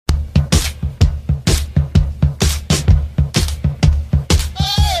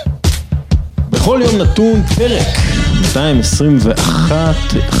בכל יום נתון פרק 221.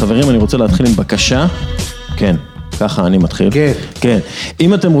 חברים, אני רוצה להתחיל עם בקשה. כן, ככה אני מתחיל. כן.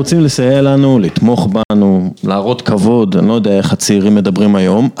 אם אתם רוצים לסייע לנו, לתמוך בנו, להראות כבוד, אני לא יודע איך הצעירים מדברים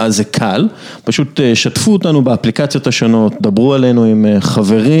היום, אז זה קל. פשוט שתפו אותנו באפליקציות השונות, דברו עלינו עם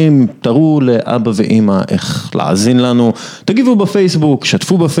חברים, תראו לאבא ואמא איך להאזין לנו, תגיבו בפייסבוק,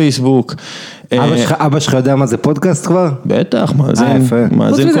 שתפו בפייסבוק. אבא שלך יודע מה זה פודקאסט כבר? בטח, מאזין כל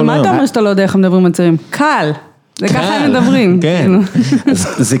חוץ מזה, מה אתה אומר שאתה לא יודע איך מדברים על צעירים? קל. זה ככה הם מדברים. כן,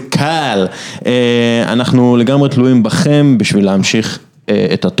 זה קל. אנחנו לגמרי תלויים בכם בשביל להמשיך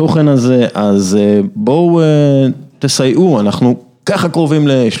את התוכן הזה, אז בואו תסייעו, אנחנו ככה קרובים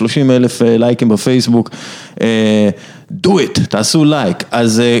ל-30,000 לייקים בפייסבוק, do it, תעשו לייק,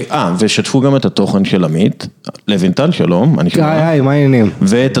 אז, ושתפו גם את התוכן של עמית, לוינטל, שלום, אני שמע. היי, מה העניינים?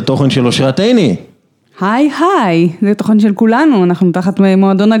 ואת התוכן של אושרת עיני. היי, זה תוכן של כולנו, אנחנו תחת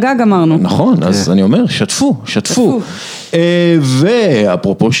מועדון הגג אמרנו. נכון, אז אני אומר, שתפו.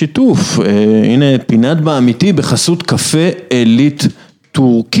 ואפרופו שיתוף, הנה פינת באמיתי בחסות קפה עילית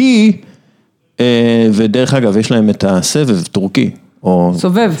טורקי, ודרך אגב יש להם את הסבב טורקי.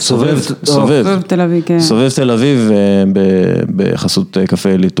 סובב תל אביב, כן. סובב תל אביב בחסות קפה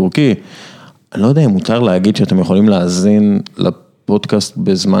עילית טורקי. אני לא יודע אם מותר להגיד שאתם יכולים להאזין פודקאסט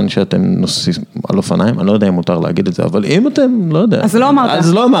בזמן שאתם נוסעים על אופניים, אני לא יודע אם מותר להגיד את זה, אבל אם אתם, לא יודע. אז לא אמרת.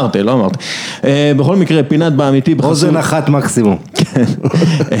 אז לא אמרתי. בכל מקרה, פינת באמיתי בחסות. אוזן אחת מקסימום.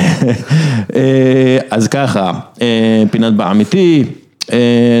 אז ככה, פינת באמיתי,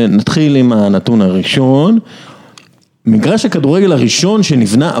 נתחיל עם הנתון הראשון. מגרש הכדורגל הראשון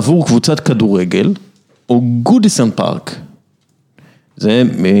שנבנה עבור קבוצת כדורגל, או גודיסון פארק. זה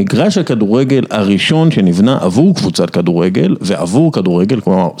מגרש הכדורגל הראשון שנבנה עבור קבוצת כדורגל ועבור כדורגל,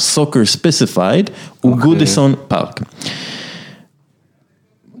 כלומר soccer specified, הוא גודיסון פארק.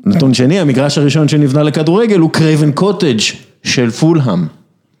 נתון שני, המגרש הראשון שנבנה לכדורגל הוא קרייבן קוטג' של פולהאם.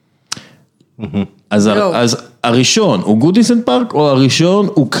 אז הראשון הוא גודיסון פארק, או הראשון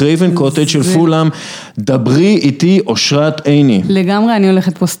הוא קרייבן קוטג' של פולהאם. דברי איתי אושרת עיני. לגמרי, אני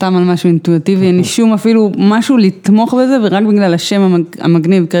הולכת פה סתם על משהו אינטואיטיבי, אין לי שום אפילו משהו לתמוך בזה, ורק בגלל השם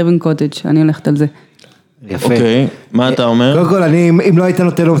המגניב, קרייבן קוטג', אני הולכת על זה. יפה. אוקיי, מה אתה אומר? קודם כל, אם לא היית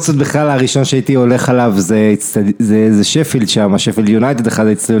נותן אופציות בכלל, הראשון שהייתי הולך עליו זה שפילד שם, שפילד יונייטד, אחד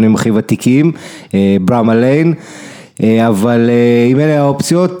האצטדיונים הכי ותיקים, ברמה ליין. אבל אם אלה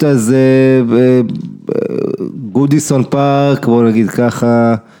האופציות, אז גודיסון פארק, בואו נגיד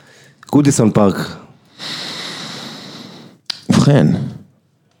ככה, גודיסון פארק. ובכן,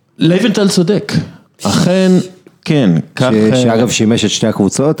 לוינטל צודק, אכן, כן, כך... שאגב שימש את שתי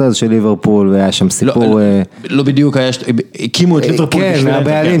הקבוצות אז של ליברפול, והיה שם סיפור... לא בדיוק, הקימו את ליברפול בשביל... כן,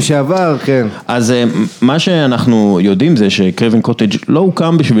 הבעלים שעבר, כן. אז מה שאנחנו יודעים זה שקרייבן קוטג' לא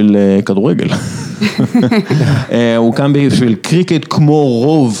הוקם בשביל כדורגל. הוא הוקם בשביל קריקט כמו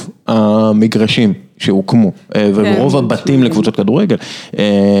רוב המגרשים שהוקמו, ורוב הבתים לקבוצות כדורגל.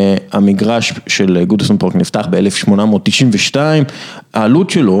 המגרש של גודיסון פארק נפתח ב-1892, העלות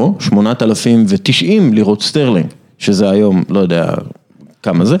שלו 8,090 לירות סטרלינג, שזה היום, לא יודע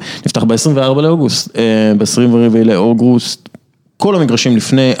כמה זה, נפתח ב-24 לאוגוסט, ב-24 לאוגוסט, כל המגרשים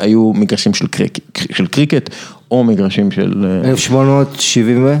לפני היו מגרשים של קריקט, או מגרשים של...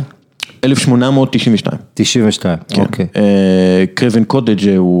 1870 ו? 1892. 92, אוקיי. קרייבן קוטג'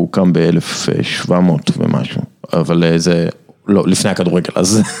 הוא קם ב-1700 ומשהו, אבל זה לא, לפני הכדורגל,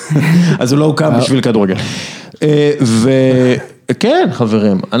 אז הוא לא הוקם בשביל כדורגל. וכן,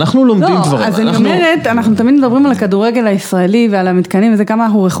 חברים, אנחנו לומדים דברים. אז אני אומרת, אנחנו תמיד מדברים על הכדורגל הישראלי ועל המתקנים, וזה כמה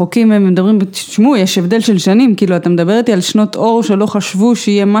אנחנו רחוקים, הם מדברים, תשמעו, יש הבדל של שנים, כאילו, אתה מדבר איתי על שנות אור שלא חשבו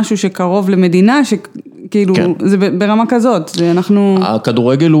שיהיה משהו שקרוב למדינה, כאילו, זה ברמה כזאת, זה אנחנו...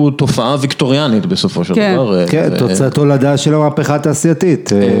 הכדורגל הוא תופעה ויקטוריאנית בסופו של דבר. כן, תוצאתו לדעה של המהפכה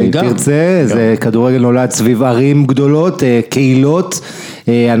התעשייתית. תרצה, זה כדורגל נולד סביב ערים גדולות, קהילות,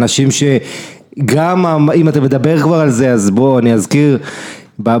 אנשים שגם, אם אתה מדבר כבר על זה, אז בוא, אני אזכיר,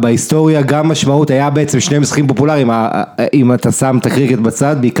 בהיסטוריה גם משמעות היה בעצם שני משחקים פופולריים, אם אתה שם את הקריקט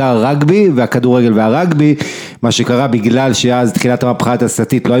בצד, בעיקר הרגבי והכדורגל והרגבי, מה שקרה בגלל שאז תחילת המהפכה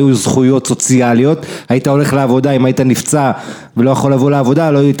התעשייתית לא היו זכויות סוציאליות, היית הולך לעבודה, אם היית נפצע ולא יכול לבוא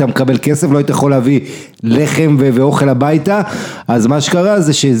לעבודה, לא היית מקבל כסף, לא היית יכול להביא לחם ואוכל הביתה, אז מה שקרה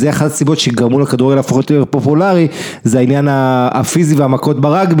זה שזה אחת הסיבות שגרמו לכדורגל להפוך יותר פופולרי, זה העניין הפיזי והמכות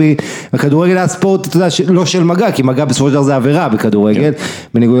ברגבי, וכדורגל היה ספורט, אתה יודע, לא של מגע, כי מגע בסופו של דבר זה עבירה בכדורגל,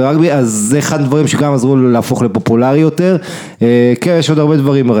 בניגוד לרגבי, אז זה אחד הדברים שגם עזרו להפוך לפופולרי יותר, כן, יש עוד הרבה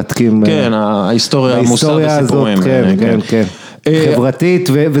דברים מרתקים. כן, ההיסטוריה עמוסה בסיפורים. כן, כן, כן. חברתית,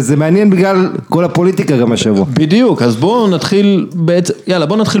 וזה מעניין בגלל כל הפוליטיקה גם השבוע. בדיוק, אז בואו נתחיל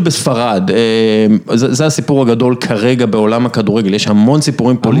בואו נתחיל בספרד, זה הסיפור הגדול כרגע בעולם הכדורגל, יש המון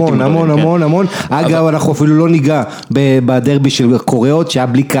סיפורים פוליטיים. המון, אגב אנחנו אפילו לא ניגע בדרבי של קוריאות, שהיה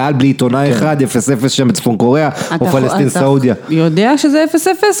בלי קהל, בלי עיתונאי אחד, 0-0 שם בצפון קוריאה, או פלסטין סעודיה. אתה יודע שזה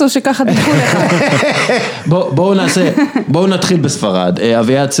 0-0 או שככה דיווחו לך? בואו נתחיל בספרד,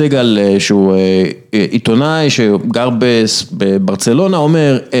 אביעד סגל שהוא עיתונאי שגר בברצלונה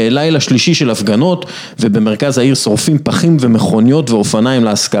אומר לילה שלישי של הפגנות ובמרכז העיר שורפים פחים ומכוניות ואופניים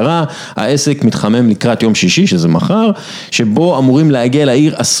להשכרה, העסק מתחמם לקראת יום שישי שזה מחר, שבו אמורים להגיע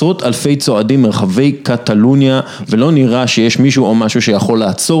לעיר עשרות אלפי צועדים מרחבי קטלוניה ולא נראה שיש מישהו או משהו שיכול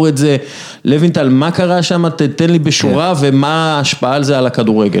לעצור את זה. לוינטל, מה קרה שם? תתן לי בשורה ומה ההשפעה על זה על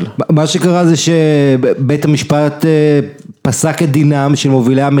הכדורגל? מה שקרה זה שבית המשפט פסק את דינם של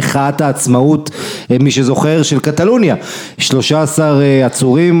מובילי המחאת העצמאות, מי שזוכר, של קטלוניה. 13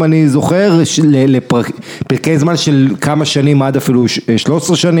 עצורים אני זוכר, לפרקי זמן של כמה שנים עד אפילו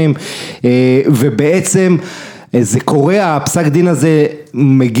 13 שנים, ובעצם זה קורה, הפסק דין הזה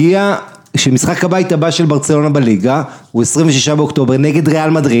מגיע שמשחק הבית הבא של ברצלונה בליגה הוא 26 באוקטובר נגד ריאל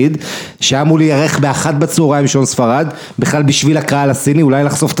מדריד, שהיה אמור להיערך באחת בצהריים שעון ספרד, בכלל בשביל הקהל הסיני, אולי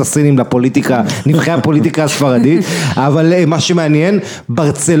לחשוף את הסינים לפוליטיקה, נבחרי הפוליטיקה הספרדית, אבל מה שמעניין,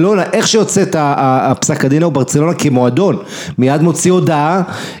 ברצלונה, איך שיוצאת הפסק הדין הוא ברצלונה כמועדון, מיד מוציא הודעה,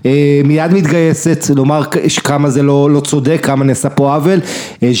 מיד מתגייסת, לומר כמה זה לא צודק, כמה נעשה פה עוול,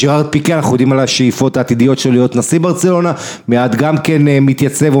 ז'רארד פיקה, אנחנו יודעים על השאיפות העתידיות שלו להיות נשיא ברצלונה, מיד גם כן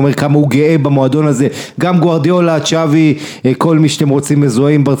מתייצב, אומר כמה הוא גאה במועדון הזה, גם גוארדיולה, צ'אבי, כל מי שאתם רוצים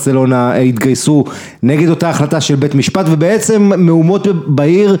מזוהים ברצלונה התגייסו נגד אותה החלטה של בית משפט, ובעצם מהומות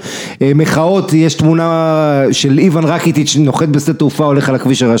בעיר, מחאות, יש תמונה של איוון רקיטיץ' נוחת בשדה תעופה, הולך על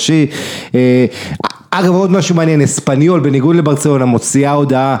הכביש הראשי. אגב עוד משהו מעניין, אספניול בניגוד לברצלונה מוציאה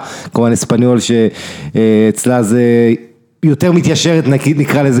הודעה, כמובן אספניול שאצלה זה יותר מתיישרת,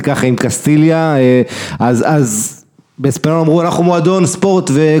 נקרא לזה ככה, עם קסטיליה, אז באספניול אמרו אנחנו מועדון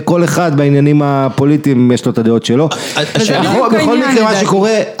ספורט וכל אחד בעניינים הפוליטיים יש לו את הדעות שלו. בכל מקרה מה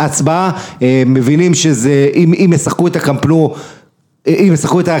שקורה, הצבעה, מבינים שזה, אם ישחקו את הקמפנו, אם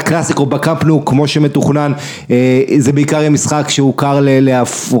ישחקו את הקלאסיקו בקמפנו כמו שמתוכנן, זה בעיקר יהיה משחק שהוא קר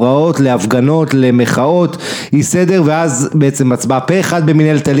להפרעות, להפגנות, למחאות, אי סדר, ואז בעצם הצבעה פה אחד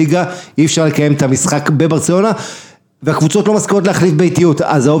במנהלת הליגה, אי אפשר לקיים את המשחק בברצלונה, והקבוצות לא מסכימות להחליף ביתיות,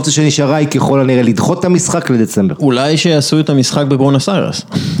 אז האופציה שנשארה היא ככל הנראה לדחות את המשחק לדצמבר. אולי שיעשו את המשחק בבואנוס איירס.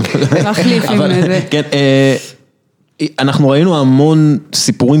 להחליף עם זה. כן, אנחנו ראינו המון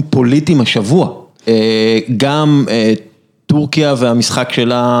סיפורים פוליטיים השבוע, גם טורקיה והמשחק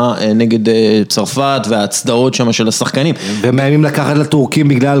שלה נגד צרפת וההצדעות שם של השחקנים. ומאיימים לקחת לטורקים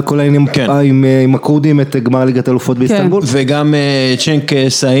בגלל כל העניינים עם הקורדים את גמר ליגת האלופות באיסטנבול. וגם צ'נק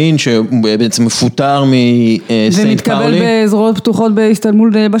סאין שבעצם מפוטר מסיינט פאולי. ומתקבל בזרועות פתוחות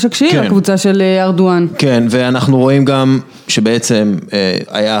באיסטנבול בשקשיר, הקבוצה של ארדואן. כן, ואנחנו רואים גם שבעצם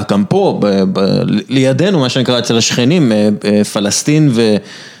היה גם פה לידינו מה שנקרא אצל השכנים, פלסטין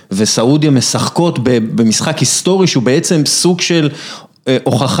וסעודיה משחקות במשחק היסטורי שהוא בעצם סוג של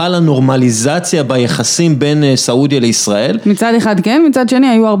הוכחה לנורמליזציה ביחסים בין סעודיה לישראל. מצד אחד כן, מצד שני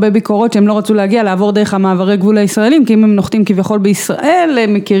היו הרבה ביקורות שהם לא רצו להגיע לעבור דרך המעברי גבול הישראלים, כי אם הם נוחתים כביכול בישראל,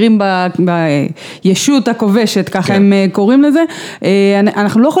 הם מכירים בישות הכובשת, ככה הם קוראים לזה.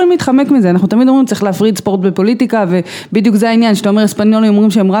 אנחנו לא יכולים להתחמק מזה, אנחנו תמיד אומרים צריך להפריד ספורט בפוליטיקה, ובדיוק זה העניין, שאתה אומר אספניולים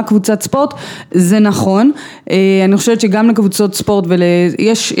אומרים שהם רק קבוצת ספורט, זה נכון. אני חושבת שגם לקבוצות ספורט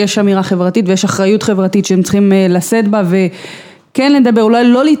יש אמירה חברתית ויש אחריות חברתית שהם צריכים לשאת בה כן לדבר, אולי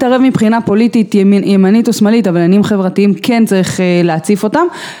לא להתערב מבחינה פוליטית ימנית או שמאלית, אבל עניינים חברתיים כן צריך להציף אותם,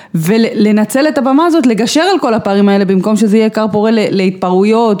 ולנצל את הבמה הזאת, לגשר על כל הפערים האלה, במקום שזה יהיה קר פורה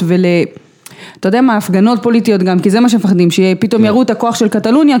להתפרעויות אתה יודע מה, הפגנות פוליטיות גם, כי זה מה שמפחדים, שפתאום יראו את הכוח של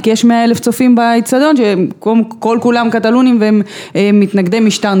קטלוניה, כי יש 100,000 צופים באצטדיון, שכל כולם קטלונים, והם מתנגדי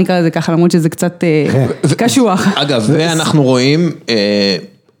משטר, נקרא לזה ככה, למרות שזה קצת קשוח. אגב, ואנחנו רואים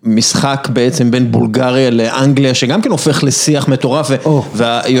משחק בעצם בין בולגריה לאנגליה, שגם כן הופך לשיח מטורף,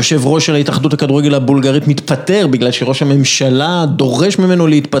 והיושב ראש של ההתאחדות הכדורגל הבולגרית מתפטר, בגלל שראש הממשלה דורש ממנו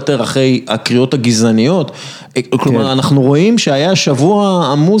להתפטר אחרי הקריאות הגזעניות. כלומר, אנחנו רואים שהיה שבוע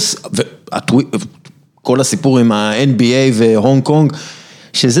עמוס, כל הסיפור עם ה-NBA והונג קונג,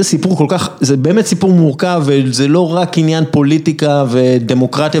 שזה סיפור כל כך, זה באמת סיפור מורכב, וזה לא רק עניין פוליטיקה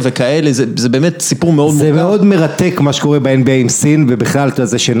ודמוקרטיה וכאלה, זה באמת סיפור מאוד מורכב. זה מאוד מרתק מה שקורה ב-NBA עם סין, ובכלל אתה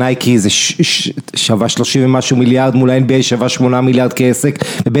יודע שנייקי זה שווה 30 ומשהו מיליארד, מול ה-NBA שווה 8 מיליארד כעסק,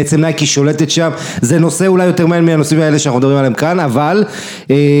 ובעצם נייקי שולטת שם, זה נושא אולי יותר מעניין מהנושאים האלה שאנחנו מדברים עליהם כאן, אבל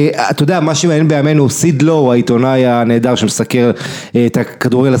אתה יודע, מה שמעניין בימינו, סיד לואו, העיתונאי הנהדר שמסקר את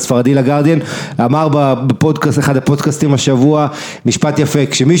הכדורגל הספרדי לגרדיאן, אמר בפודקאסט, אחד הפודקאסטים השבוע, משפט יפה,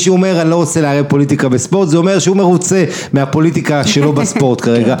 כשמישהו אומר אני לא רוצה לערב פוליטיקה בספורט, זה אומר שהוא מרוצה מהפוליטיקה שלו בספורט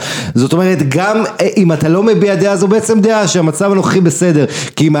כרגע. זאת אומרת, גם אם אתה לא מביע דעה, זו בעצם דעה שהמצב הנוכחי בסדר,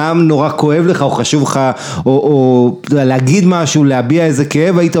 כי אם העם נורא כואב לך, או חשוב לך, או להגיד משהו, להביע איזה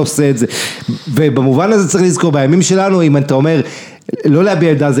כאב, היית עושה את זה. ובמובן הזה צריך לזכור, בימים שלנו, אם אתה אומר, לא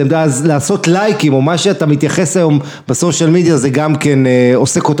להביע עמדה, זה עמדה, אז לעשות לייקים, או מה שאתה מתייחס היום בסושיאל מדיה, זה גם כן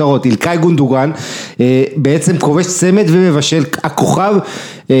עושה כותרות. אילקאי גונדוגן, בעצם כובש צמד ומבשל, הכוכב,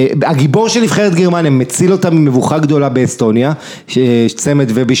 הגיבור של נבחרת גרמניה, מציל אותה ממבוכה גדולה באסטוניה,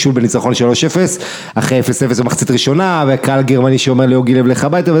 צמד ובישול בניצחון 3-0, אחרי 0-0 במחצית ראשונה, והקהל הגרמני שאומר ליוגי לב לך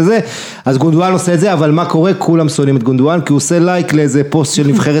הביתה וזה, אז גונדוגן עושה את זה, אבל מה קורה? כולם שונאים את גונדוגן, כי הוא עושה לייק לאיזה פוסט של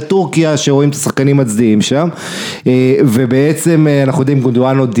נבחרת טורקיה, שרואים את השחקנים מצדיעים שם, ובעצם אנחנו יודעים,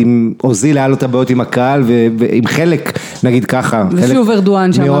 גונדוגן עוד עם אוזיל, היה לו את הבעיות עם הקהל, ועם חלק, נגיד ככה, ושוב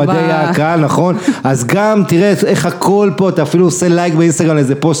ארדואן שם מאוהדי הקהל, נכון? אז גם תראה איך הכל פה, אתה אפילו עושה לייק באינסטגרם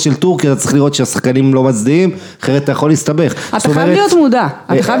לאיזה פוסט של טורקיה, אתה צריך לראות שהשחקנים לא מצדיעים, אחרת אתה יכול להסתבך. אתה חייב להיות מודע,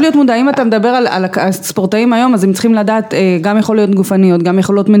 אתה חייב להיות מודע, אם אתה מדבר על הספורטאים היום, אז הם צריכים לדעת, גם יכול להיות גופניות, גם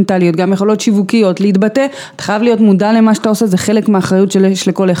יכולות מנטליות, גם יכולות שיווקיות, להתבטא, אתה חייב להיות מודע למה שאתה עושה, זה חלק מהאחריות שיש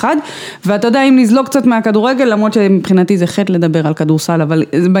לכל אחד, ואתה יודע, אם נזלוג קצת מהכדורגל, למרות שמבחינתי זה חטא לדבר על כדורסל, אבל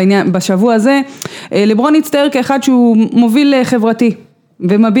בשבוע הזה, לברון יצטער כאחד שהוא מוביל חברתי,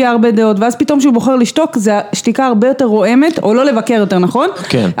 ומביע הרבה דעות, ואז פתאום שהוא בוחר לשתוק, זה השתיקה הרבה יותר רועמת, או לא לבקר יותר, נכון?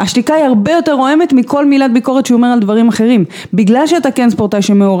 כן. השתיקה היא הרבה יותר רועמת מכל מילת ביקורת שהוא אומר על דברים אחרים. בגלל שאתה כן ספורטאי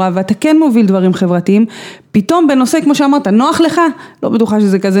שמעורב, ואתה כן מוביל דברים חברתיים, פתאום בנושא, כמו שאמרת, נוח לך? לא בטוחה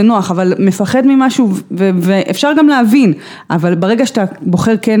שזה כזה נוח, אבל מפחד ממשהו, ואפשר גם להבין, אבל ברגע שאתה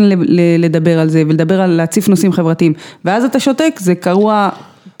בוחר כן לדבר על זה, ולדבר על להציף נושאים חברתיים, ואז אתה שותק, זה קרוע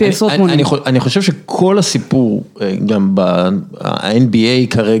בעשרות מונים. אני חושב שכל הסיפור, גם ב-NBA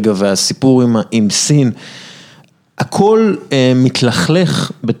כרגע, והסיפור עם סין, הכל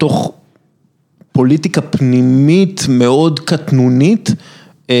מתלכלך בתוך פוליטיקה פנימית מאוד קטנונית,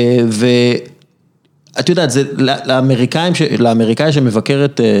 את יודעת, זה לאמריקאי שמבקר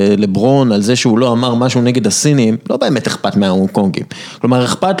את לברון על זה שהוא לא אמר משהו נגד הסינים, לא באמת אכפת מההונג קונגים. כלומר,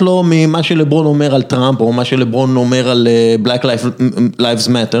 אכפת לו ממה שלברון אומר על טראמפ, או מה שלברון אומר על Black Lives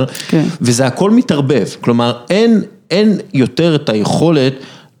Matter, כן. וזה הכל מתערבב. כלומר, אין יותר את היכולת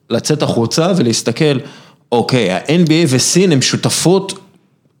לצאת החוצה ולהסתכל, אוקיי, ה-NBA וסין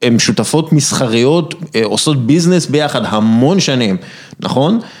הן שותפות מסחריות, עושות ביזנס ביחד המון שנים,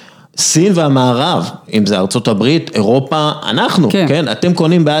 נכון? סין והמערב, אם זה ארצות הברית, אירופה, אנחנו, כן? אתם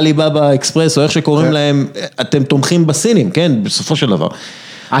קונים באליבאבא אקספרס, או איך שקוראים להם, אתם תומכים בסינים, כן? בסופו של דבר.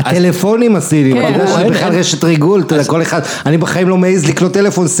 הטלפונים הסינים, בכלל רשת ריגול, כל אחד, אני בחיים לא מעז לקנות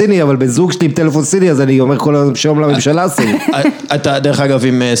טלפון סיני, אבל בזוג שלי עם טלפון סיני, אז אני אומר כל היום שלום לממשלה הסינית. אתה דרך אגב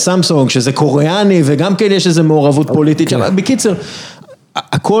עם סמסונג, שזה קוריאני, וגם כן יש איזו מעורבות פוליטית, בקיצר,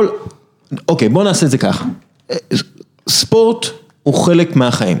 הכל, אוקיי, בוא נעשה את זה ככה. ספורט הוא חלק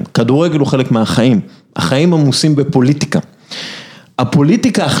מהחיים, כדורגל הוא חלק מהחיים, החיים עמוסים בפוליטיקה.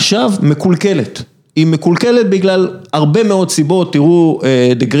 הפוליטיקה עכשיו מקולקלת, היא מקולקלת בגלל הרבה מאוד סיבות, תראו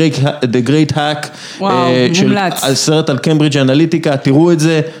The Great Hack, של הסרט על קיימברידג' אנליטיקה, תראו את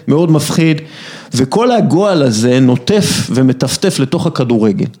זה, מאוד מפחיד, וכל הגועל הזה נוטף ומטפטף לתוך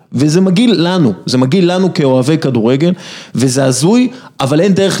הכדורגל, וזה מגיל לנו, זה מגיל לנו כאוהבי כדורגל, וזה הזוי, אבל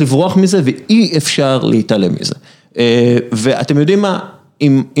אין דרך לברוח מזה, ואי אפשר להתעלם מזה. ואתם יודעים מה,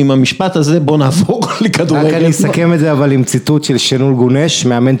 עם המשפט הזה בוא נעבור לכדורגל. רק אני אסכם את זה אבל עם ציטוט של שנול גונש,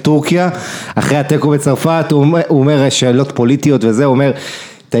 מאמן טורקיה, אחרי הטקו בצרפת, הוא אומר שאלות פוליטיות וזה, הוא אומר,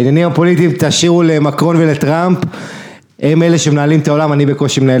 את העניינים הפוליטיים תשאירו למקרון ולטראמפ, הם אלה שמנהלים את העולם, אני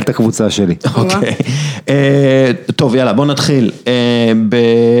בקושי מנהל את הקבוצה שלי. אוקיי, טוב יאללה בוא נתחיל,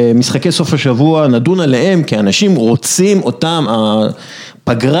 במשחקי סוף השבוע נדון עליהם, כי אנשים רוצים אותם,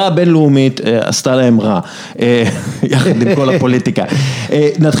 פגרה בינלאומית עשתה להם רע, יחד עם כל הפוליטיקה.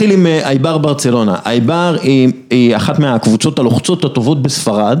 נתחיל עם אייבר ברצלונה. אייבר היא אחת מהקבוצות הלוחצות הטובות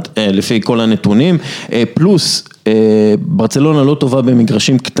בספרד, לפי כל הנתונים, פלוס ברצלונה לא טובה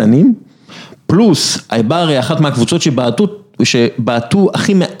במגרשים קטנים, פלוס אייבר היא אחת מהקבוצות שבעטו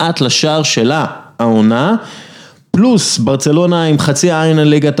הכי מעט לשער שלה העונה, פלוס ברצלונה עם חצי עין על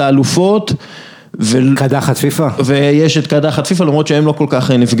ליגת האלופות, קדחת פיפה. ויש את קדחת פיפה, למרות שהם לא כל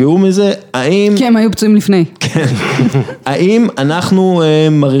כך נפגעו מזה, האם... כי הם היו פצועים לפני. כן. האם אנחנו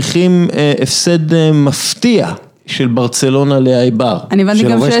מריחים הפסד מפתיע של ברצלונה לאייבר? אני הבנתי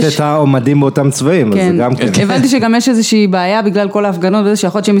גם שיש... שלובשת את העומדים באותם צבעים, אז זה גם כן. הבנתי שגם יש איזושהי בעיה בגלל כל ההפגנות וזה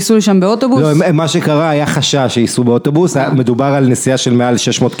שיכול להיות שהם ייסעו לשם באוטובוס. לא, מה שקרה היה חשש שייסעו באוטובוס, מדובר על נסיעה של מעל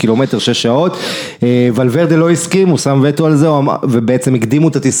 600 קילומטר, 6 שעות, ולוורדה לא הסכים, הוא שם וטו על זה, ובעצם הקדימו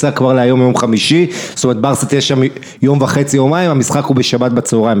את הטיסה כבר להיום יום חמישי, זאת אומרת ברסה תהיה שם יום וחצי יומיים, המשחק הוא בשבת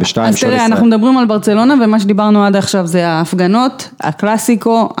בצהריים, ב-2:13. אז תראה, אנחנו מדברים על ברצלונה, ומה שדיברנו עד עכשיו זה ההפגנות,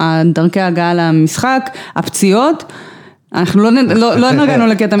 הקלאסיקו, דרכי ההגעה למשחק, הפציעות. אנחנו לא נגענו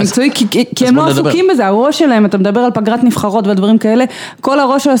לקטע מקצועי, כי הם לא עסוקים בזה, הראש שלהם, אתה מדבר על פגרת נבחרות ודברים כאלה, כל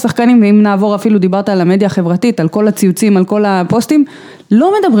הראש של השחקנים, ואם נעבור אפילו דיברת על המדיה החברתית, על כל הציוצים, על כל הפוסטים,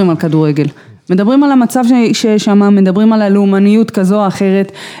 לא מדברים על כדורגל, מדברים על המצב ששם, מדברים על הלאומניות כזו או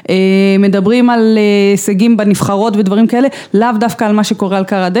אחרת, מדברים על הישגים בנבחרות ודברים כאלה, לאו דווקא על מה שקורה על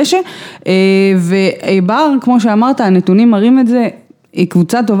קר הדשא, ואייבר, כמו שאמרת, הנתונים מראים את זה, היא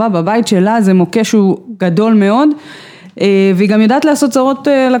קבוצה טובה בבית שלה, זה מוקש שהוא גדול מאוד, והיא גם יודעת לעשות צרות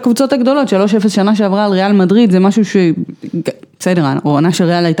לקבוצות הגדולות, 3-0 שנה שעברה על ריאל מדריד, זה משהו בסדר, העונה של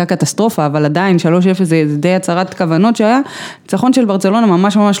ריאל הייתה קטסטרופה, אבל עדיין 3-0 זה די הצהרת כוונות שהיה, ניצחון של ברצלונה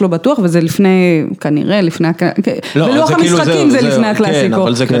ממש ממש לא בטוח, וזה לפני, כנראה, לפני, בלוח המשחקים זה לפני הקלאסיקו.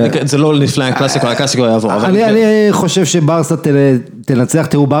 כן, אבל זה לא לפני הקלאסיקו, הקלאסיקו יעבור. אני חושב שברסה תנצח,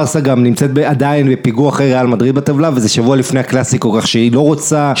 תראו ברסה גם נמצאת עדיין בפיגוע אחרי ריאל מדריד בטבלה, וזה שבוע לפני הקלאסיקו, כך שהיא לא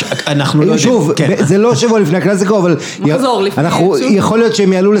רוצה, שוב, זה לא שבוע לפני הקלאסיקו, אבל יכול להיות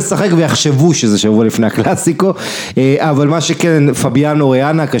שהם יעלו לשחק ויחשבו שזה שבוע לפני הקלאסיקו, אבל מה שכן, פביאנו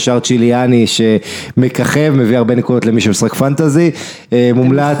ריאנה, קשר צ'יליאני שמככב, מביא הרבה נקודות למי שמשחק פנטזי,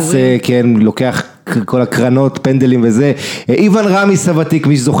 מומלץ, כן, לוקח כל הקרנות, פנדלים וזה, איוון רמיס הוותיק,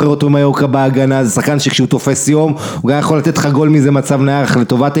 מי שזוכר אותו מיורקה בהגנה, זה שחקן שכשהוא תופס יום, הוא גם יכול לתת לך גול מזה מצב נייח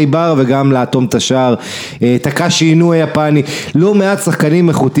לטובת איבר, וגם לאטום את השער, תקשי אינוי יפני, לא מעט שחקנים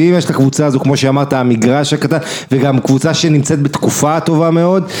איכותיים, יש לקבוצה הזו, כמו שאמרת, המגרש הקטן, וגם קבוצה שנמצאת בתקופה טובה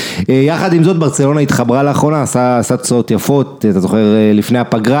מאוד, יחד עם זאת ברצלונה התחברה לאחרונה, עשה תוצאות יפות, אתה זוכר, לפני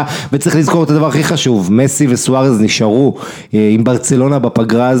הפגרה, וצריך לזכור את הדבר הכי חשוב, מסי וסוארז נשארו עם ברצלונה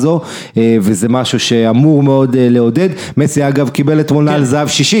בפגרה הזו, וזה משהו שאמור מאוד לעודד. מסי אגב קיבל את מונה על זהב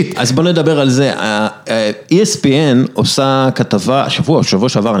שישית. אז בוא נדבר על זה. ESPN עושה כתבה, שבוע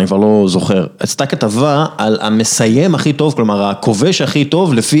שעבר, אני כבר לא זוכר, עשתה כתבה על המסיים הכי טוב, כלומר הכובש הכי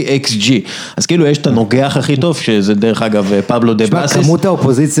טוב לפי XG. אז כאילו יש את הנוגח הכי טוב, שזה דרך אגב פבלו דה באסיס. כמות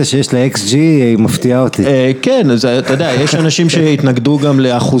האופוזיציה שיש ל-XG היא מפתיעה אותי. כן, אתה יודע, יש אנשים שהתנגדו גם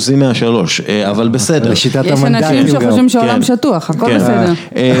לאחוזים מהשלוש, אבל בסדר. יש אנשים שחושבים שהעולם שטוח, הכל בסדר.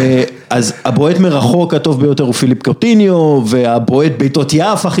 אז הבועט מרחוק הטוב ביותר הוא פיליפ קוטיניו, והבועט בעיטות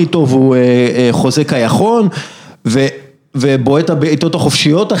יף הכי טוב הוא חוזה קייחון, ובועט הבעיטות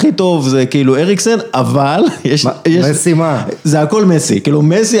החופשיות הכי טוב זה כאילו אריקסן, אבל מסי מה? זה הכל מסי, כאילו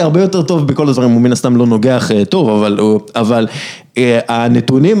מסי הרבה יותר טוב בכל הדברים, הוא מן הסתם לא נוגח טוב, אבל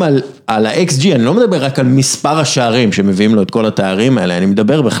הנתונים על ה-XG, אני לא מדבר רק על מספר השערים שמביאים לו את כל התארים האלה, אני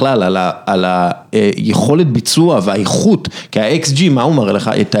מדבר בכלל על היכולת ביצוע והאיכות, כי ה-XG, מה הוא מראה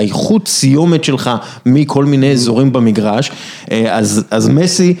לך? את האיכות סיומת שלך מכל מיני אזורים במגרש, אז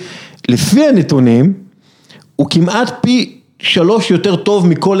מסי, לפי הנתונים, הוא כמעט פי 3 יותר טוב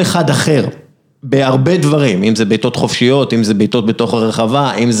מכל אחד אחר, בהרבה דברים, אם זה בעיטות חופשיות, אם זה בעיטות בתוך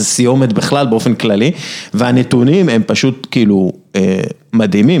הרחבה, אם זה סיומת בכלל באופן כללי, והנתונים הם פשוט כאילו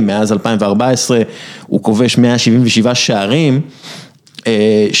מדהימים, מאז 2014 הוא כובש 177 שערים,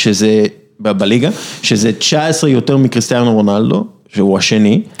 שזה בליגה, שזה 19 יותר מקריסטיאנו רונלדו, שהוא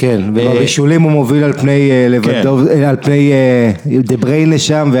השני. כן, ובבישולים הוא מוביל על פני לבדוב, על פני דה בריינה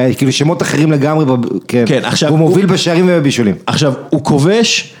שם, וכאילו שמות אחרים לגמרי, כן, הוא מוביל בשערים ובבישולים. עכשיו, הוא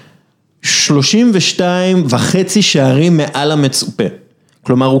כובש 32.5 שערים מעל המצופה.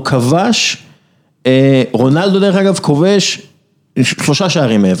 כלומר, הוא כבש, רונלדו דרך אגב כובש 3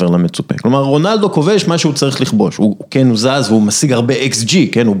 שערים מעבר למצופה. כלומר, רונלדו כובש מה שהוא צריך לכבוש. הוא כן, הוא זז והוא משיג הרבה XG,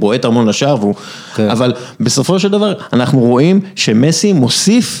 כן, הוא בועט המון לשער, אבל בסופו של דבר אנחנו רואים שמסי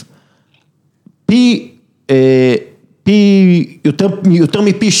מוסיף יותר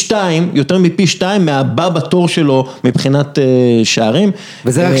מפי 2 מהבא בתור שלו מבחינת שערים.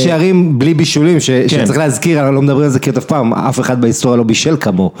 וזה רק שערים בלי בישולים, שצריך להזכיר, אני לא מדבר על זה כתף פעם, אף אחד בהיסטוריה לא בישל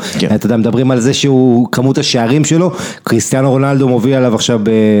כמו. אתה יודע, מדברים על זה שהוא, כמות השערים שלו, קריסטיאנו רונלדו מוביל עליו עכשיו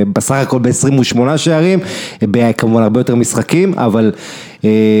בסך הכל ב-28 שערים, כמובן הרבה יותר משחקים, אבל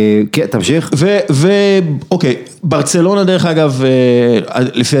כן, תמשיך. אוקיי, ברצלונה דרך אגב,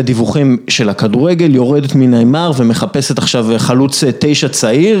 לפי הדיווחים של הכדורגל, יורדת מניימר ומחפשת עכשיו חלוץ 9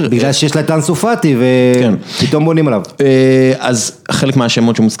 צעיר. בגלל שיש לה את אנסו פאטי ופתאום בונים עליו. אז חלק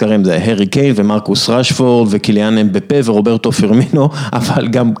מהשמות שמוזכרים זה הרי קיין ומרקוס רשפורד וקיליאן אמבפה ורוברטו פירמינו, אבל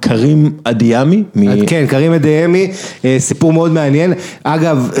גם קרים אדיאמי. כן, קרים אדיאמי, סיפור מאוד מעניין.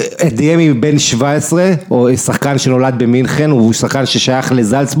 אגב, אדיאמי בן 17, או שחקן שנולד במינכן, הוא שחקן ששייך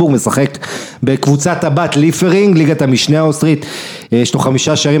לזלצבורג, משחק בקבוצת הבת ליפרינג, ליגת המשנה האוסטרית, יש לו 5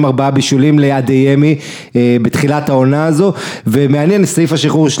 שערים 4 בישולים לאדיאמי בתחילת העונה הזו, ומעניין, סעיף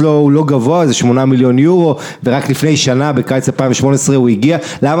השחרור שלו הוא לא גבוה, זה 8 מיליון יורו, ורק לפני שנה, בקיץ 2018 הוא הגיע.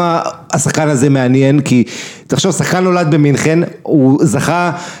 למה השחקן הזה מעניין? כי תחשוב, שחקן נולד במינכן, הוא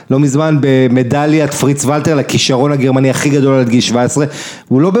זכה לא מזמן במדליית פריץ ולטר לכישרון הגרמני הכי גדול עד גיל 17,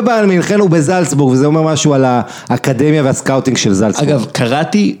 הוא לא בביירן מינכן, הוא בזלצבורג, וזה אומר משהו על האקדמיה והסקאוטינג של זלצבורג. אגב,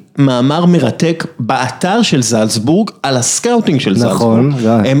 קראתי מאמר מרתק באתר של זלצבורג על הסקאוטינג של זלצבורג.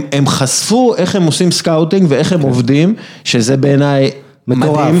 נכון. הם חשפו איך הם עושים סקאוטינג ואיך הם עובדים, שזה בעיניי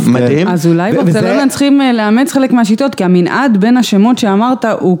מדהים. אז אולי ברצלונה צריכים לאמץ חלק מהשיטות, כי המנעד בין השמות שאמרת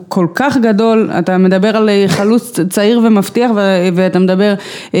הוא כל כך גדול, אתה מדבר על חלוץ צעיר ומבטיח, ואתה מדבר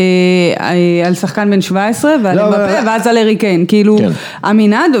על שחקן בן 17, ועל אמבפה, ואז על הרי קיין, כאילו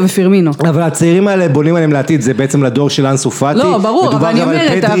המנעד ופירמינו. אבל הצעירים האלה בונים עליהם לעתיד, זה בעצם לדור של אנסו פאטי. לא, ברור, אבל אני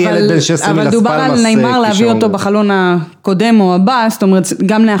אומרת, אבל דובר על ניימר להביא אותו בחלון הקודם או הבא, זאת אומרת,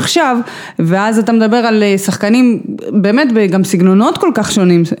 גם לעכשיו, ואז אתה מדבר על שחקנים, באמת גם סגנונות כל כך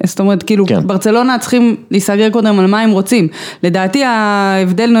שונים, זאת אומרת, כאילו, ברצלונה צריכים להיסגר קודם על מה הם רוצים. לדעתי,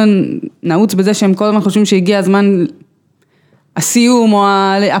 ההבדל נעוץ בזה שהם כל הזמן חושבים שהגיע הזמן הסיום או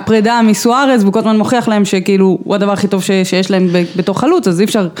הפרידה מסוארז, וכל הזמן מוכיח להם שכאילו, הוא הדבר הכי טוב שיש להם בתוך חלוץ, אז אי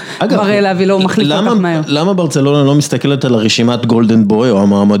אפשר כבר להביא לו מחליף כל כך מהר. למה ברצלונה לא מסתכלת על הרשימת גולדן בוי, או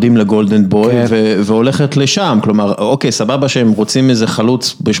המעמדים לגולדן בוי, והולכת לשם? כלומר, אוקיי, סבבה שהם רוצים איזה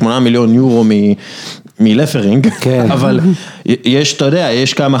חלוץ ב8 מיליון יורו מלפרינג, אבל יש, אתה יודע,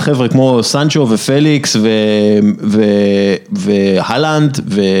 יש כמה חבר'ה כמו סנצ'ו ופליקס והלנד,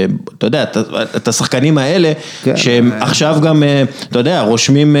 ואתה יודע, את השחקנים האלה, שהם עכשיו גם, אתה יודע,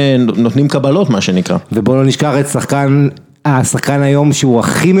 רושמים, נותנים קבלות, מה שנקרא. ובוא לא נשכח את השחקן היום שהוא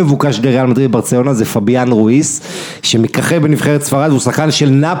הכי מבוקש לריאל מדריד ברצלונה, זה פביאן רויס, שמככב בנבחרת ספרד, הוא שחקן של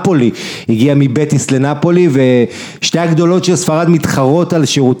נפולי, הגיע מבטיס לנפולי, ושתי הגדולות של ספרד מתחרות על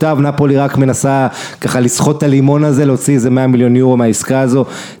שירותיו, נפולי רק מנסה ככה לסחוט את הלימון הזה, להוציא איזה 100 מיליון יורו מהעסקה הזו,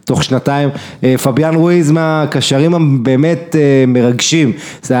 תוך שנתיים. פביאן רויס מהקשרים הבאמת מרגשים,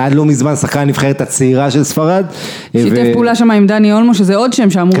 זה היה לא מזמן שחקן נבחרת הצעירה של ספרד. שיתף פעולה שם עם דני אולמו, שזה עוד שם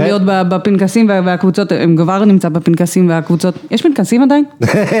שאמור להיות בפנקסים והקבוצות, הם כבר נמצא בפנקסים והקבוצות. יש פנקסים עדיין?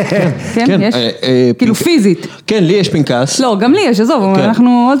 כן, יש? כאילו פיזית. כן, לי יש פנקס. לא, גם לי יש, עזוב,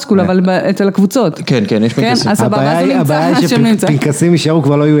 אנחנו עוד סקול, אבל אצל הקבוצות. כן, יש פנקסים. הבעיה היא שפנקסים יישארו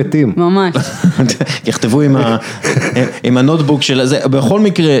כבר לא יהיו עתים. ממש. יכתבו עם הנוטבוק של זה. בכל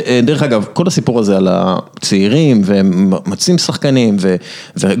מקרה, דרך אגב, כל הסיפור הזה על הצעירים, ומצאים שחקנים,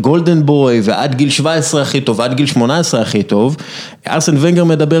 וגולדן בוי, ועד גיל 17 הכי טוב, ועד גיל 18 הכי טוב, ארסן ונגר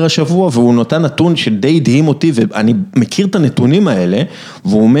מדבר השבוע, והוא נותן נתון שדי הדהים אותי, ואני מכיר את הנתונים האלה,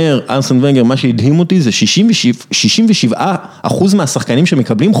 והוא אומר, ארסן ונגר, מה שהדהים אותי זה 67% מהשחקנים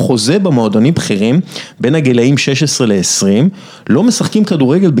שמקבלים חוזה במועדונים בכירים, בין הגילאים 16 ל-20, לא משחקים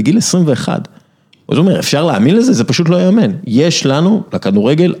כדורגל בגיל 21. זאת אומרת, אפשר להאמין לזה? זה פשוט לא יאמן. יש לנו,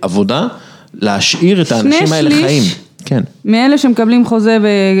 לכדורגל, עבודה, להשאיר את האנשים האלה חיים. כן. מאלה שמקבלים חוזה,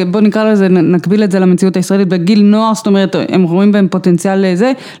 ובוא נקרא לזה, נקביל את זה למציאות הישראלית, בגיל נוער, זאת אומרת, הם רואים בהם פוטנציאל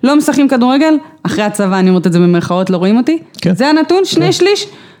לזה, לא משחקים כדורגל, אחרי הצבא, אני אומרת את זה במרכאות, לא רואים אותי, זה הנתון,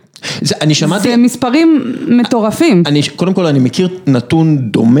 2/3, זה מספרים מטורפים. קודם כל, אני מכיר נתון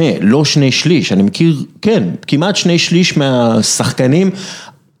דומה, לא 2/3, אני מכיר, כן, כמעט 2/3 מהשחקנים,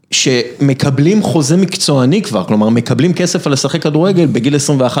 שמקבלים חוזה מקצועני כבר, כלומר מקבלים כסף על לשחק כדורגל, בגיל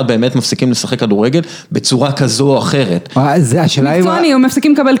 21 באמת מפסיקים לשחק כדורגל בצורה כזו או אחרת. מקצועני, הם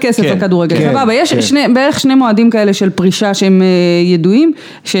מפסיקים לקבל כסף על כדורגל. סבבה, יש בערך 2 מועדים כאלה של פרישה שהם ידועים,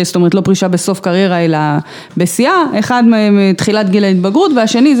 זאת אומרת לא פרישה בסוף קריירה אלא בשיאה, אחד מתחילת גיל ההתבגרות,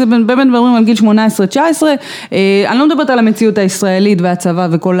 והשני זה באמת מדברים על גיל 18-19, אני לא מדברת על המציאות הישראלית והצבא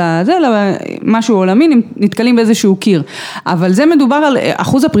וכל הזה, אלא משהו עולמי, נתקלים באיזשהו קיר. אבל זה מדובר על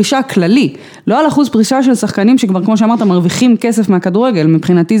אחוז הפרישה הכללי, לא על אחוז פרישה של שחקנים שכבר כמו שאמרת מרוויחים כסף מהכדורגל,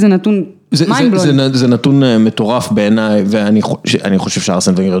 מבחינתי זה נתון זה נתון מטורף בעיניי, ואני חושב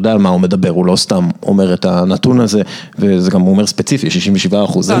שארסן ונגר יודע על מה הוא מדבר, הוא לא סתם אומר את הנתון הזה, וזה גם אומר ספציפי,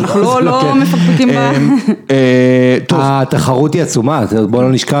 67%. אנחנו לא מפקפקים בה. התחרות היא עצומה, בואו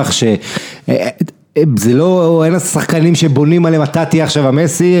לא נשכח זה לא, אין השחקנים שבונים עליהם, אתה תהיה עכשיו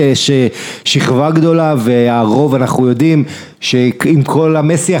המסי, יש שכבה גדולה, והרוב אנחנו יודעים שעם כל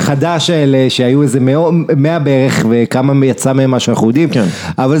המסי החדש האלה, שהיו איזה 100 בערך, וכמה יצא מהם מה שאנחנו יודעים, כן.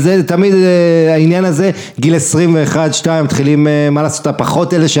 אבל זה תמיד העניין הזה, גיל 21, 2, מתחילים מה לעשות,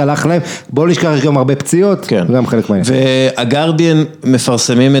 הפחות אלה שהלך להם, בואו נשכח, יש גם הרבה פציעות, כן. גם חלק מהן. והגרדיאן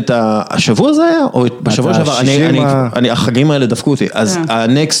מפרסמים את השבוע הזה היה, או בשבוע שעבר, החגים האלה דפקו אותי, אז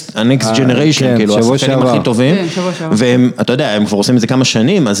ה-next generation, כאילו, השחקנים הכי טובים, והם, אתה יודע, הם כבר עושים את זה כמה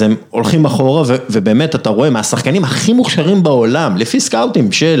שנים, אז הם הולכים אחורה, ובאמת אתה רואה, מהשחקנים הכי מוכשרים בעולם, לפי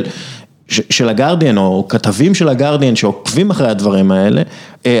סקאוטים של הגרדיאן, או כתבים של הגרדיאן, שעוקבים אחרי הדברים האלה,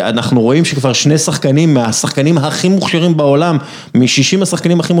 אנחנו רואים שכבר שני שחקנים, מהשחקנים הכי מוכשרים בעולם, מ-60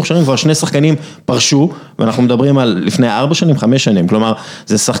 השחקנים הכי מוכשרים, כבר שני שחקנים פרשו, ואנחנו מדברים על לפני 4 שנים, 5 שנים, כלומר,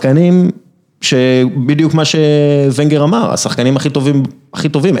 זה שחקנים שבדיוק מה שוונגר אמר, השחקנים הכי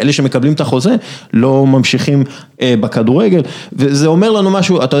טובים, אלה שמקבלים את החוזה, לא ממשיכים בכדורגל, וזה אומר לנו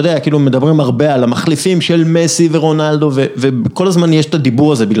משהו, אתה יודע, כאילו מדברים הרבה על המחליפים של מסי ורונלדו, וכל הזמן יש את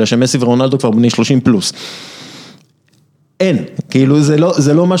הדיבור הזה, בגלל שמסי ורונלדו כבר בני 30 פלוס. אין, כאילו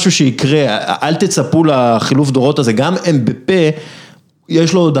זה לא משהו שיקרה, אל תצפו לחילוף דורות הזה, גם בפה,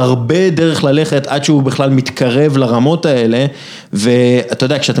 יש לו עוד הרבה דרך ללכת עד שהוא בכלל מתקרב לרמות האלה, ואתה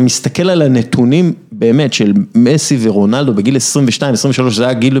יודע, כשאתה מסתכל על הנתונים באמת של מסי ורונלדו בגיל 22, 23, זה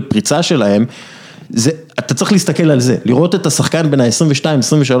היה גיל פריצה שלהם, אתה צריך להסתכל על זה, לראות את השחקן בין ה-22,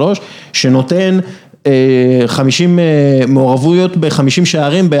 23, שנותן 50 מעורבויות ב-50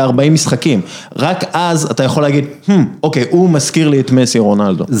 שערים ב-40 משחקים. רק אז אתה יכול להגיד, אוקיי, הוא מזכיר לי את מסי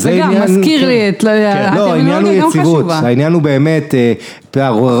רונלדו. זה גם מזכיר לי את... לא, העניין הוא יציבות, העניין הוא באמת,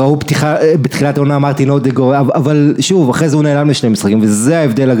 ראו בתחילת העונה אמרתי נודגו, אבל שוב, אחרי זה הוא נעלם לשני משחקים, וזה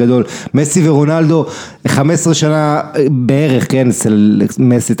ההבדל הגדול. מסי ורונלדו, 15 שנה בערך, כן,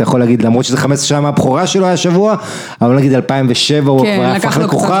 מסי אתה יכול להגיד, למרות שזה 15 שנה מהבחורה שלו היה שבוע, אבל נגיד 2007 הוא כבר הפך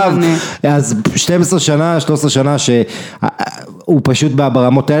לכוכב, אז 12 שנה, 13 שנה שהוא פשוט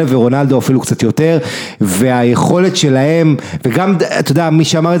ברמות האלה, ורונלדו אפילו קצת יותר, והיכולת שלהם, וגם, אתה יודע, מי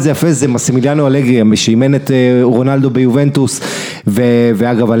שאמר את זה יפה, זה מסימיליאנו אלגרי, מי שאימן את רונלדו ביובנטוס,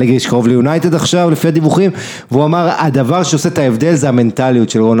 ואגב, אלגרי יש קרוב ליונייטד עכשיו, לפי הדיווחים, והוא אמר, הדבר שעושה את ההבדל זה המנטליות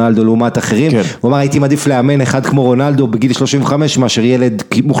של רונלדו לעומת אחרים, כן. הוא אמר, הייתי מעדיף לאמן אחד כמו רונלדו בגיל 35, מאשר ילד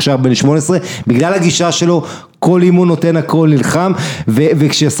מוכשר בן 18, בגלל הגישה שלו, כל אימון נותן הכל נלחם,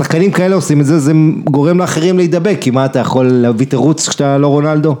 וכששחקנים כאלה עושים את זה, זה גורם לאחרים להידבק, כי מה אתה יכול להביא תירוץ כשאתה לא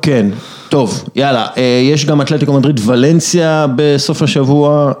רונלדו? כן, טוב, יאללה, יש גם אתלטיקו מדריד ולנסיה בסוף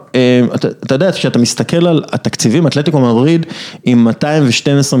השבוע, אתה יודע, כשאתה מסתכל על התקציבים, אתלטיקו מדריד עם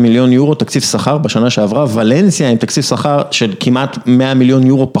 212 מיליון יורו תקציב שכר בשנה שעברה, ולנסיה עם תקציב שכר של כמעט 100 מיליון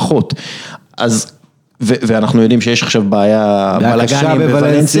יורו פחות, אז ואנחנו יודעים שיש עכשיו בעיה בלגנים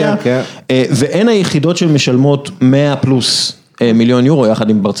בוולנסיה, ואין היחידות שמשלמות 100 פלוס מיליון יורו, יחד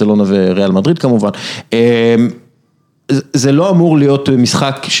עם ברצלונה וריאל מדריד כמובן. זה לא אמור להיות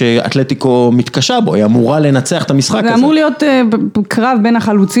משחק שאתלטיקו מתקשה בו, היא אמורה לנצח את המשחק הזה. זה אמור להיות קרב בין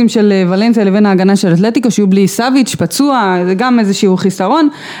החלוצים של ולנסיה לבין ההגנה של אתלטיקו, שיהיו בלי סאביץ' פצוע, זה גם איזשהו חיסרון.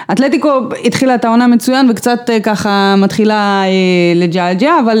 אתלטיקו התחילה את העונה מצוין וקצת ככה מתחילה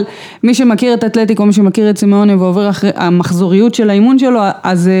לג'עג'ע, אבל מי שמכיר את אתלטיקו, מי שמכיר את סימאונה ועובר אחרי המחזוריות של האימון שלו,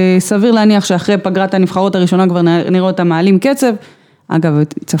 אז סביר להניח שאחרי פגרת הנבחרות הראשונה כבר נראה אותה מעלים קצב. אגב,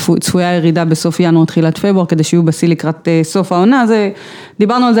 צפויה ירידה בסוף ינואר, תחילת פברואר, כדי שיהיו בסי לקראת סוף העונה, אז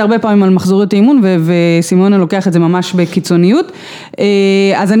דיברנו על זה הרבה פעמים על מחזוריות האימון, וסימונה לוקח את זה ממש בקיצוניות,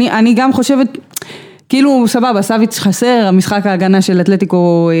 אז אני גם חושבת, כאילו סבבה, סאביץ' חסר, המשחק ההגנה של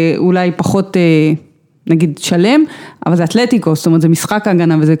אתלטיקו אולי פחות, נגיד שלם, אבל זה אתלטיקו, זאת אומרת זה משחק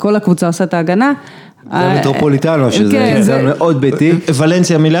ההגנה, וזה כל הקבוצה עושה את ההגנה, זה המטרופוליטנו, שזה מאוד ביתי.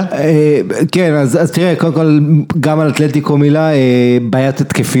 ולנסיה מילה? כן, אז תראה, קודם כל, גם על אתלטיקו מילה, בעיית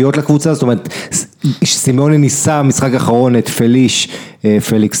התקפיות לקבוצה, זאת אומרת, סימאונה ניסה משחק האחרון את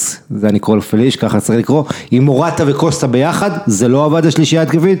פליקס, זה אני קורא לו פליש, ככה צריך לקרוא, עם מורטה וקוסטה ביחד, זה לא עבד השלישייה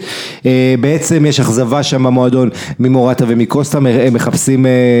התקפית, בעצם יש אכזבה שם במועדון ממורטה ומקוסטה, הם מחפשים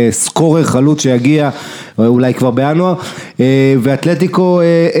סקורר חלוץ שיגיע, אולי כבר בינואר, ואתלטיקו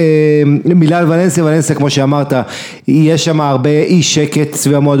מילה על ולנסיה, כמו שאמרת, יש שם הרבה אי שקט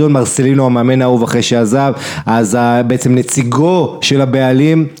סביב המועדון, מרסלינו המאמן האהוב אחרי שעזב, אז בעצם נציגו של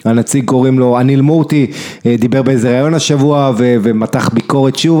הבעלים, הנציג קוראים לו אניל מורטי, דיבר באיזה רעיון השבוע ומתח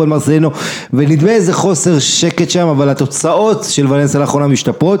ביקורת שוב על מרסלינו, ונדמה איזה חוסר שקט שם, אבל התוצאות של ולנסיה לאחרונה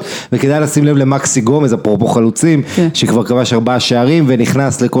משתפרות, וכדאי לשים לב למקסי גומז, אפרופו חלוצים, שכבר כבש 4 שערים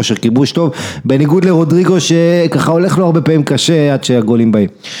ונכנס לכושר כיבוש טוב, בניגוד לרודריגו שככה הולך לו הרבה פעמים קשה עד שהגולים באים.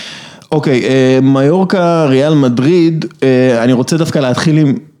 אוקיי, מיורקה, ריאל מדריד, אני רוצה דווקא להתחיל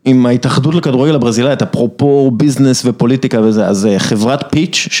עם עם ההתאחדות לכדורגל הברזילאית, אפרופו ביזנס ופוליטיקה וזה, אז חברת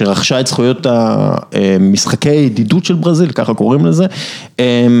פיץ' שרכשה את זכויות המשחקי ידידות של ברזיל, ככה קוראים לזה,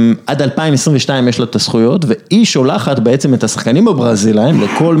 עד 2022 יש לה את הזכויות, והיא שולחת בעצם את השחקנים הברזילאים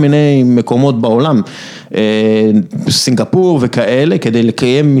לכל מיני מקומות בעולם, סינגפור וכאלה, כדי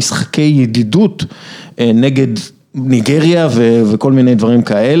לקיים משחקי ידידות נגד ניגריה וכל מיני דברים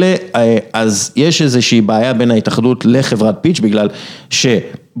כאלה, אז יש איזושהי בעיה בין ההתאחדות לחברת פיץ' בגלל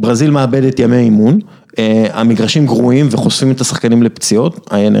שברזיל מאבדת ימי אימון, המגרשים גרועים וחושפים את השחקנים לפציעות,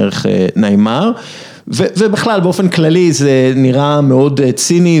 עיין ערך ניימר, ובכלל באופן כללי זה נראה מאוד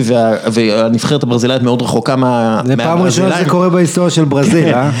ציני והנבחרת הברזילאית מאוד רחוקה מהברזילאים. זה פעם ראשונה זה קורה בהיסטוריה של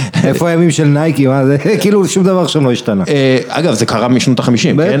ברזיל, איפה הימים של נייקי, כאילו שום דבר שם לא השתנה. אגב זה קרה משנות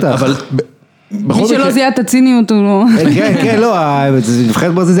ה-50, בטח. מי שלא זיהה את הציניות הוא לא... כן, כן, לא,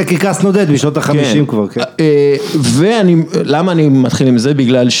 נבחרת ברזיל זה קרקס נודד בשנות ה-50 כבר. ולמה אני מתחיל עם זה?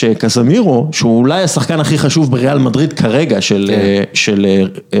 בגלל שקזמירו, שהוא אולי השחקן הכי חשוב בריאל מדריד כרגע של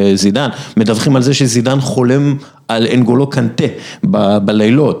זידן, מדווחים על זה שזידן חולם על אנגולו קנטה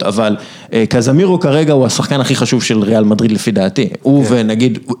בלילות, אבל קזמירו כרגע הוא השחקן הכי חשוב של ריאל מדריד לפי דעתי, הוא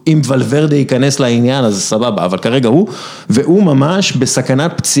ונגיד אם ולוורדה ייכנס לעניין אז סבבה, אבל כרגע והוא ממש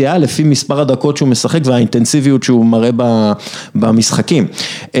בסכנת פציעה לפי מספר הדקות שהוא משחק והאינטנסיביות שהוא מראה במשחקים.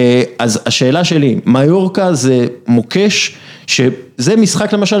 אז השאלה שלי, מיורקה זה מוקש, שזה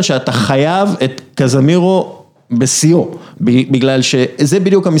משחק למשל שאתה חייב את קזמירו בסיוע, בגלל שזה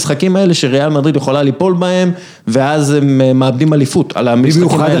בדיוק המשחקים האלה שריאל מדריד יכולה ליפול בהם, ואז הם מאבדים אליפות על המשחקים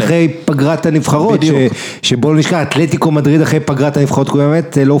האלה. במיוחד אחרי פגרת הנבחרות, שבוא נשכח, אתלטיקו מדריד אחרי פגרת הנבחרות, הוא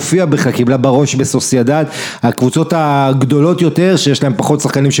באמת לא הופיע בכלל, קיבלה בראש בסוסיידד, הקבוצות הגדולות יותר, שיש להם פחות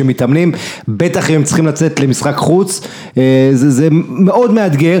שחקנים שמתאמנים, בטח הם צריכים לצאת למשחק חוץ, זה מאוד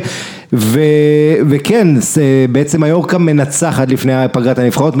מאתגר, וכן, בעצם מיורקה מנצחת לפני פגרת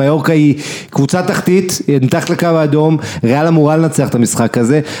הנבחרות, מיורקה היא קבוצה תחתית, נתחת לקו האדום, ריאל אמורה לנצח את המשחק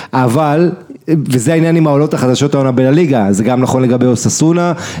הזה, אבל, וזה העניין עם העולות החדשות העונה בין הליגה, זה גם נכון לגבי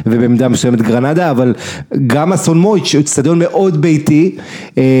אוססונה, ובמידה מסוימת גרנדה, אבל גם אסון מויץ' הוא סטדיון מאוד ביתי,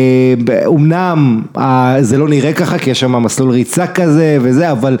 אמנם זה לא נראה ככה, כי יש שם מסלול ריצה כזה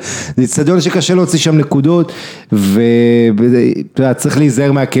וזה, אבל זה סטדיון שקשה להוציא שם נקודות, וצריך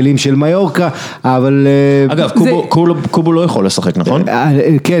להיזהר מהכלים של מיורקה, אבל... אגב, קובו לא יכול לשחק, נכון?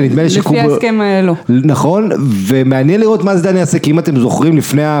 כן, נדמה לי שקובו... לפי ההסכם לא. נכון, ומעניין לראות מה זדן יעשה, כי אם אתם זוכרים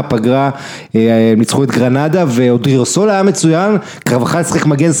לפני הפגרה, ניצחו את גרנדה, ואודריוסול היה מצוין, קרבחל שחק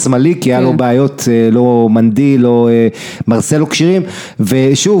מגן שמאלי, כי היה לו בעיות, לא מנדי, לא מרסלו קשירים,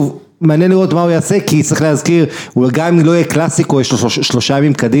 ושוב, מעניין לראות מה הוא יעשה, כי צריך להזכיר, הוא גם אם לא יהיה קלאסיקו, יש לו 3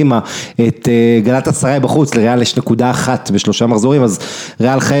 ימים קדימה, את גלת הסריי בחוץ, לריאל יש 1.1 ב3 מחזורים, אז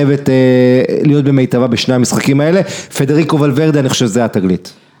ריאל חייבת להיות במיטבה בשני המשחקים האלה, פדריקו ולוורדה, אני חושב שזה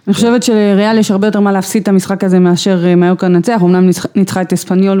התגלית. אני חושבת שלריאל יש הרבה יותר מה להפסיד את המשחק הזה מאשר מיורקה נצח, אמנם ניצחה את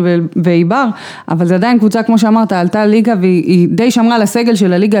אספניול ואיבר, אבל זה עדיין קבוצה כמו שאמרת, עלתה ליגה והיא די שמרה לסגל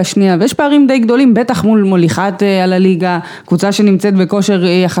של הליגה השנייה, ויש פערים די גדולים, בטח מול מוליכת על הליגה, קבוצה שנמצאת בכושר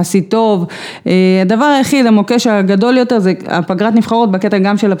יחסית טוב, הדבר היחיד, המוקש הגדול יותר זה הפגרת נבחרות בקטע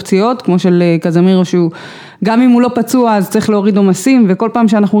גם של הפציעות, כמו של קזמירו שהוא גם אם הוא לא פצוע אז צריך להוריד עומסים, וכל פעם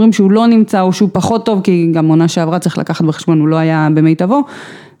שאנחנו רואים שהוא לא נמצא או שהוא פחות טוב, כי גם עונה שעברה צריך לקחת בחשבון, הוא לא היה במיטבו,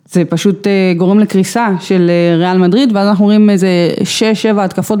 זה פשוט גורם לקריסה של ריאל מדריד, ואז אנחנו רואים איזה 6-7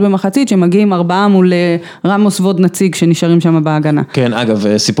 התקפות במחצית, שמגיעים 4 מול רמוס ועוד נציג שנשארים שם בהגנה. כן,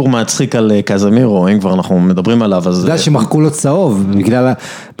 אגב, סיפור מצחיק על קזמירו, אם כבר אנחנו מדברים עליו, אז... אתה יודע שמחקו לו צהוב,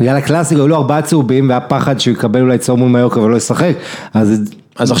 בגלל הקלאסיקה, היו לו 4 צהובים, והיה פחד שהוא יקבל אולי צהוב מול מיורקה ולא ישחק,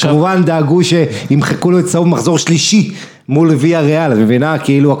 אז כמובן דאגו שימחקו לו את צהוב מחזור שלישי, מול ויה ריאל, את מבינה?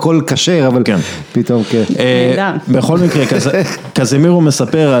 כאילו הכל כשר, אבל פתאום כן. בכל מקרה, קזמירו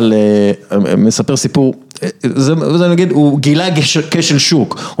מספר סיפור, זה נגיד, הוא גילה כשל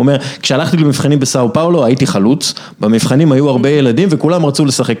שוק, הוא אומר, כשהלכתי למבחנים בסאו פאולו, הייתי חלוץ, במבחנים היו הרבה ילדים, וכולם רצו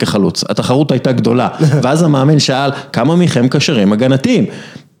לשחק כחלוץ, התחרות הייתה גדולה, ואז המאמן שאל, כמה מכם קשרים הגנתיים?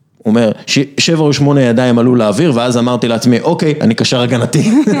 הוא אומר, 7 או 8 ידיים עלו לאוויר, ואז אמרתי לעצמי, אוקיי, אני קשר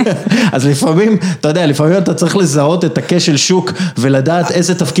הגנתי. אז לפעמים, אתה יודע, לפעמים אתה צריך לזהות את הכשל שוק, ולדעת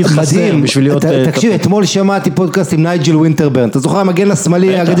איזה תפקיד חסר בשביל להיות... תקשיב, אתמול שמעתי פודקאסט עם נייג'ל וינטרברן, אתה זוכר המגן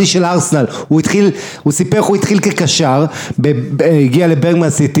השמאלי האגדי של ארסנל, הוא סיפר, הוא התחיל כקשר, הגיע לברגמן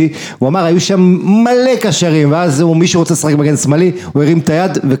סיטי, הוא אמר, היו שם מלא קשרים, ואז מישהו רוצה לשחק מגן שמאלי, הוא הרים את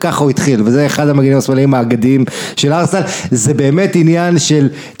היד, וככה הוא התחיל, וזה אחד המגנים השמאליים האגדיים של ארסנל, זה באמת עניין של,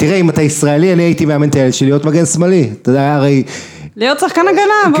 תראה, אם אתה ישראלי, אני הייתי מאמן את הילד שלי להיות מגן שמאלי, אתה יודע, הרי להיות שחקן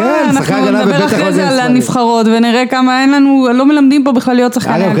הגנה, כן, שחקן הגנה, אנחנו נדבר אחרי זה על הנבחרות, ונראה כמה אין לנו, לא מלמדים פה בכלל להיות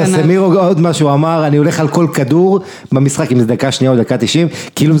שחקני הגנה. אגב, קסמירו עוד משהו אמר, אני הולך על כל כדור במשחק, אם זה דקה שנייה או דקה 90,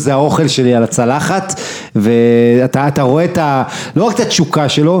 כאילו זה האוכל שלי על הצלחת, ואתה רואה לא רק את התשוקה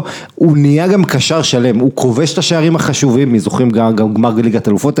שלו, הוא נהיה גם קשר שלם, הוא כובש את השערים החשובים, זוכרים גם גמר ליגת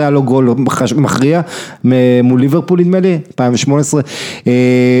אלופות היה לו גול מכריע, מול ליברפול נדמה לי, 2018,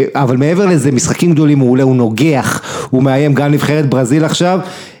 אבל מעבר לזה, משחקים גדולים, הוא עולה, הוא נוגח, הוא מאיים גם נבחרת ברזיל עכשיו,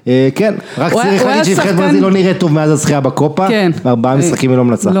 כן, רק צריך להגיד שנבחרת ברזיל לא נראה טוב מאז הזכייה בקופה, 4 משחקים היא לא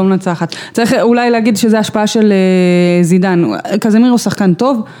מנצחת. לא מנצחת. צריך אולי להגיד שזה השפעה של זידן, קזמירו שחקן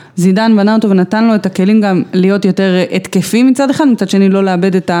טוב, זידן בנה אותו ונתן לו את הכלים גם להיות יותר התקפי מצד אחד, מצד שני לא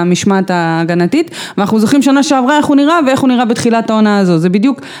לאבד את המשמעת ההגנתית, ואנחנו זוכרים שנה שעברה איך הוא נראה ואיך הוא נראה בתחילת העונה הזו, זה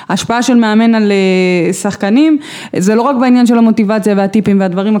בדיוק השפעה של מאמן על שחקנים, זה לא רק בעניין של המוטיבציה והטיפים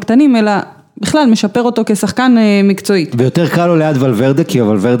והדברים הקטנים, אלא בכלל משפר אותו כשחקן מקצועי. ויותר קל לו ליד ולוורדה, כי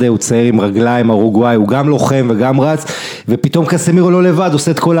ולוורדה הוא צעיר עם רגליים, אורוגוואי, הוא גם לוחם וגם רץ, ופתאום קסמירו לא לבד,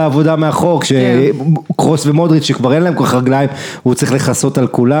 עושה את כל העבודה מאחור, כשקרוס ומודריץ' שכבר אין להם כל כך רגליים, הוא צריך לחסות על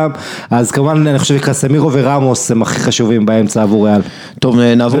כולם, אז כמובן אני חושב שקסמירו ורמוס הם הכי חשובים באמצע עבור ריאל. טוב,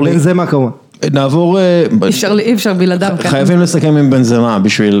 נעבור ובין זה מה כמובן? נעבור, אי אפשר בלעדיו. חייבים לסכם עם בנזמה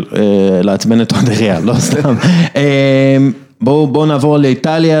בשביל לעצבן את אוהדי ריאל, לא סתם. בואו נעבור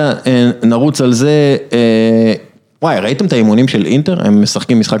לאיטליה, נרוץ על זה, וואי, ראיתם את האימונים של אינטר? הם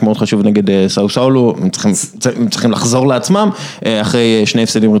משחקים משחק מאוד חשוב נגד סאו סאולו, הם צריכים לחזור לעצמם, אחרי 2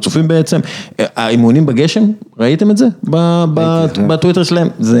 הפסדים רצופים בעצם, האימונים בגשם, ראיתם את זה? בטוויטר שלהם,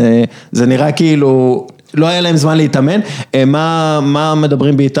 זה נראה כאילו, לא היה להם זמן להתאמן, מה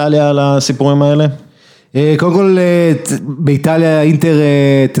מדברים באיטליה על הסיפורים האלה? קודם כל, באיטליה אינטר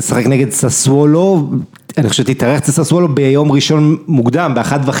תשחק נגד ססוולו, אני חושב שתתארח את ססוולו ביום ראשון מוקדם,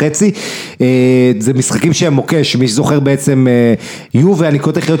 ב13:00, זה משחקים שהם מוקש, מי שזוכר בעצם יובה, אני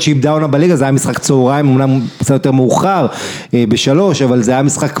קוטח להיות שאיבדה עונה בליגה, זה היה משחק צהריים, אמנם קצת יותר מאוחר, ב3:00, אבל זה היה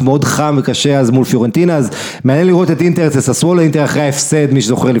משחק מאוד חם וקשה אז מול פיורנטינה, אז מעניין לראות את אינטר, את ססוולו, אינטר אחרי ההפסד, מי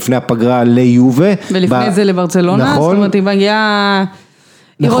שזוכר לפני הפגרה ליובה. ולפני זה לברצלונה, נכון. זאת אומרת, היא מגיעה...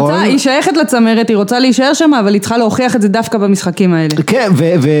 היא שייכת לצמרת, היא רוצה להישאר שם, אבל היא צריכה להוכיח את זה דווקא במשחקים האלה. כן,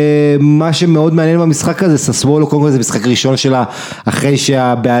 ומה שמאוד מעניין במשחק הזה, ססוולו, קודם כל זה משחק ראשון שלה, אחרי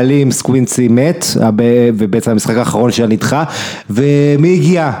שהבעלים סקווינצי מת, ובעצם המשחק האחרון שלה נדחה, ומי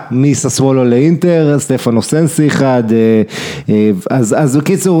הגיע מססוולו לאינטר, סטפנו סנסי אחד, אז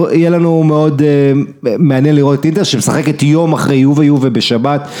בקיצור, יהיה לנו מאוד מעניין לראות את אינטר, שמשחקת יום אחרי יובה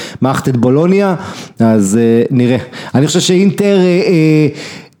בשבת, מאחת את בולוניה, אז נראה. אני חושב שאינטר...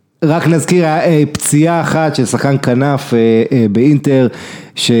 רק נזכיר פציעה אחת של שחקן כנף באינטר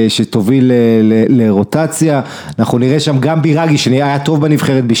שתוביל לרוטציה, אנחנו נראה שם גם בירגי שהיה טוב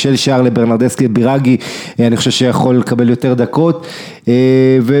בנבחרת בישל שער לברנרדסקי, בירגי אני חושב שיכול לקבל יותר דקות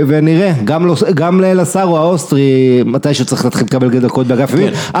ונראה, גם לסארו האוסטרי מתי שצריך להתחיל לקבל דקות באגף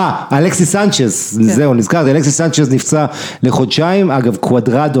ימין, אלכסי סנצ'ז, זהו נזכרת, אלכסי סנצ'ז נפצע לחודשיים, אגב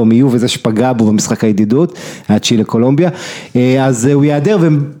קוואדרדו מיוב וזה שפגע בו במשחק הידידות, היה צ'ילה קולומביה, אז הוא יעדר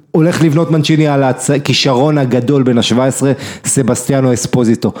הולך לבנות מנצ'יני על הכישרון הגדול בין ה-17, סבסטיאנו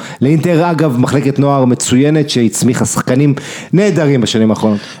אספוזיטו. לאינטר אגב מחלקת נוער מצוינת שהצמיחה שחקנים נהדרים בשנים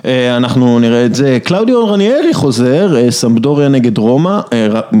האחרונות. אנחנו נראה את זה. קלאודיו רניירי חוזר, סמפדוריה נגד רומא,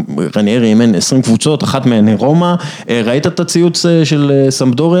 רניירי אימן 20 קבוצות, אחת מהן רומא, ראית את הציוץ של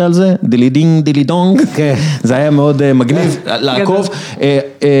סמפדוריה על זה? דילידינג דילידונג? זה היה מאוד מגניב לעקוב.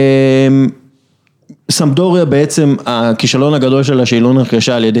 סמפדוריה בעצם הכישלון הגדול שלה שהיא לא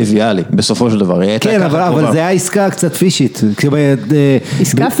נרכשה על ידי ויאלי בסופו של דבר. כן, אבל זה היה עסקה קצת פישית.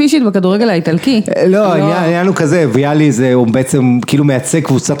 עסקה פישית בכדורגל האיטלקי. לא, העניין הוא כזה, ויאלי זה הוא בעצם כאילו מייצג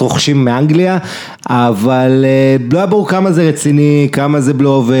קבוצת רוכשים מאנגליה, אבל לא היה ברור כמה זה רציני, כמה זה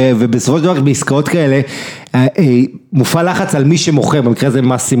בלו, ובסופו של דבר בעסקאות כאלה, מופע לחץ על מי שמוכר, במקרה הזה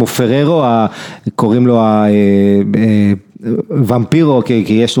מסימו פררו, קוראים לו ומפירו,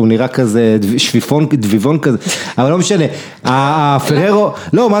 כי יש לו נראה כזה שפיפון, דביבון כזה, אבל לא משנה, הפררו,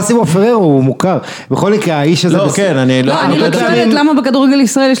 לא, מסימו פררו הוא מוכר, בכל מקרה האיש הזה, לא, כן, אני לא יודעת למה בכדורגל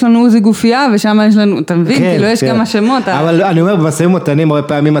ישראל יש לנו עוזי גופייה, ושם יש לנו, אתה מבין, כאילו יש כמה שמות. אבל אני אומר, במשאים ומתנים, הרבה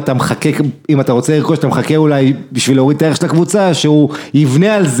פעמים אתה מחכה, אם אתה רוצה לרכוש, אתה מחכה אולי בשביל להוריד את הערך של הקבוצה, שהוא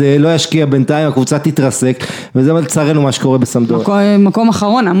יבנה על זה, לא ישקיע בינתיים, הקבוצה תתרסק, וזה לצערנו מה שקורה בסמפדוריה. מקום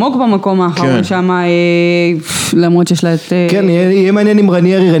אחרון, עמוק במקום האחרון, שם למרות שיש לה את... כן, יהיה מעניין עם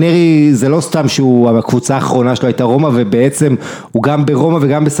רניירי, זה לא סתם שהוא, הקבוצה האחרונה שלו הייתה רומא, ובעצם הוא גם ברומא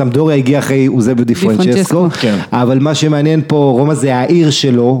וגם בסמפדוריה הגיע אחרי אוזביו די פרנצ'סקו, אבל מה שמעניין פה, רומא זה העיר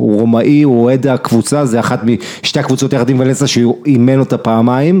שלו, הוא רומאי, הוא אוהד הקבוצה, זה אחת משתי הקבוצות יחד עם ולנסה שהוא אימן אותה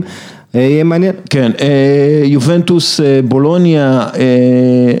פעמיים, יהיה מעניין. כן, יובנטוס בולוניה,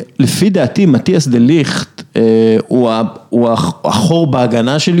 לפי דעתי מתיאס דה ליכט הוא החור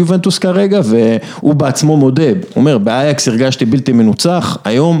בהגנה של יובנטוס כרגע, והוא בעצמו מודה, הוא אומר, באייקס הרגשתי בלתי מנוצח,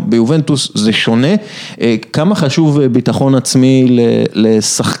 היום ביובנטוס זה שונה, כמה חשוב ביטחון עצמי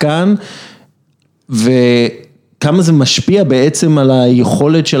לשחקן, וכמה זה משפיע בעצם על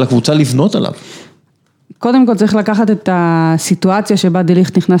היכולת של הקבוצה לבנות עליו. קודם כל צריך לקחת את הסיטואציה שבה דה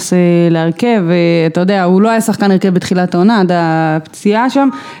ליכט נכנס להרכב, ואתה יודע, הוא לא היה שחקן הרכב בתחילת העונה, עד הפציעה שם,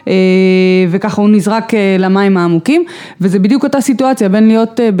 וככה הוא נזרק למים העמוקים, וזה בדיוק אותה סיטואציה, בין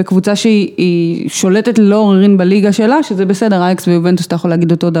להיות בקבוצה שהיא שולטת ללא עוררין בליגה שלה, שזה בסדר, אייקס ויובנטוס אתה יכול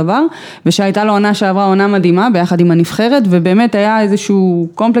להגיד אותו דבר, ושהייתה לו עונה שעברה עונה מדהימה, ביחד עם הנבחרת, ובאמת היה איזשהו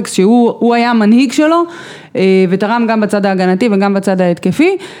קומפלקס שהוא היה המנהיג שלו, ותרם גם בצד ההגנתי וגם בצד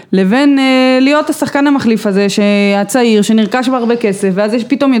ההתקפי, לבין להיות השחקן המחליף הזה, שהצעיר, שנרכש בהרבה כסף, ואז יש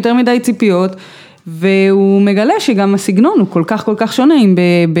פתאום יותר מדי ציפיות, והוא מגלה שגם הסגנון הוא כל כך שונה, אם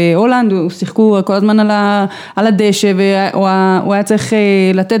בהולנד הוא שיחקו כל הזמן על הדשא, והוא היה צריך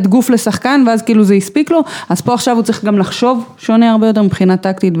לתת גוף לשחקן, ואז כאילו זה הספיק לו, אז פה עכשיו הוא צריך גם לחשוב שונה הרבה יותר מבחינה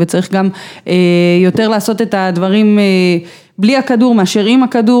טקטית, וצריך גם יותר לעשות את הדברים בלי הכדור, מאשר עם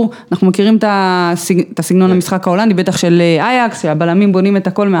הכדור, אנחנו מכירים את הסגנון המשחק ההולנדי, בטח של אייקס, שהבלמים בונים את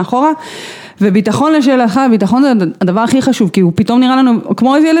הכל מאחורה, וביטחון לשאלך, ביטחון זה הדבר הכי חשוב, כי הוא פתאום נראה לנו,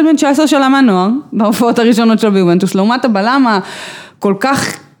 כמו איזה ילד בן 19 של המנוער, בהופעות הראשונות שלו ביובנטוס, לעומת הבלם כל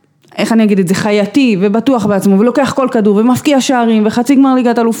כך, איך אני אגיד את זה, חייתי ובטוח בעצמו, ולוקח כל כדור, ומפקיע שערים, וחצי גמר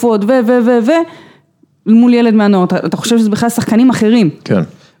ליגת אלופות, מול ילד מהנוער, אתה חושב שזה בכלל שחקנים אחרים. כן.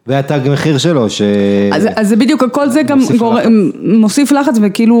 והתג מחיר שלו אז זה בדיוק, כל זה גם מוסיף לחץ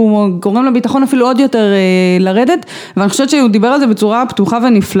וכאילו גורם לביטחון אפילו עוד יותר לרדת, ואני חושבת שהוא דיבר על זה בצורה פתוחה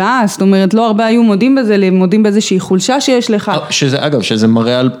ונפלאה, זאת אומרת לא הרבה היו מודים בזה, מודים באיזושהי חולשה שיש לך. שזה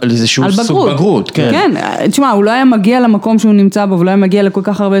מראה על איזשהו סוג בגרות. כן, תשמע, הוא לא היה מגיע למקום שהוא נמצא בו, הוא לא היה מגיע לכל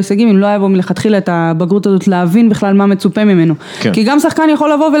כך הרבה הישגים, אם לא היה בו מלכתחילה את הבגרות הזאת להבין בכלל מה מצופה ממנו. כי גם שחקן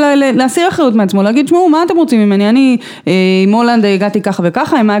יכול לבוא ולהסיר אחריות מעצמו, להגיד, שמעו, מה אתם רוצים ממני? אני עם הולנד הגעתי ככה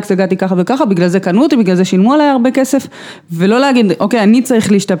וככה, עם אייקס הגעתי ככה וככה, בגלל זה קנו אותי, בגלל זה שילמו עליי הרבה כסף, ולא להגיד, אוקיי, אני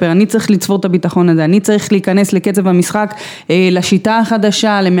צריך להשתפר, אני צריך לצבור את הביטחון הזה, אני צריך להיכנס לקצב המשחק, לשיטה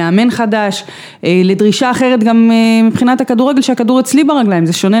החדשה, למאמן חדש, לדרישה אחרת גם מבחינת הכדורגל, שהכדור אצלי ברגליים,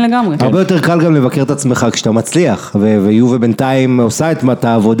 זה שונה לגמרי. הרבה יותר קל גם לבקר את עצמך כשאתה מצליח, ויובה בינתיים עושה את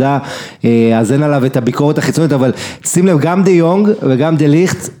העבודה, אז אין עליו את הביקורת החיצונית, אבל שים לב, גם דה יונג וגם דה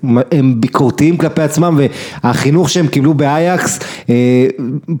ליכט, הם ביקורתיים כלפי עצמם, והחינוך שהם קיבלו באייקס,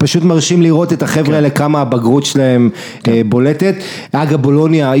 פשוט מרשים לראות את החבר'ה האלה כמה הבגרות שלהם בולטת. אגב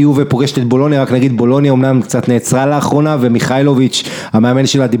בולוניה, יובה פוגשת את בולוניה, רק נגיד בולוניה אומנם קצת נעצרה לאחרונה, ומיכאילוביץ' המאמן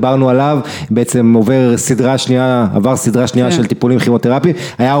שלה דיברנו עליו, בעצם עבר סדרה שנייה של טיפולים כימותרפיים,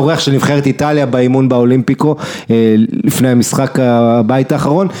 היה אורח של נבחרת איטליה באימון באולימפיקו, לפני המשחק הבית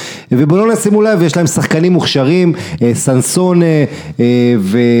האחרון, ובולוניה שימו לב, יש להם שחקנים מוכשרים, סנסון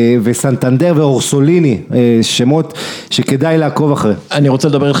וסנטנדר ואורסוליני, שמות שכדאי לעקוב אחרי. אני רוצה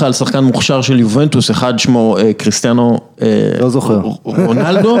לדבר איתך על שחקן מוכשר של יובנטוס, אחד שמו קריסטיאנו, לא זוכר,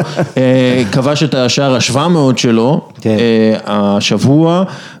 רונלדו, כבש את השער ה-700 שלו, השבוע,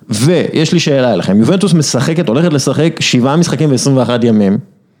 ויש לי שאלה אליכם, יובנטוס הולכת לשחק 7 משחקים ו21 ימים,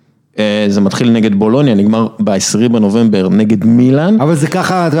 זה מתחיל נגד בולוניה, נגמר ב-10 בנובמבר נגד מילאן. אבל זה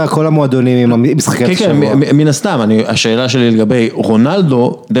ככה, כל המועדונים עם המשחקי השבוע. כן, מן הסתם, השאלה שלי לגבי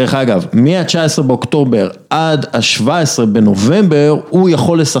רונלדו, דרך אגב, מה-19 באוקטובר עד ה-17 בנובמבר, הוא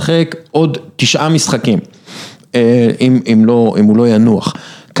יכול לשחק עוד 9 משחקים, אם הוא לא ינוח.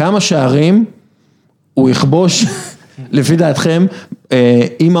 כמה שערים הוא יכבוש, לפי דעתכם,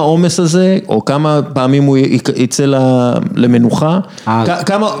 עם העומס הזה, או כמה פעמים הוא יצא למנוחה,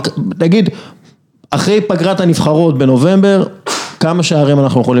 נגיד, אחרי פגרת הנבחרות בנובמבר, כמה שערים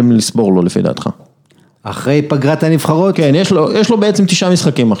אנחנו יכולים לסבור לו, לפי דעתך? אחרי פגרת הנבחרות? כן, יש לו בעצם 9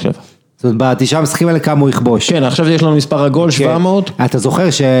 משחקים עכשיו. זאת אומרת, ב9 המשחקים האלה כמה הוא יכבוש. כן, עכשיו יש לנו מספר עגול, 700. אתה זוכר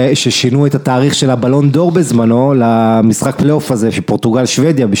ששינו את התאריך של הבלון דור בזמנו, למשחק פלייאוף הזה, שפורטוגל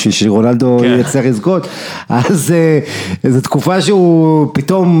שוודיה, בשביל שרונלדו ייצר יזכות, אז זו תקופה שהוא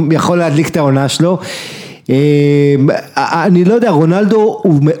פתאום יכול להדליק את העונה שלו. אני לא יודע, רונלדו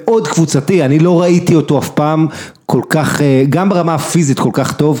הוא מאוד קבוצתי, אני לא ראיתי אותו אף פעם כל כך, גם ברמה הפיזית כל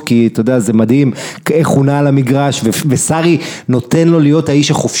כך טוב, כי אתה יודע, זה מדהים איך הוא נע על המגרש, וסארי נותן לו להיות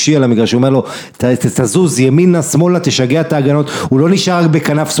האיש החופשי על המגרש, הוא אומר לו, תזוז ימינה, שמאלה, תשגע את ההגנות, הוא לא נשאר רק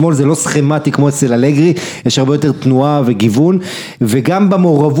בכנף שמאל, זה לא סכמטי כמו אצל אלגרי, יש הרבה יותר תנועה וגיוון, וגם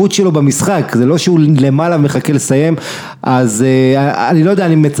במעורבות שלו במשחק, זה לא שהוא למעלה מחכה לסיים, אז אני לא יודע,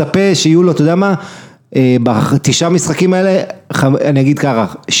 אני מצפה שיהיו לו, אתה יודע מה, בתשעה משחקים האלה, אני אגיד ככה,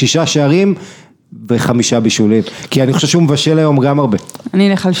 6 שערים ו5 בישולים, כי אני חושב שהוא מבשל היום גם הרבה.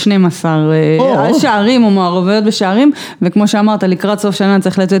 אני אלך על 12 שערים או מעורבויות בשערים, וכמו שאמרת, לקראת סוף שנה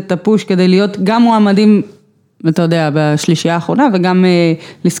צריך לצאת את הפוש כדי להיות גם מועמדים, אתה יודע, בשלישייה האחרונה, וגם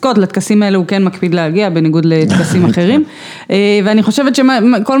לזכות לטקסים האלה הוא כן מקפיד להגיע, בניגוד לטקסים אחרים. ואני חושבת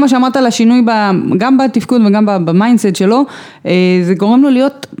שכל מה שאמרת על השינוי, גם בתפקוד וגם במיינדסט שלו, זה גורם לו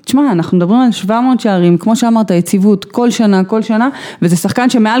להיות, תשמע, אנחנו מדברים על 700 שערים, כמו שאמרת, יציבות, כל שנה, וזה שחקן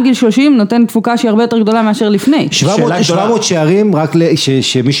שמעל גיל 30 נותן תפוקה שהיא הרבה יותר גדולה מאשר לפני. 700 שערים, רק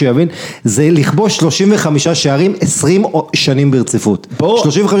שמישהו יבין, זה לכבוש 35 שערים 20 שנים ברציפות.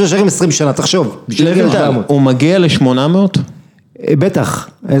 35 שערים 20 שנה, תחשוב. הוא מגיע ל-800? בטח.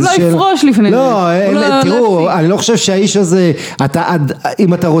 לא יפרוש לפני. לא, תראו, אני לא חושב שהאיש הזה,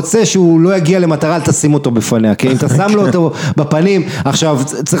 אם אתה רוצה שהוא לא יגיע למטרה, אל תשים אותו בפניה, כי אם אתה שם לו אותו בפנים, עכשיו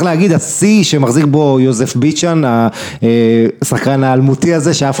צריך להגיד, השיא שמחזיק בו יוזף ביצ'ן, השחקן האלמותי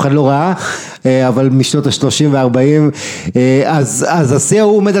הזה שאף אחד לא ראה, אבל משנות ה-30 וה-40, אז השיא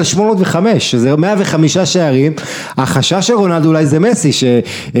הוא עומד על 805, זה 105 שערים, החשש של רונלדו אולי זה מסי,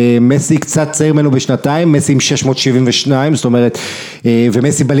 שמסי קצת צעיר ממנו בשנתיים, מסי עם 672, זאת אומרת,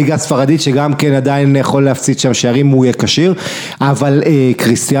 ומסי בליגה הספרדית שגם כן עדיין יכול להפציץ שם שערים הוא יהיה קשיר, אבל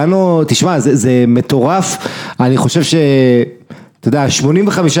קריסטיאנו, תשמע, זה מטורף, אני חושב אתה יודע, 85%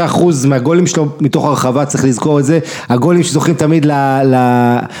 מהגולים שלו מתוך הרחבה, צריך לזכור את זה, הגולים שזוכים תמיד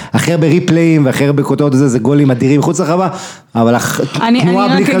אחר בריפליים ואחר בכותרות הזה, זה גולים אדירים מחוץ לרחבה, אבל התנועה בלי כדור.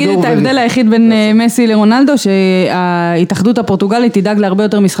 אני רק אגיד את ההבדל היחיד בין מסי לרונלדו, שההתאחדות הפורטוגלית תדאג להרבה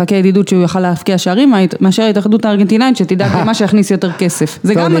יותר משחקי ידידות שהוא יוכל להפקיע שערים, מאשר ההתאחדות הארגנטינאית שתדאג למה שיכניס יותר כסף.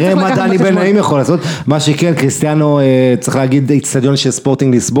 זה גם צריך לקחת בחשבון. נראה מה דני בנעים יכול לעשות, מה שכן, קריסטיאנו, צריך להגיד, אצטדיון של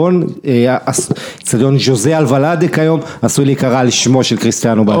ספורטינג ליסבון, אצטדיון ז'וזה אלוולאדה כיום, עשוי להיקרא על שמו של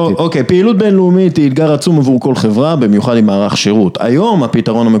קריסטיאנו בעתיד. אוקיי, פעילות בינלאומית היא אתגר עצום עבור כל חברה, במיוחד עם מערך שירות. היום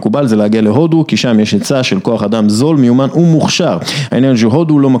הפתרון המקובל זה להגיע להודו, כי שם יש היצע של כוח אדם זול, מיומן ומוכשר. העניין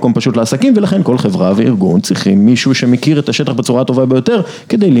שהודו לא מקום פשוט לעסקים, ולכן כל חברה וארגון צריכים מישהו שמכיר את השטח בצורה הטובה ביותר,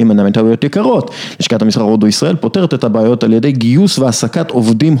 כדי להימנע מטעויות יקרות. לשכת המסחר הודו ישראל פותרת את הבעיות על ידי גיוס והעסקת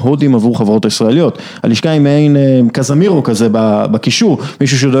עובדים הודים עבור חברות ישראליות. הלשכה היא מעין קזמירו כזה בקישור,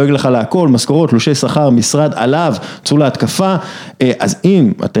 מישהו שדואג לך להכל, משכורות, תלושי שכר, משרד עליו, צאו להתקפה. אז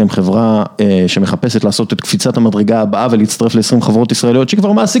אם אתם חברה שמחפשת לעשות את קפיצת המדרגה הבאה ולהצטרף ל-20 חברות ישראליות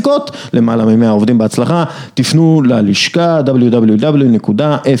שכבר מעסיקות למעלה מ100 עובדים בהצלחה, תפנו ללשכה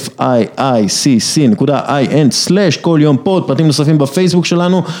www.fiicc.in/ כל יום פוד, פרטים נוספים בפייסבוק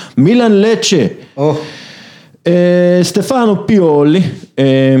שלנו. מילאן לצ'ה, סטפנו פיולי,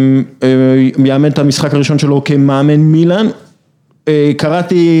 יאמן את המשחק הראשון שלו כמאמן מילאן,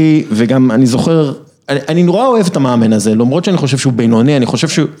 קראתי וגם אני זוכר, אני נורא אוהב את המאמן הזה, למרות שאני חושב שהוא בינוני, אני חושב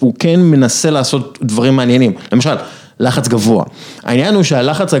שהוא כן מנסה לעשות דברים מעניינים. למשל, לחץ גבוה. העניין הוא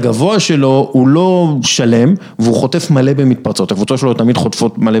שהלחץ הגבוה שלו הוא לא שלם, והוא חוטף מלא במתפרצות. הקבוצות שלו תמיד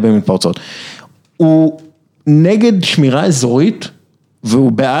חוטפות מלא במתפרצות. הוא נגד שמירה אזורית,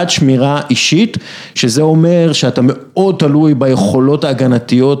 והוא בעד שמירה אישית, שזה אומר שאתה מאוד תלוי ביכולות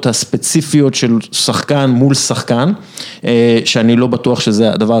ההגנתיות הספציפיות של שחקן מול שחקן, שאני לא בטוח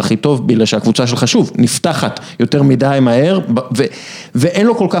שזה הדבר הכי טוב, בגלל שהקבוצה שלך שוב נפתחת יותר מדי מהר, ואין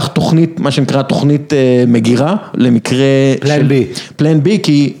לו כל כך תוכנית, מה שנקרא תוכנית מגירה, למקרה פלן בי. פלן בי,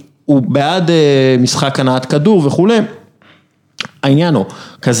 כי הוא בעד משחק הנעת כדור וכו'. העניין הוא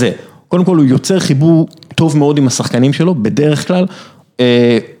כזה, קודם כל הוא יוצר חיבור טוב מאוד עם השחקנים שלו, בדרך כלל,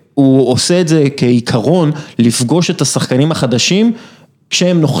 הוא עושה את זה כעיקרון לפגוש את השחקנים החדשים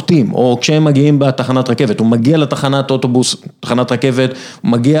כשהם נוחתים או כשהם מגיעים בתחנת רכבת, הוא מגיע לתחנת אוטובוס, תחנת רכבת,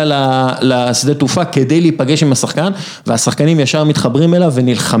 הוא מגיע לשדה תעופה כדי להיפגש עם השחקן, והשחקנים ישר מתחברים אליו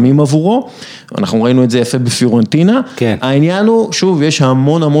ונלחמים עבורו, אנחנו ראינו את זה יפה בפיורנטינה, כן. העניין הוא, שוב, יש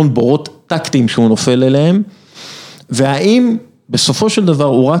המון בורות טקטיים שהוא נופל אליהם, והאם בסופו של דבר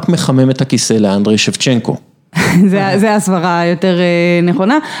הוא רק מחמם את הכיסא לאנדרי שבצ'נקו, זה הסברה יותר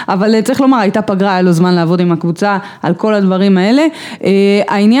נכונה, אבל צריך לומר, הייתה פגרה, היה לו זמן לעבוד עם הקבוצה על כל הדברים האלה.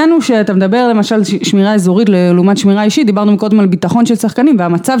 העניין הוא שאתה מדבר למשל שמירה אזורית לעומת שמירה אישית, דיברנו קודם על ביטחון של שחקנים,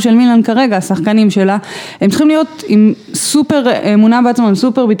 והמצב של מילאן כרגע, השחקנים שלה, הם צריכים להיות עם סופר אמונה בעצמם,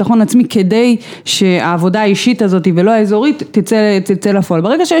 סופר ביטחון עצמי, כדי שהעבודה האישית הזאת ולא האזורית תצא לפועל.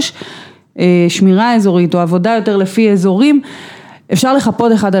 ברגע שיש שמירה אזורית או עבודה יותר לפי אזורים, אפשר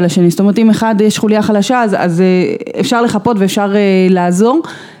לחפות אחד על השני, זאת אומרת אם אחד יש חוליה חלשה, אז אפשר לחפות ואפשר לעזור,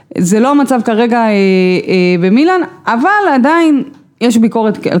 זה לא המצב כרגע במילאן, אבל עדיין יש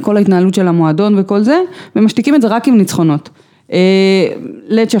ביקורת על כל ההתנהלות של המועדון וכל זה, ומשתיקים את זה רק עם ניצחונות.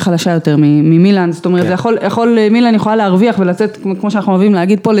 לצ'ה חלשה יותר ממילאן, זאת אומרת, מילאן יכולה להרוויח ולצאת, כמו שאנחנו אוהבים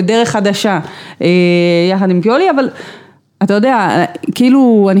להגיד פה, לדרך חדשה, יחד עם פיולי, אבל אתה יודע,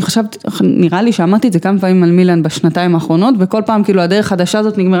 כאילו, אני חושבת, נראה לי שאמרתי את זה כמה פעמים על מילאן בשנתיים האחרונות, וכל פעם כאילו הדרך חדשה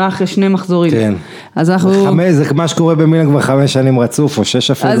הזאת נגמרה אחרי 2 מחזורים. כן. אז אנחנו... זה מה שקורה במילאן כבר 5 שנים רצוף, או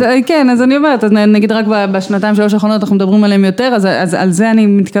 6 אפילו. אז כן, אז אני אומרת, אז נגיד רק בשנתיים 3 האחרונות אנחנו מדברים עליהם יותר, אז על זה אני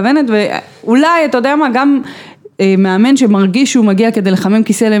מתכוונת, ואולי, אתה יודע מה, גם מאמן שמרגיש שהוא מגיע כדי לחמם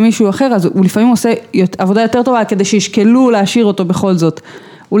כיסא למישהו אחר, אז הוא לפעמים עושה עבודה יותר טובה, כדי שישקלו להשאיר אותו בכל זאת.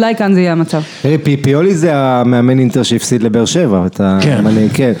 אולי כאן זה יהיה המצב. פיולי זה המאמן אינטר שהפסיד לבאר שבע. כן.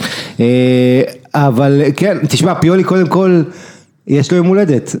 אבל כן, תשמע, פיולי קודם כל, יש לו יום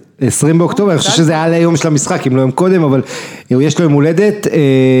הולדת, 20 באוקטובר, אני חושב שזה היה ליום של המשחק, אם לא יום קודם, אבל יש לו יום הולדת,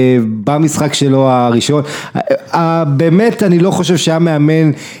 במשחק שלו הראשון, באמת אני לא חושב שהיה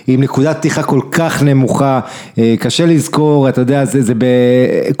מאמן עם נקודת פתיחה כל כך נמוכה, קשה לזכור, אתה יודע, זה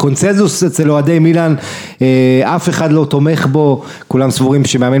בקונצנזוס אצל אוהדי מילאן, אף אחד לא תומך בו, כולם סבורים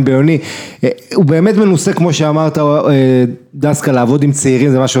שמאמן בינוני, הוא באמת מנוסה כמו שאמרת, דסקה לעבוד עם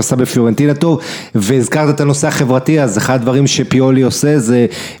צעירים, זה מה שהוא עשה בפיורנטינה טוב, והזכרת את הנושא החברתי, אז אחד הדברים שפיולי עושה, זה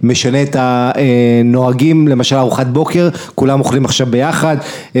משנה את הנוהגים, למשל ארוחת בוקר, כולם אוכלים עכשיו ביחד,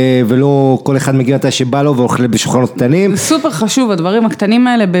 ולא כל אחד מגיע מתי שבא לו ואוכל בשולחנות קטנים. סופר חשוב, הדברים הקטנים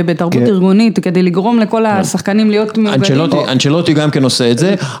האלה בתרבות ארגונית, כדי לגרום לכל השחקנים להיות מאוגדים. אנצ'לוטי גם כן עושה את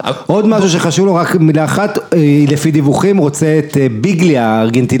זה. עוד משהו שחשוב לו, רק מילה אחת, לפי דיווחים, רוצה את ביגלי,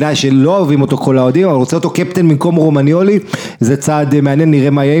 הארגנטינאי, שלא אוהבים אותו כל האוהדים, אבל רוצה אותו קפטן במקום רומניולי, זה צעד מעניין, נראה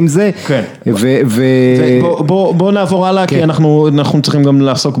מה יהיה עם זה. כן. בוא נעבור הלאה, כי אנחנו צריכים גם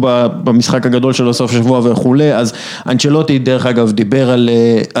לעסוק במשחק הגדול של הסוף שבוע וכולי, אז אנצ'לוטי דרך אגב דיבר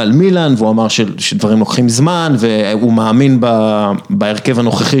על מילאן, והוא אמר שדברים לוקחים זמן, והוא מאמין בהרכב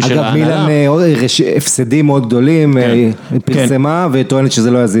הנוכחי של ההנהלה. אגב, מילאן הפסדים מאוד גדולים, פרסמה, וטוענת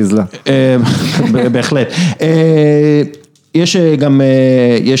שזה לא יזיז לה. בהחלט.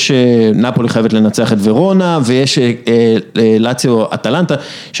 יש נפולי חייבת לנצח את ורונה, ויש לאציו אטלנטה,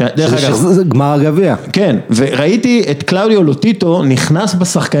 שדרך אגב... גמר הגביע. כן, וראיתי את קלאודיו לוטיטו נכנס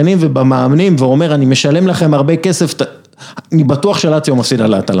בשחקנים ובמאמנים, ואומר, אני משלם לכם הרבה כסף, אני בטוח שלאציו מפסיד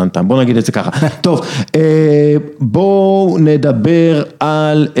על האטלנטה, בואו נגיד את זה ככה. טוב, בואו נדבר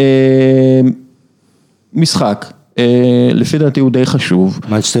על משחק. לפי דעתי הוא די חשוב.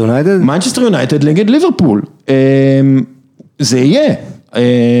 מנצ'סטר יונייטד? מנצ'סטר יונייטד נגד ליברפול. זה יהיה.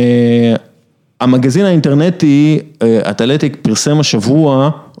 המגזין האינטרנטי, אתלטיק פרסם השבוע,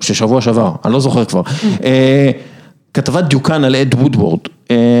 או ששבוע שעבר, אני לא זוכר כבר, כתבת דיוקן על אד וודוורד.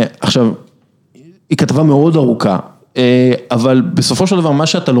 עכשיו, היא כתבה מאוד ארוכה, אבל בסופו של דבר מה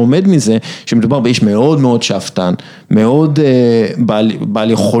שאתה לומד מזה, שמדובר באיש מאוד מאוד שאפתן, מאוד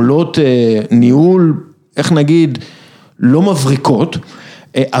בעל יכולות ניהול, איך נגיד, לא מבריקות,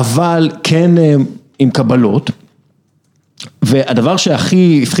 אבל כן עם קבלות, והדבר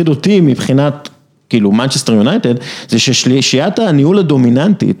שהכי הפחיד אותי מבחינת, כאילו, מנצ'סטר יונייטד, זה ששלישיית הניהול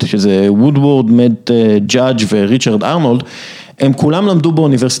הדומיננטית, שזה וודוורד, מט ג'אדג' וריצ'רד ארנולד, הם כולם למדו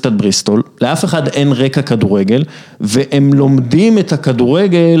באוניברסיטת בריסטול, לאף אחד אין רקע כדורגל, והם לומדים את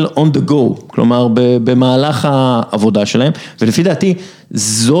הכדורגל on the go, כלומר במהלך העבודה שלהם, ולפי דעתי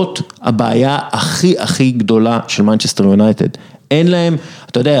זאת הבעיה הכי גדולה של מנצ'סטר יונייטד. אין להם,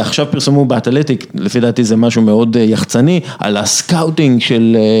 אתה יודע, עכשיו פרסמו באתלטיק, לפי דעתי זה משהו מאוד יחצני, על הסקאוטינג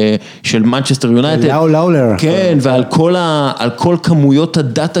של מנצ'סטר יונייטד. לאולר. כן, ועל כל כמויות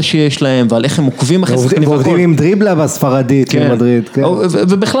הדאטה שיש להם, ועל איך הם עוקבים אחרי שחקנים. ועובדים עם דריבלה בספרדית, במדריד.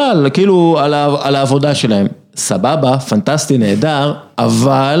 ובכלל, כאילו, על העבודה שלהם. סבבה, פנטסטי, נהדר,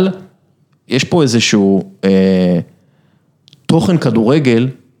 אבל יש פה איזשהו תוכן כדורגל,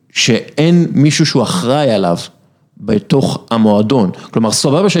 שאין מישהו שהוא אחראי עליו, בתוך המועדון, כלומר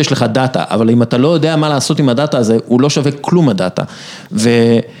סבבה שיש לך דאטה, אבל אם אתה לא יודע מה לעשות עם הדאטה הזה, הוא לא שווה כלום הדאטה,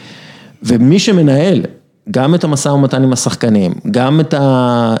 ומי שמנהל גם את המשא ומתן עם השחקנים, גם את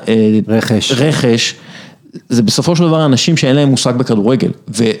הרכש, זה בסופו של דבר אנשים שאין להם מושג בכדורגל,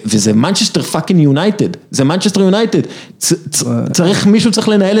 וזה מנצ'סטר פאקינג יונייטד, זה מנצ'סטר יונייטד, מישהו צריך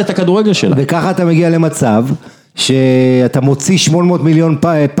לנהל את הכדורגל שלה. וככה אתה מגיע למצב, שאתה מוציא 800 מיליון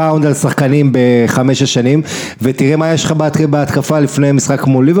פאונד על שחקנים ב5 שנים, ותראה מה יש לך בהתקפה לפני משחק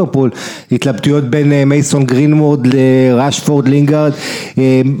כמו ליברפול, התלבטויות בין מייסון גרינוורד לרשפורד לינגארד,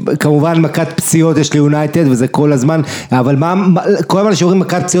 כמובן מכת פציעות יש ליונייטד וזה כל הזמן, אבל כל הזמן שאומרים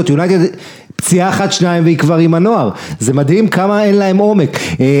מכת פציעות, יונייטד פציעה אחת שניים והיא כבר עם הנוער, זה מדהים כמה אין להם עומק.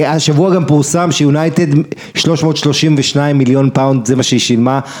 השבוע גם פורסם שיונייטד 332 מיליון פאונד, זה מה שהיא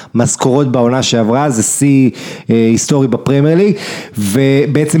שילמה משכורות בעונה שעברה, זה שיא היסטורי בפרמייר ליג,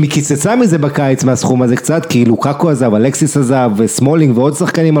 ובעצם היא קיצצה מזה בקיץ מהסכום הזה קצת, כי לוקאקו עזב, אלקסיס עזב, וסמולינג ועוד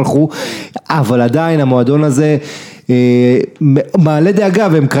שחקנים הלכו, אבל עדיין המועדון הזה מעלה דאגה,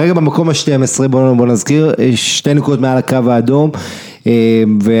 והם כרגע במקום ה-12, בוא נזכיר, 2 נקודות מעל הקו האדום,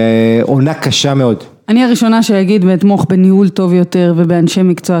 ועונה קשה מאוד. אני הראשונה שיגיד ואתמוך בניהול טוב יותר ובאנשי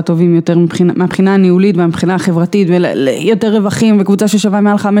מקצוע טובים יותר מהבחינה הניהולית והמבחינה החברתית ויותר רווחים וקבוצה ששווה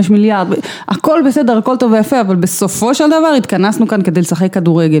מעל 5 מיליארד, הכל בסדר, הכל טוב ויפה, אבל בסופו של דבר התכנסנו כאן כדי לשחק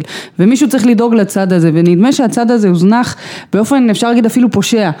כדורגל, ומישהו צריך לדאוג לצד הזה, ונדמה שהצד הזה הוזנח באופן, אפשר להגיד אפילו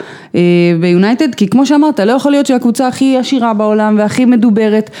פושע ביונייטד, כי כמו שאמרת, לא יכול להיות שהקבוצה הכי עשירה בעולם והכי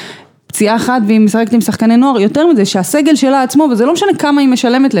מדוברת, פציעה אחת והיא משחקת עם שחקני נוער, יותר מזה שהסגל שלה עצמו, וזה לא משנה כמה היא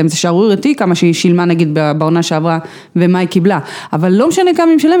משלמת להם, זה שערורייתי כמה שהיא שילמה נגיד בעונה שעברה ומה היא קיבלה, אבל לא משנה כמה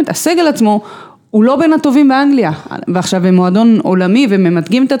היא משלמת, הסגל עצמו הוא לא בין הטובים באנגליה, ועכשיו הם מועדון עולמי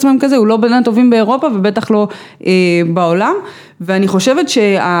וממתגים את עצמם כזה, הוא לא בין הטובים באירופה ובטח לא בעולם, ואני חושבת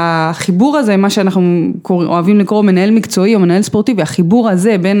שהחיבור הזה, מה שאנחנו אוהבים לקרוא מנהל מקצועי או מנהל ספורטיבי, החיבור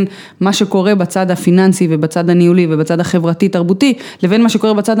הזה בין מה שקורה בצד הפיננסי ובצד הניהולי ובצד החברתי תרבותי, לבין מה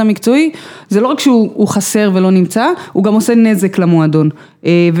שקורה בצד המקצועי, זה לא רק שהוא חסר ולא נמצא, הוא גם עושה נזק למועדון,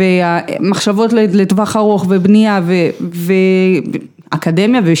 והמחשבות לטווח ארוך ובנייה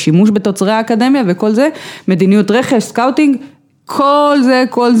אקדמיה ושימוש בתוצרי האקדמיה וכל זה, מדיניות רכש, סקאוטינג, כל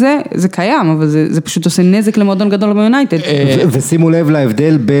זה, זה קיים, אבל זה פשוט עושה נזק למועדון גדול ביונייטד. ושימו לב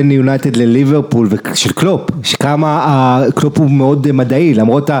להבדל בין יונייטד לליברפול של קלופ, שכמה קלופ הוא מאוד מדעי,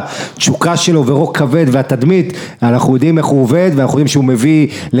 למרות התשוקה שלו ורוק כבד והתדמית, אנחנו יודעים איך הוא עובד, ואנחנו יודעים שהוא מביא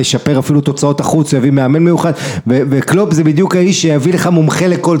לשפר אפילו תוצאות החוץ, הוא יביא מאמן מיוחד, וקלופ זה בדיוק האיש שיביא לך מומחה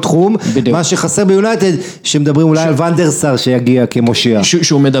לכל תחום, מה שחסר ביונייטד, שמדברים אולי על ונדרסר שיגיע כמושיע.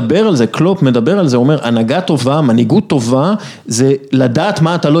 שהוא מדבר על זה, קלופ מדבר על זה, הוא אומר, הנהגה טובה, מנהיגות טובה, זה לדעת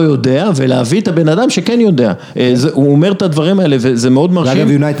מה אתה לא יודע, ולהביא את הבן אדם שכן יודע. הוא אומר את הדברים האלה, וזה מאוד מרשים.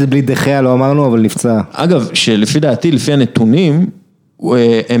 אגב, יונייטד בלי דחיה, לא אמרנו, אבל נפצע. אגב, שלפי דעתי, לפי הנתונים,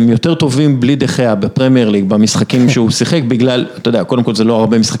 הם יותר טובים בלי דחיה בפרמייר ליג, במשחקים שהוא שיחק, בגלל, אתה יודע, קודם כל זה לא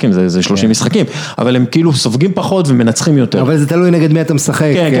הרבה משחקים, זה 30 משחקים, אבל הם כאילו סופגים פחות ומנצחים יותר. אבל זה תלוי נגד מי אתה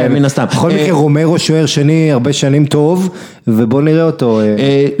משחק. כן, כן, מן הסתם. בכל מקרה, רומרו שוער שני, הרבה שנים טוב, ובוא נראה אותו.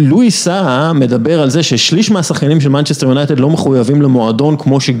 לואי סאה מדבר על זה ששליש מהשחקנים של מנצ'סטר יונייטד לא מחויבים למועדון,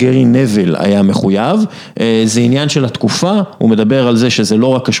 כמו שגרי נביל היה מחויב, זה עניין של התקופה, הוא מדבר על זה שזה לא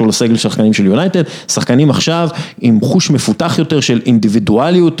רק קשור לסגל שחקנים של יונייטד, שחקנים עכשיו עם חוש מפותח יותר של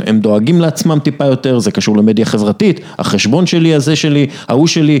אינדיבידואליות, הם דואגים לעצמם טיפה יותר, זה קשור למדיה חברתית, החשבון שלי, הזה שלי, ההוא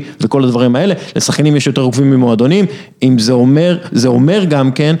שלי, וכל הדברים האלה, לשחקנים יש יותר עוקבים ממועדונים, אם זה אומר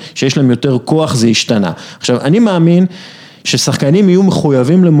גם כן, שיש להם יותר כוח, זה השתנה. עכשיו, אני מאמין, ששחקנים יהיו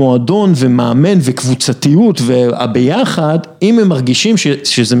מחויבים למועדון ומאמן וקבוצתיות והביחד, אם הם מרגישים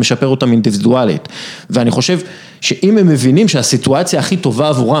שזה משפר אותם אינדיבידואלית. ואני חושב שאם הם מבינים שהסיטואציה הכי טובה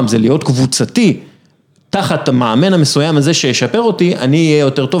עבורם זה להיות קבוצתי, תחת המאמן המסוים הזה שישפר אותי, אני אהיה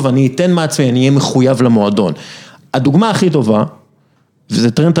יותר טוב, אני אתן מעצמי, אני אהיה מחויב למועדון. הדוגמה הכי טובה,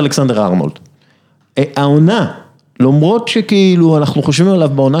 וזה טרנט אלכסנדר ארנולד. העונה, למרות שכאילו אנחנו חושבים עליו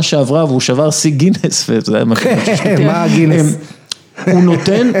בעונה שעברה, והוא שבר שיא גינס, וזה מה מה גינס?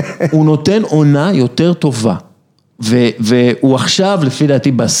 הוא נותן עונה יותר טובה, והוא עכשיו לפי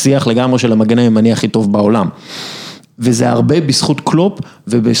דעתי בשיח לגמרי של המגן הימני הכי טוב בעולם. וזה הרבה בזכות קלופ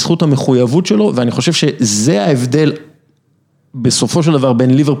ובזכות המחויבות שלו, ואני חושב שזה ההבדל בסופו של דבר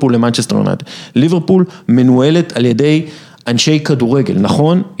בין ליברפול למנצ'סטר יונייטד. ליברפול מנוהלת על ידי אנשי כדורגל,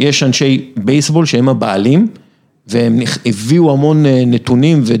 נכון? יש אנשי בייסבול שהם הבעלים, והם הביאו המון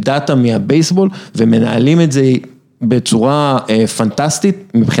נתונים ודאטה מהבייסבול, ומנהלים את זה בצורה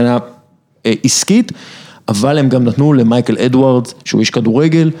פנטסטית מבחינה עסקית, אבל הם גם נתנו למייקל אדוארדס, שהוא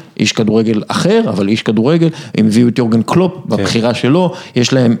איש כדורגל אחר, אבל איש כדורגל, הם הביאו את יורגן קלופ בבחירה שלו,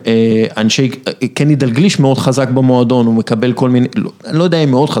 יש להם אנשי, קני דלגליש מאוד חזק במועדון, הוא מקבל כל מיני, אני לא יודע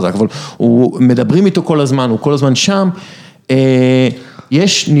אם מאוד חזק, אבל הוא מדברים איתו כל הזמן, הוא כל הזמן שם,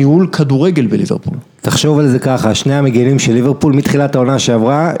 יש ניהול כדורגל בליברפול. תחשוב על זה ככה, שני המגנים של ליברפול מתחילת העונה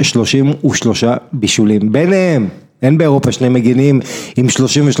שעברה, 33 בישולים, ביניהם. אין באירופה שני מגנים עם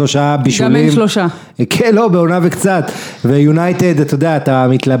 33 בישולים. גם אין 3. כן, לא, בעונה וקצת. ויונייטד, אתה יודע, אתה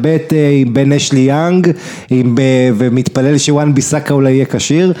מתלבט עם בן אשלי יאנג, ומתפלל שוואן ביסאקה אולי יהיה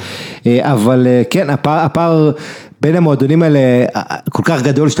קשיר, אבל כן, הפער בין המועדונים האלה, כל כך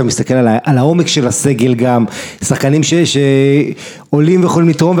גדול שאתה מסתכל על העומק של הסגל גם, שחקנים שעולים ויכולים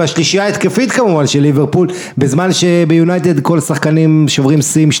לתרום, והשלישייה התקפית כמובן של ליברפול, בזמן שביונייטד כל השחקנים שוברים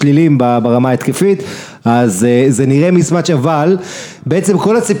שיאים שליליים ברמה ההתקפית, אז זה נראה מסמץ', אבל בעצם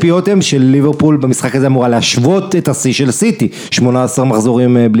כל הציפיות הם של ליברפול במשחק הזה אמורה להשוות את השיא של סיטי, 18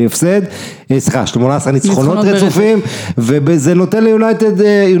 מחזורים בלי הפסד, 18 ניצחונות רצופים, וזה נותן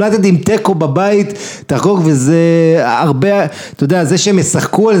ליונייטד עם טקו בבית, תחגוג, וזה הרבה, אתה יודע, זה שהם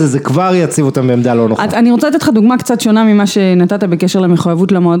ישחקו על זה, זה כבר יציב אותם בעמדה לא נוחה. אני רוצה לתת לך דוגמה קצת שונה ממה שנתת בקשר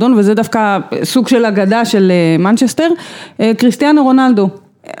למחויבות למועדון, וזה דווקא סוג של אגדה של מנצ'סטר, קריסטיאנו רונלדו.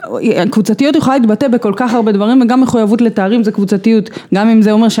 קבוצתיות יכולה להתבטא בכל כך הרבה דברים, וגם מחויבות לתארים זה קבוצתיות, גם אם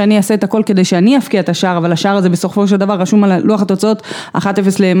זה אומר שאני אעשה את הכל כדי שאני אפקיע את השער, אבל השער הזה בסופו של דבר רשום על לוח התוצאות 1-0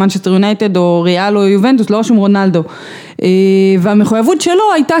 למנצ'סטר יונייטד או ריאל או יובנטוס, לא רשום רונלדו, והמחויבות שלו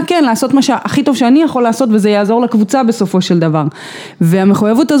הייתה כן לעשות מה שהכי טוב שאני יכול לעשות, וזה יעזור לקבוצה בסופו של דבר,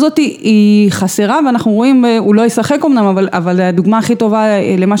 והמחויבות הזאת היא חסרה, ואנחנו רואים, הוא לא ישחק אמנם, אבל הדוגמה הכי טובה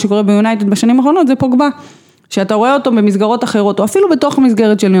למה שקורה ביונייטד בשנים האחרונות זה פוגבה, שאתה רואה אותו במסגרות אחרות, או אפילו בתוך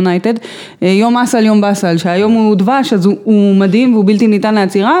המסגרת של יונייטד, יום אסל, יום בסל, שהיום הוא דבש, אז הוא מדהים והוא בלתי ניתן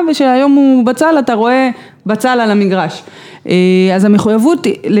לעצירה, ושהיום הוא בצל, אתה רואה בצל על המגרש. אז המחויבות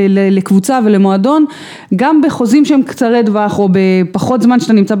לקבוצה ולמועדון, גם בחוזים שהם קצרי טווח, או בפחות זמן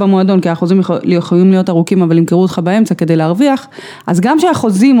שאתה נמצא במועדון, כי החוזים יכולים להיות ארוכים, אבל ימכרו אותך באמצע כדי להרוויח, אז גם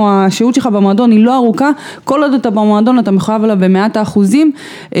שהחוזים או השהות שלך במועדון היא לא ארוכה, כל עוד אתה במועדון אתה מחויב עליו ב100%,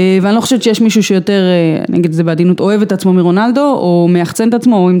 ואני לא חושבת שיש מישהו שיותר, נגיד זה בעדינות, אוהב את עצמו מרונלדו, או מייחצן את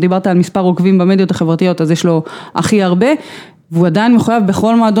עצמו, או אם דיברת על מספר עוקבים במדיות החברתיות, אז יש לו הכי הרבה, והוא עדיין מחויב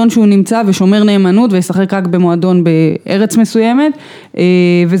בכל מועדון שהוא נמצא ושומר נאמנות וישחק רק במועדון בארץ מסוימת,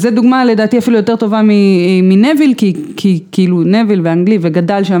 וזה דוגמה לדעתי אפילו יותר טובה מנביל, כי כאילו נביל ואנגלי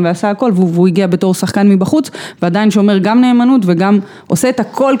וגדל שם ועשה הכל, והוא הגיע בתור שחקן מבחוץ, ועדיין שומר גם נאמנות וגם עושה את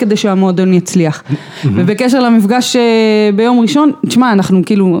הכל כדי שהמועדון יצליח. ובקשר למפגש ביום ראשון, תשמע, אנחנו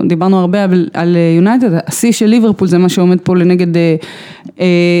כאילו דיברנו הרבה על יונייטד, השיא של ליברפול זה מה שעומד פה לנגד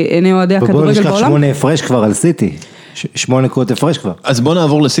עיני אוהדי הכדורגל בעולם. ובוא נשכח 8 הפרש כבר על סיטי. 8 נקודות הפרש כבר. אז בוא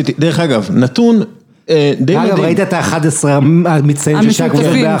נעבור לסיטי. דרך אגב, נתון די מדהים. אגב, ראית את ה-11 המצטיינים של שתי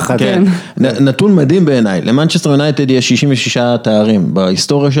הקבוצות ביחד. כן. נתון מדהים בעיניי. למנצ'סטר יונייטד יש 66 תארים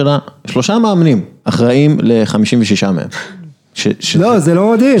בהיסטוריה שלה, 3 מאמנים אחראים ל-56 מהם. לא, זה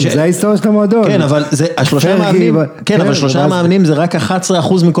לא מדהים, זה ההיסטוריה של המועדון. כן, אבל שלושה מאמנים זה רק 11%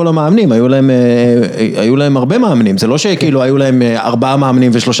 מכל המאמנים, היו להם הרבה מאמנים, זה לא שכאילו היו להם 4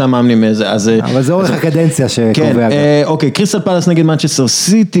 מאמנים ו3 מאמנים, אבל זה אורך הקדנציה שקובע. אוקיי, קריסטל פלאס נגד מנצ'סטר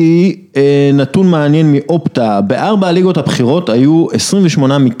סיטי, נתון מעניין מאופטה, ב4 הליגות הבחירות היו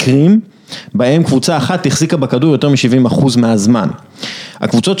 28 מקרים, בהם קבוצה אחת החזיקה בכדור יותר מ-70% מהזמן.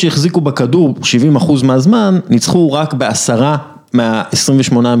 הקבוצות שהחזיקו בכדור 70% מהזמן, ניצחו רק ב10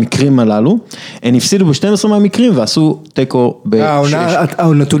 מה-28 המקרים הללו, הן הפסידו ב12 מהמקרים ועשו טקו ב6.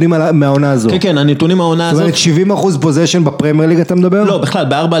 הנתונים מהעונה הזו. כן, כן, הנתונים מהעונה הזאת. זאת אומרת 70% פוזיישן בפרמייר ליג אתה מדבר? לא, בכלל,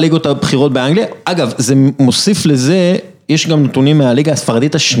 ב4 הליגות הבחירות באנגליה. אגב, זה מוסיף לזה, יש גם נתונים מהליגה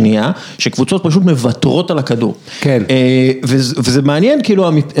הספרדית השנייה, שקבוצות פשוט מבטרות על הכדור. כן. וזה מעניין, כאילו,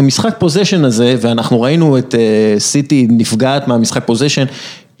 המשחק פוזיישן הזה, ואנחנו ראינו את סיטי נפגעת מהמשחק פוזיישן,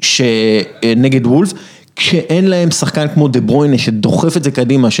 שנגד וולף, כשאין להם שחקן כמו דה ברוינה, שדוחף את זה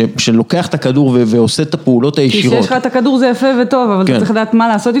קדימה, שלוקח את הכדור ועושה את הפעולות הישירות. כשיש לך את הכדור זה יפה וטוב, אבל אתה צריך לדעת מה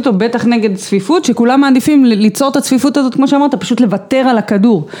לעשות איתו, בטח נגד צפיפות, שכולם מעדיפים ליצור את הצפיפות הזאת, כמו שאמרת, פשוט לוותר על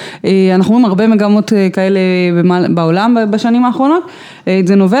הכדור. אנחנו רואים הרבה מגמות כאלה בעולם בשנים האחרונות,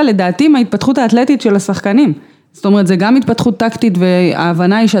 זה נובע לדעתי מההתפתחות האתלטית של השחקנים. זאת אומרת, זה גם התפתחות טקטית,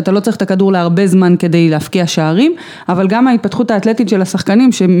 וההבנה היא שאתה לא צריך את הכדור להרבה זמן כדי להפקיע שערים, אבל גם ההתפתחות האתלטית של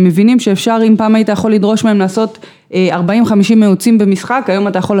השחקנים, שמבינים שאפשר, אם פעם היית יכול לדרוש מהם לעשות 40-50 מאוצים במשחק, היום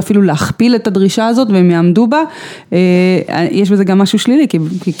אתה יכול אפילו להכפיל את הדרישה הזאת, והם יעמדו בה. יש בזה גם משהו שלילי,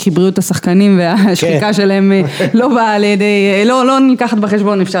 כי בריאות השחקנים והשחיקה שלהם לא באה לידי, לא נלקחת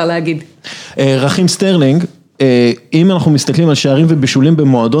בחשבון, אפשר להגיד. רכים סטרלינג, אם אנחנו מסתכלים על שערים ובישולים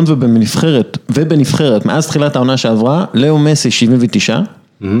במועדון ובנבחרת, מאז תחילת העונה שעברה, לאו מסי 79,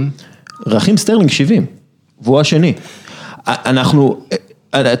 רכים סטרלינג 70, והוא השני. אנחנו,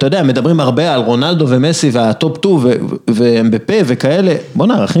 אתה יודע, מדברים הרבה על רונלדו ומסי והטופ 2 ומבפה וכאלה, בוא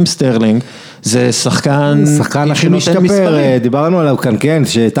נע, רכים סטרלינג, זה שחקן הכי משתפר, דיברנו עליו כאן, כן,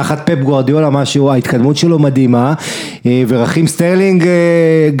 שתחת פפ גוארדיולה משהו, ההתקדמות שלו מדהימה, ורכים סטרלינג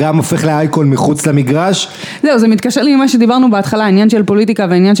גם הופך לאייקון מחוץ למגרש. זהו, זה מתקשר לי ממה שדיברנו בהתחלה, העניין של פוליטיקה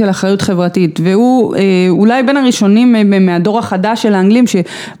והעניין של אחריות חברתית, והוא אולי בין הראשונים מהדור החדש של האנגלים,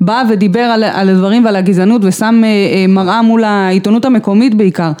 שבא ודיבר על הדברים ועל הגזענות, ושם מראה מול העיתונות המקומית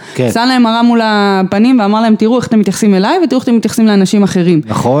בעיקר. שם להם מראה מול הפנים, ואמר להם, תראו איך אתם מתייחסים אליי, ותראו איך אתם מתייחסים לאנשים אחרים.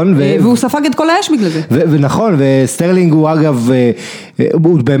 נכון. והוא ספג את כל האש בגלל זה. ונכון, וסטרלינג הוא אגב,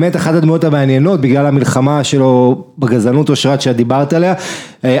 הוא באמת אחת הדמויות המעניינות, בגלל המלחמה שלו בגזענות אושרת שדיברת עליה.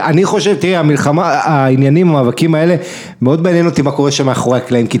 אני חושב, תראה, המלחמה, העניינים, המאבקים האלה, מאוד מעניין אותי מה קורה שם מאחורי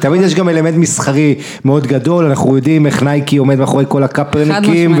הקלעים, כי תמיד יש גם אלמנט מסחרי מאוד גדול, אנחנו יודעים איך נייקי עומד מאחורי כל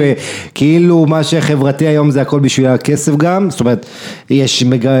הקפרניקים, וכאילו מה שחברתי היום זה הכל בשביל הכסף גם, זאת אומרת, יש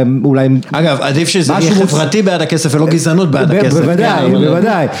אולי... אגב, עדיף שזה יהיה חברתי בעד הכסף ולא גזענות בעד הכסף.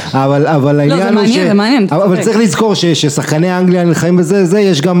 בוודאי, אבל העניין הוא זה מעניין. אבל צריך לזכור ששחקני אנגליה נלחמים בזה,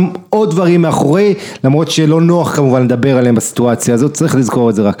 יש גם עוד דברים מאחורי, למרות שלא נוח כמובן לדבר עליהם בסיטואציה הזאת, צריך לזכור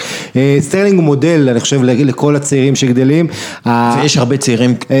את זה רק. סטרלינג הוא מודל, אני חושב, לכל הצעירים שגדלים. ויש הרבה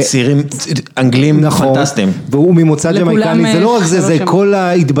צעירים אנגלים פנטסטיים. והוא ממוצא ג'מייקני, זה לא רק זה, זה כל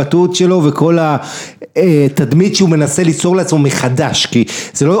ההתבטאות שלו וכל התדמית שהוא מנסה ליצור לעצמו מחדש, כי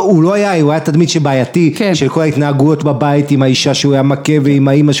הוא לא היה, הוא היה תדמית שבעייתי, של כל ההתנהגויות בבית עם האישה שהוא היה מכה ועם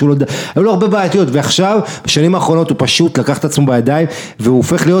האמא שהוא לא... היו לו הרבה בעייתיות, ועכשיו, בשנים האחרונות הוא פשוט לקח את עצמו בידיים, והוא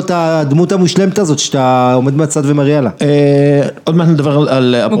הופך להיות הדמות המושלמת הזאת, שאתה עומד מהצד ומריע לה. עוד מעט נדבר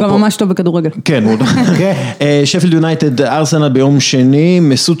על... הוא גם ממש טוב בכדורגל. כן, הוא... שפילד יונייטד ארסנל ביום שני,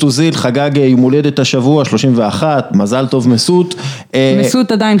 מסות אוזיל חגג יום הולדת השבוע, 31, מזל טוב מסות.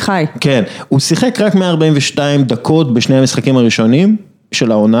 מסות עדיין חי. כן, הוא שיחק רק 142 דקות בשני המשחקים הראשונים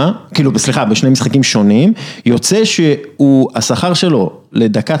של העונה, כאילו, סליחה, בשני משחקים שונים, יוצא שהוא, השכר שלו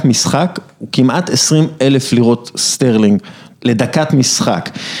לדקת משחק, הוא כמעט 20,000 לירות סטרלינג, לדקת משחק.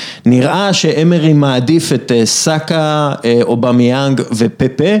 נראה שאמרי מעדיף את סאקה, אובמיאנג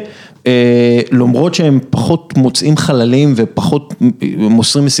ופפה, למרות שהם פחות מוצאים חללים ופחות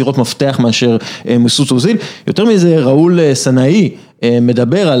מוסרים מסירות מפתח מאשר מסות אוזיל. יותר מזה, ראול סנאי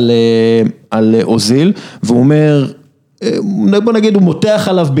מדבר על אוזיל, והוא אומר, בוא נגיד, הוא מותח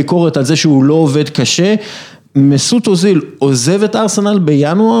עליו ביקורת על זה שהוא לא עובד קשה. מסות אוזיל עוזב את ארסנל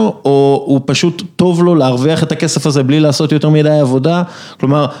בינואר, או הוא פשוט טוב לו להרוויח את הכסף הזה בלי לעשות יותר מדי עבודה?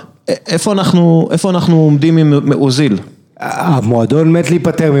 כלומר, איפה אנחנו עומדים עם אוזיל? המועדון מת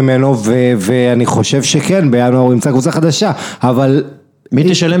להיפטר ממנו, ואני חושב שכן, בינואר הוא ימצא קבוצה חדשה, אבל... מי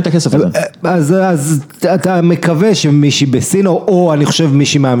תשלם את הכסף הזה? אז אתה מקווה שמישהי בסין, או אני חושב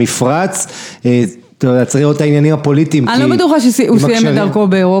מישהי מהמפרץ, צריך לראות את העניינים הפוליטיים. אני לא בטוחה שהוא סיים את דרכו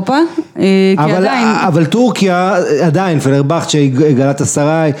באירופה, כי עדיין... אבל טורקיה, עדיין, פנרבכצ'ה,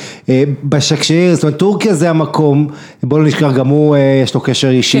 גלאטסראי, בשקשיר, זאת אומרת, טורקיה זה המקום, בואו לא נשכח, גם הוא, יש לו קשר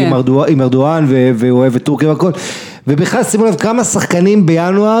אישי עם ארדואן, והוא אוהב את טורקיה והכל, ובכלל שימו לב כמה שחקנים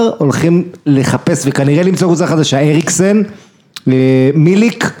בינואר הולכים לחפש, וכנראה למצוא קבוצה חדשה, אריקסן,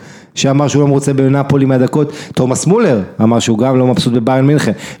 מיליק, שאמר שהוא לא מרוצה בנאפולי מהדקות, תומאס מולר אמר שהוא גם לא מבסוט בביירן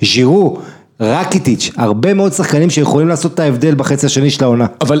מינכן, ז'ירו, רקיטיץ', הרבה מאוד שחקנים שיכולים לעשות את ההבדל בחצי השני של העונה.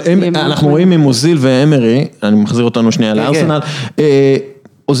 אבל אנחנו רואים עם אוזיל ואמרי, אני מחזיר אותנו שנייה לארסנל,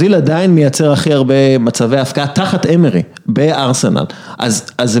 אוזיל עדיין מייצר הכי הרבה מצבי הפקעה תחת אמרי בארסנל, אז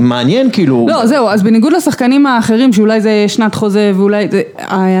זה מעניין כאילו... לא, זהו, אז בניגוד לשחקנים האחרים, שאולי זה שנת חוזה, ואולי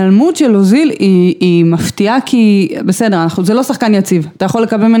ההיעלמות של אוזיל היא מפתיעה, כי בסדר, זה לא שחקן יציב, אתה יכול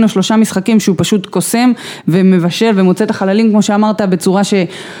לקבל ממנו 3 משחקים שהוא פשוט קוסם ומבשל ומוצא את החללים, כמו שאמרת, בצורה ש...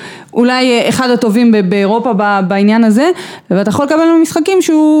 אולי אחד הטובים באירופה בעניין הזה, ואתה יכול לקבל לו משחקים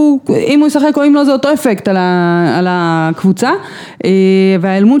שהוא, אם הוא ישחק או אם לא, זה אותו אפקט על הקבוצה,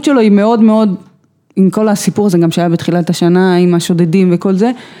 והאלמות שלו היא מאוד מאוד, עם כל הסיפור הזה גם שהיה בתחילת השנה, עם השודדים וכל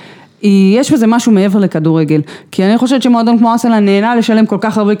זה, יש בזה משהו מעבר לכדורגל, כי אני חושבת שמועדון כמו ארסנל נהנה לשלם כל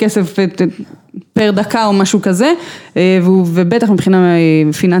כך הרבה כסף פר דקה או משהו כזה, ובטח מבחינה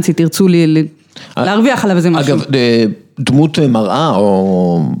פיננסית תרצו להרוויח עליו איזה משהו. אגב, דמות מראה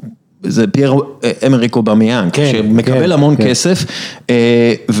או... זה פייר אמריק אובמיאנג, שמקבל המון כסף,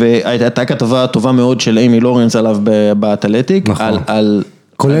 והייתה כתבה טובה מאוד של אימי לורנס עליו באתלטיק, על...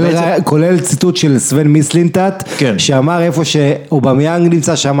 כולל ציטוט של סוון מיסלינטט, שאמר איפה שאובמיאנג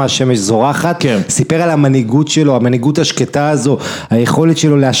נמצא שם, השמש זורחת, סיפר על המנהיגות שלו, המנהיגות השקטה הזו, היכולת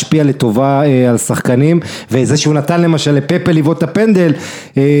שלו להשפיע לטובה על שחקנים, וזה שהוא נתן למשל לפפה לבעוט את הפנדל,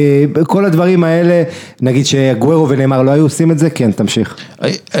 כל הדברים האלה, נגיד שאגוארו ונאמר לא היו עושים את זה, כן, תמשיך.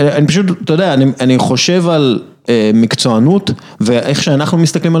 אני פשוט, אתה יודע, אני חושב על... מקצוענות, ואיך שאנחנו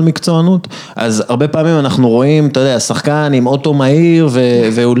מסתכלים על מקצוענות, אז הרבה פעמים אנחנו רואים, אתה יודע, שחקן עם אוטו מהיר,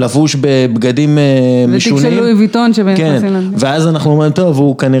 והוא לבוש בבגדים משונים. ותיק של לואי ויטון כן, ואז אנחנו אומרים, טוב,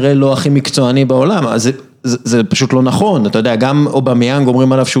 הוא כנראה לא הכי מקצועני בעולם, אז זה פשוט לא נכון, אתה יודע, גם אובמיאנג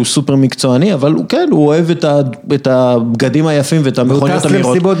אומרים עליו שהוא סופר מקצועני, אבל כן, הוא אוהב את הבגדים היפים ואת המכוניות המהירות.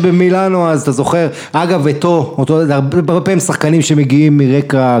 הוא טס למסיבות במילאנו, אז אתה זוכר, אגב, הרבה פעמים שחקנים שמגיעים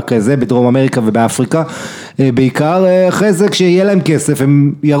מרקע כזה, בדרום אמריקה ובאפריקה, בעיקר אחרי זה, כשיהיה להם כסף,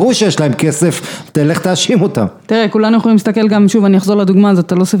 הם יראו שיש להם כסף, תלך תאשים אותם. תראה, כולנו יכולים להסתכל גם, שוב, אני אחזור לדוגמה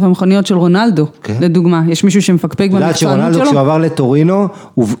הזאת, על אוסף המכוניות של רונלדו, לדוגמה, יש מישהו שמפקפק במקצוענות שלו? רונלדו, כשהוא עבר לטורינו,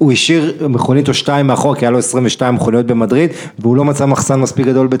 הוא השאיר מכונית או 2 מאחור, כי היה לו 22 מכוניות במדריד, והוא לא מצא מחסן מספיק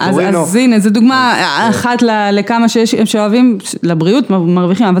גדול בטורינו. אז הנה, זו דוגמה אחת לכמה שאוהבים, לבריאות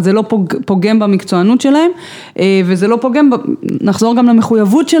מרוויחים, אבל זה לא פוגם במקצוענות שלהם, וזה לא פוגם, נחזור גם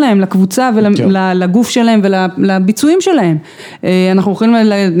למחויבות שלהם, לקבוצה ולגוף שלהם ולביצועים שלהם. אנחנו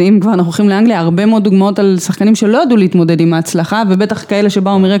הולכים לאנגליה, הרבה מאוד דוגמאות על שחקנים שלא ידעו להתמודד עם ההצלחה, ובטח כאלה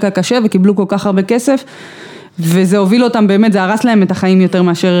שבאו מרקע קשה וקיבלו כל כך הרבה כסף, וזה הוביל אותם באמת, זה הרס להם את החיים יותר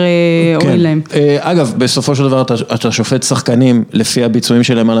מאשר הוביל להם. אגב, בסופו של דבר אתה שופט שחקנים לפי הביצועים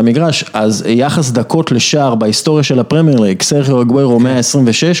שלהם על המגרש, אז יחס דקות לשער בהיסטוריה של הפרמייר ליג, סרחיו אגוארו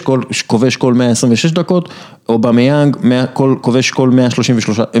 126, כובש כל 126 דקות, אובמיאנג כובש כל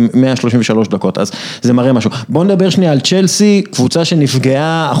 133 דקות, אז זה מראה משהו. בואו נדבר שנייה על צ'לסי, קבוצה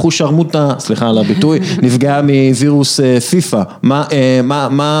שנפגעה, אחוז שרמוטה, סליחה על הביטוי, נפגעה מווירוס פיפה.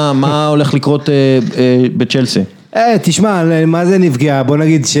 מה הולך לקרות בצ'לסי? תשמע, מה זה נפגע? בוא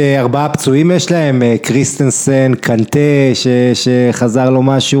נגיד ש4 פצועים יש להם, קריסטנסן, קנטה שחזר לו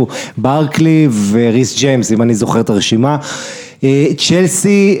משהו, ברקלי וריס ג'יימס, אם אני זוכר את הרשימה.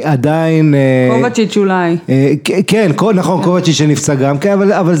 צ'לסי עדיין... קובצ'יץ' אולי. כן, נכון, קובצ'יץ' שנפצע גם,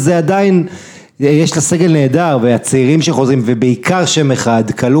 אבל זה עדיין... יש לה סגל נהדר, והצעירים שחוזרים, ובעיקר שם אחד,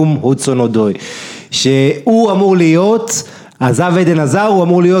 קלום הודסון אודוי, שהוא אמור להיות... עזב עדן עזר, הוא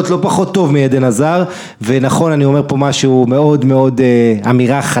אמור להיות לא פחות טוב מעדן עזר, ונכון, אני אומר פה משהו מאוד מאוד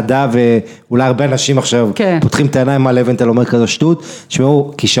אמירה חדה, ואולי הרבה אנשים עכשיו פותחים את העיניים על לבנטל אומר כזו שטות,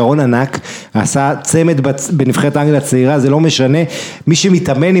 תשמעו, כישרון ענק, עשה צמד בנבחרת האנגליה הצעירה, זה לא משנה, מי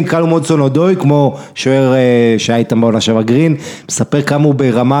שמתאמן עם קלום הודסון אודוי, כמו שוער שהיה איתם בעונה שעבר גרין, מספר כמה הוא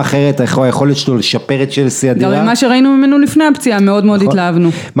ברמה אחרת, איך היכולת שלו לשפר את צ'לסי אדירה. גם מה שראינו ממנו לפני הפציעה, מאוד מאוד התלהבנו.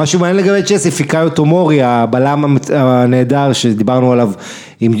 משהו מעניין לגבי צ'לסי, פיקאיו תומורי, הבלם הנהדר שדיברנו עליו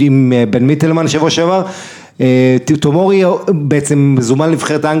עם בן מיטלמן שבוע שעבר, תומורי בעצם מזומן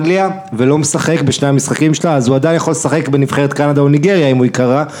לנבחרת אנגליה ולא משחק בשני המשחקים שלה, אז הוא עדיין יכול לשחק בנבחרת קנדה או ניגריה אם הוא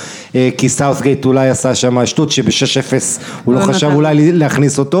יקרה, כי סאות'גייט אולי עשה שם שטות שב-6-0 הוא לא חשב אולי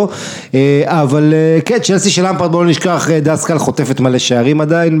להכניס אותו, אבל כן, צ'לסי של למפרד בואו נשכח, דסקל חוטפת מלא שערים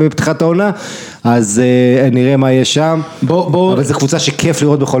עדיין בפתיחת העונה, אז נראה מה יש שם, אבל זו קבוצה שכיף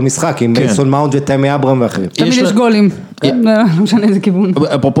לראות בכל משחק, עם מייסון מאונט וטמי אברהם ואחרים. תמיד יש גולים, לא משנה איזה כיוון.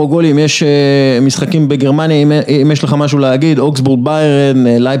 אפרופו גולים, יש משחקים בגרמניה, אם יש לך משהו להגיד, אוקסבורג ביירן,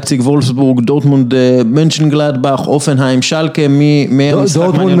 לייפציג וולפסבורג, דורטמונד מנשנגלדבך, אופנהיים, שלקה,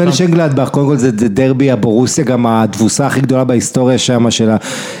 דורטמונד מנשנגלדבך, קודם כל זה דרבי הבורוסיה, גם התבוסה הכי גדולה בהיסטוריה שם שלה,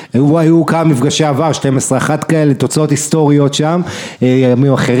 היו כמה מפגשי עבר, 12-1 כאלה, תוצאות היסטוריות שם,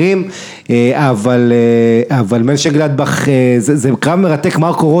 ימים אחרים, אבל מנשנגלדבך, זה קרב מרתק,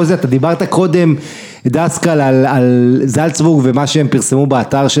 מרקו רוזה, אתה דיברת קודם, דסקל על זלצבורג ומה שהם פרסמו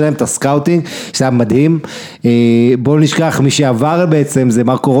באתר שלהם, את הסקאוטינג, שזה היה מדהים, בואו נשכח, מי שעבר בעצם זה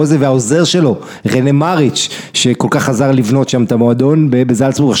מרקו רוזה והעוזר שלו, רנה מריץ', שכל כך עזר לבנות שם את המועדון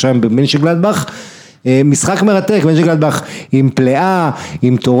בזלצבורג, עכשיו הם במנשנגלדבך, משחק מרתק, מנשנגלדבך עם פלאה,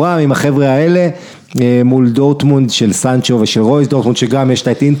 עם תורה, עם החבר'ה האלה, מול דורטמונד של סנצ'ו ושל רויס, דורטמונד שגם יש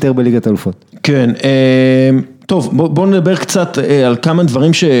את אינטר בליגת האלופות. כן, טוב, בואו נדבר קצת על כמה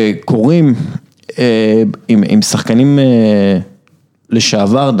דברים שקורים, עם שחקנים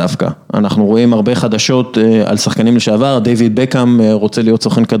לשעבר דווקא, אנחנו רואים הרבה חדשות על שחקנים לשעבר, דיוויד בקאם רוצה להיות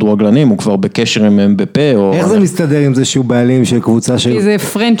סוכן כדורגלנים, הוא כבר בקשר עם אמבפה. איך זה מסתדר עם זה שהוא בעלים של קבוצה של... כי זה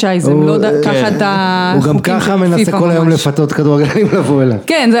פרנצ'ייז, הם לא ככה את החוקים. הוא גם ככה מנסה כל היום לפתות כדורגלנים לבוא אליו.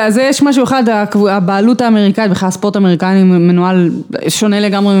 כן, זה יש משהו אחד, הבעלות האמריקאית, בכלל הספורט האמריקני מנוהל שונה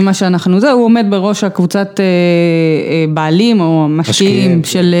לגמרי ממה שאנחנו, הוא עומד בראש הקבוצת בעלים או משקיעים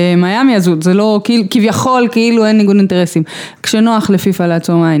של מיאמי, אז זה לא, כביכול כאילו אין ניגוד אינטרסים, כשנוח לפיפה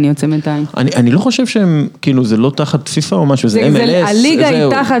לעצום עין, יוצא בינתיים. אני לא חושב שהם, כאילו, זה לא תחת פיפה או משהו, זה MLS. הליגה היא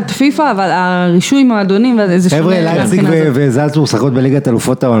תחת פיפה, אבל הרישוי מועדונים, זה שונה. חבר'ה, לייפציג וזלצבורג משחקות בליגת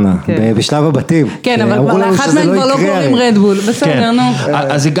אלופות העונה, בשלב הבתים. כן, אבל לאחת מהם כבר לא קוראים רדבול, בסדר, נו.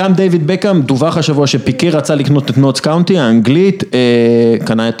 אז גם דיוויד בקאם, דווח השבוע שפיקי רצה לקנות את נוטס קאונטי, האנגלית,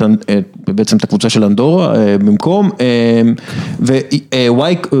 קנה בעצם את הקבוצה של אנדורה במקום,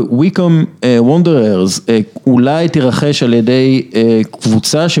 וויקום וונדררס אולי תירחש על ידי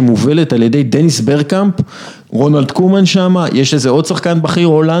קבוצה שמובלת על ידי דניס ברקאמפ, רונלד קומן שם, יש איזה עוד שחקן בכיר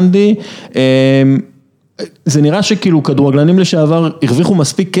הולנדי, זה נראה שכאילו כדורגלנים לשעבר הרוויחו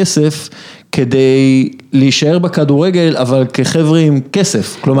מספיק כסף כדי להישאר בכדורגל, אבל כחבר'ה עם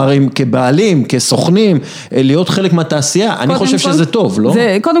כסף, כלומר כבעלים, כסוכנים, להיות חלק מהתעשייה, אני חושב שזה טוב, לא?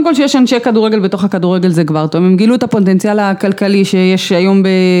 קודם כל שיש אנשי כדורגל בתוך הכדורגל זה כבר טוב, הם גילו את הפוטנציאל הכלכלי שיש היום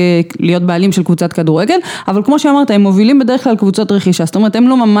להיות בעלים של קבוצת כדורגל, אבל כמו שאמרת, הם מובילים בדרך כלל קבוצות רכישה, זאת אומרת, הם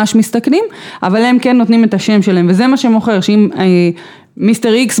לא ממש מסתכנים, אבל הם כן נותנים את השם שלהם, וזה מה שמוכר, שאם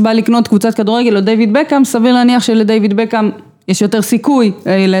מיסטר איקס בא לקנות קבוצת כדורגל או דיוויד בקאם, סביר להניח שלדיוויד בקאם יש יותר סיכוי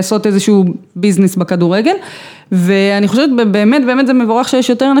לעשות איזשהו ביזנס בכדורגל, ואני חושבת באמת זה מבורך שיש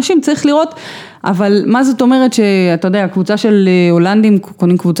יותר אנשים, צריך לראות, אבל מה זאת אומרת שאתה יודע, הקבוצה של הולנדים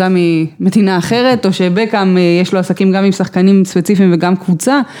קונים קבוצה ממדינה אחרת, או שבקאם יש לו עסקים גם עם שחקנים ספציפיים וגם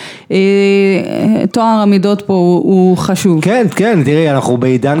קבוצה, תואר המידות פה הוא חשוב. כן, תראי, אנחנו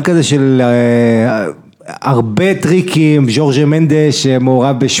בעידן כזה של הרבה טריקים, ז'ורג'ה מנדש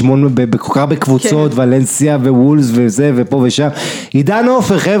שמעורב כל כך הרבה קבוצות, ולנסיה ווולס וזה ופה ושם, עידן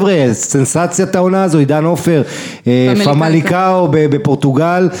עופר חבר'ה, סנסציית העונה הזו, עידן עופר, פמליקאו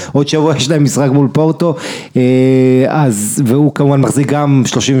בפורטוגל, עוד שבוע יש להם משחק מול פורטו, והוא כמובן מחזיק גם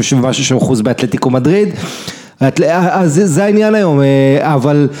 30% באתלטיקו מדריד, אז זה העניין היום,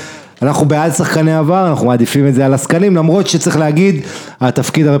 אבל אנחנו בעד שחקני עבר, אנחנו מעדיפים את זה על השחקנים, למרות שצריך להגיד,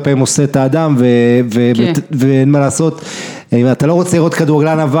 התפקיד הרבה פעמים עושה את האדם, ואין מה לעשות, אתה לא רוצה לראות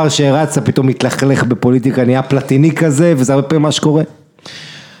כדורגלן עבר שרצה, פתאום מתלכלך בפוליטיקה, נהיה פלטיני כזה, וזה הרבה פעמים מה שקורה.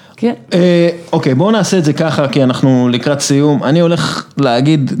 כן. אוקיי, בואו נעשה את זה ככה, כי אנחנו לקראת סיום, אני הולך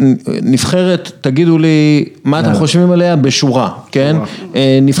להגיד, נבחרת, תגידו לי מה אתם חושבים עליה בשורה, כן?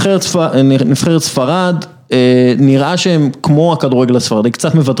 נבחרת ספרד, נראה שהם כמו הכדורגל הספרדי,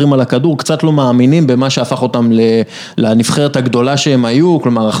 קצת מוותרים על הכדור, קצת לא מאמינים במה שהפך אותם לנבחרת הגדולה שהם היו,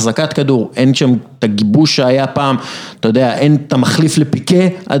 כלומר החזקת כדור, אין שם את הגיבוש שהיה פעם, אתה יודע, אין את המחליף לפיקה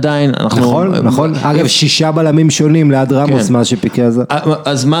עדיין. נכון, אגב 6 בלמים שונים ליד רמוס מה שפיקה הזה.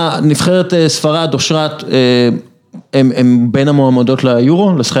 אז מה, נבחרת ספרד, אושרת, הם בין המועמדות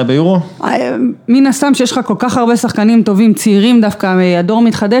ליורו, לשחייה ביורו? מן הסתם שיש לך כל כך הרבה שחקנים טובים, צעירים דווקא, הדור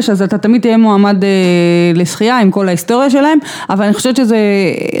מתחדש, אז אתה תמיד תהיה מועמד לשחייה עם כל ההיסטוריה שלהם, אבל אני חושבת שזה,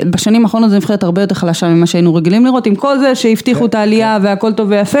 בשנים האחרונות זה נבחרת הרבה יותר חלשה ממה שהיינו רגילים לראות, עם כל זה שהבטיחו את העלייה והכל טוב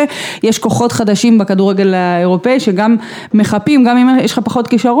ויפה, יש כוחות חדשים בכדורגל האירופאי, שגם מחפים, גם אם יש לך פחות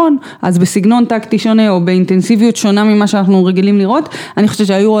כישרון, אז בסגנון טקטי שונה, או באינטנסיביות שונה ממה שאנחנו רגילים לראות, אני חושבת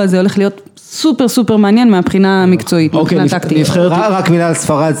שהיורו הזה הולך להיות סופר מעניין מהבחינה המקצועית, מבחינה טקטית. רק מילה על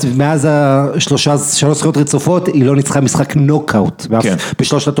ספרד, מאז שלוש זכיות רצופות, היא לא ניצחה משחק נוקאוט,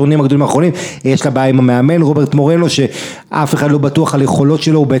 בשלושת הטורנירים הגדולים האחרונים, יש לה בעיה עם המאמן, רוברט מורנו, שאף אחד לא בטוח על יכולות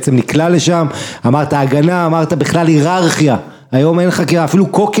שלו, הוא בעצם נקלע לשם, אמרת הגנה, אמרת בכלל היררכיה, היום אין לך, אפילו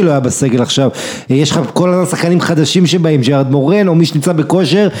קוקי לא היה בסגל עכשיו, יש לך כל השחקנים חדשים שבאים, ג'רד מורן או מי שנמצא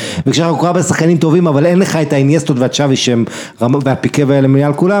בכושר, וכשאנחנו קוראים בשחקנים טובים, אבל אין לך את האיניאסטות והצ'אבי שהם, והפיקה והאלה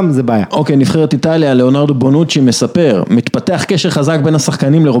מעל כולם, זה בעיה. אוקיי, נבחרת איטליה, ליאונרדו בונוצ'י מספר, מתפתח קשר חזק בין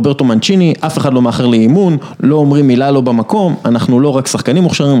השחקנים לרוברטו מנצ'יני, אף אחד לא מאחר לאימון, לא אומרים מילה לא במקום, אנחנו לא רק שחקנים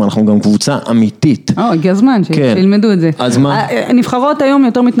מוכשרים, אנחנו גם קבוצה אמיתית. הגיע הזמן שילמדו את זה. אז מה? נבחרות היום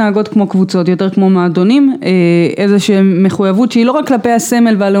יותר מתנהגות כמו קבוצות, יותר כמו מועדונים, איזה שהם מחויבות שהיא לא רק כלפי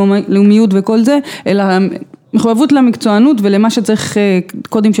הסמל והלאומיות וכל זה, אלא מחויבות למקצוענות ולמה שצריך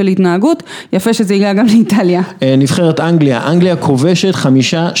קודים של התנהגות, יפה שזה יגיע גם לאיטליה. נבחרת אנגליה כובשת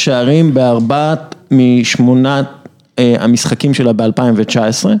 5 שערים בארבעת מ8 המשחקים שלה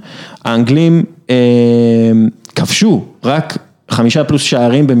ב-2019, האנגלים כבשו רק 5 פלוס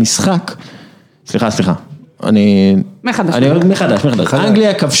שערים במשחק, סליחה, מחדש,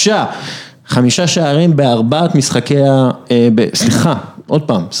 אנגליה כבשה 5 שערים בארבעת משחקיה, עוד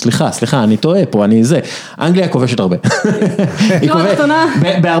פעם, סליחה, אני טועה פה, אנגליה כובשת הרבה.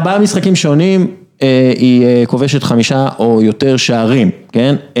 בארבעה משחקים שונים, היא כובשת 5 או יותר שערים,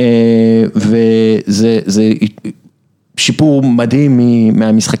 כן? וזה שיפור מדהים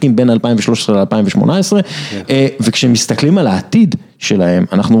מהמשחקים בין 2013 ל-2018, וכשמסתכלים על העתיד שלהם,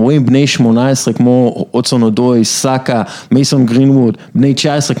 אנחנו רואים בני 18 כמו אוצון אודוי, סאקה, מייסון גרינווד, בני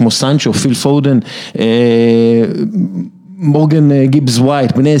 19 כמו סנצ'ו, פיל פודן, מורגן גיבס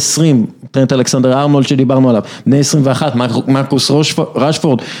ווייט, בני 20, טרנט אלכסנדר ארנולד שדיברנו עליו, בני 21, מרקוס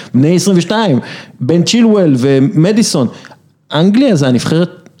רשפורד, בני 22, בן צ'ילואל ומדיסון. אנגליה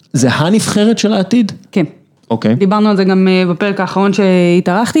זה הנבחרת של העתיד? כן. אוקיי. דיברנו על זה גם בפרק האחרון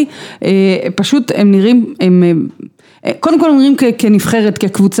שהתארחתי, פשוט הם נראים, קודם כל הם נראים כנבחרת,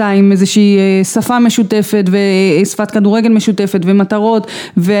 כקבוצה עם איזושהי שפה משותפת ושפת כדורגל משותפת ומטרות,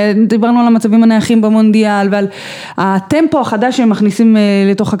 ודיברנו על המצבים הנייחים במונדיאל ועל הטמפו החדש שהם מכניסים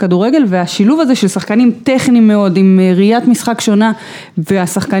לתוך הכדורגל, והשילוב הזה של שחקנים טכניים מאוד עם ראיית משחק שונה,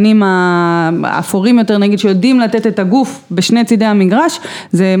 והשחקנים האפורים יותר נגיד שיודעים לתת את הגוף בשני צידי המגרש,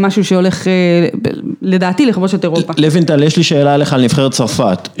 זה משהו שהולך לדעתי לכבוש את אירופה. לוינטל, יש לי שאלה עליך על נבחרת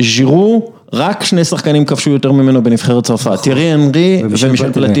צרפת. ז'ירו, רק שני שחקנים כבשו יותר ממנו בנבחרת צרפת, תיארי אנרי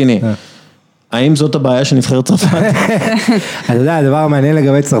ומישל פלטיני. האם זאת הבעיה של נבחרת צרפת? אתה יודע, הדבר המעניין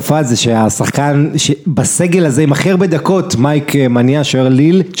לגבי צרפת זה שהשחקן בסגל הזה עם הכי הרבה דקות, מייק מניה, שוער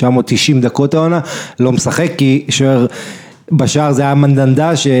ליל, 990 דקות העונה, לא משחק כי שוער בשער זה היה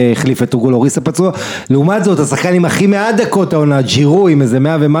מנדנדה שהחליף את אוגו לוריס הפצוע, לעומת זאת השחקן עם הכי מעט דקות העונה, ג'ירו עם איזה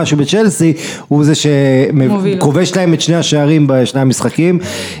 100 ומשהו בצ'לסי, הוא זה שכובש להם את שני השערים בשני המשחקים,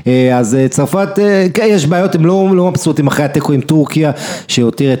 אז צרפת, יש בעיות, הם לא מבסוטים אחרי התיקו עם טורקיה,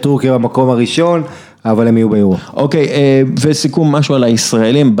 שהותיר את טורקיה במקום הראשון, אבל הם יהיו ביורו. אוקיי, וסיכום משהו על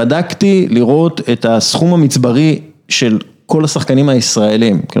הישראלים, בדקתי לראות את הסכום המצברי של כל השחקנים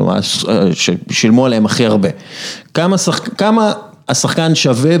הישראלים, כלומר, ששילמו עליהם הכי הרבה. כמה השחקן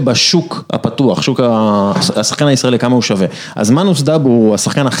שווה בשוק הפתוח, השחקן הישראלי, כמה הוא שווה? אז מנוס דאב הוא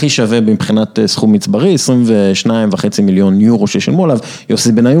השחקן הכי שווה מבחינת סכום מצברי, 22.5 מיליון יורו ששילמו עליו,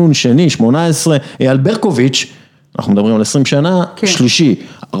 יוסי בניון, שני, 18, אייל ברקוביץ', אנחנו מדברים על 20 שנה, שלישי,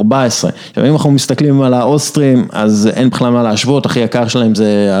 14. עכשיו, אם אנחנו מסתכלים על האוסטרים, אז אין בכלל מה להשוות, הכי יקר שלהם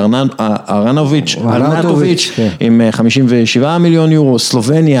זה ארנטוביץ', עם 57 מיליון יורו,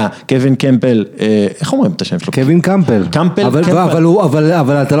 סלובניה, קווין קמפל, איך אומרים את השם שלו? קווין קמפל.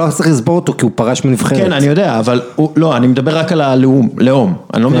 אבל אתה לא צריך לסבור אותו, כי הוא פרש מנבחרת. כן, אני יודע, אבל לא, אני מדבר רק על הלאום,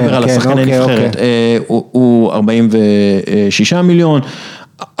 אני לא מדבר על השחקני נבחרת. הוא 46 מיליון,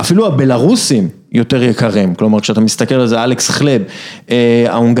 אפילו הבלרוסים יותר יקרים, כלומר כשאתה מסתכל על זה, אלכס חלב,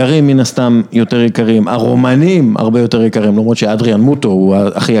 ההונגרים מן הסתם יותר יקרים, הרומנים הרבה יותר יקרים, למרות שאדריאן מוטו הוא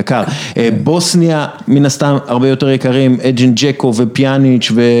הכי יקר, בוסניה מן הסתם הרבה יותר יקרים, אג'ן ג'קו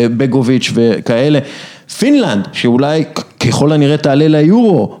ופיאניץ' ובגוביץ' וכאלה, פינלנד, שאולי ככל הנראה תעלה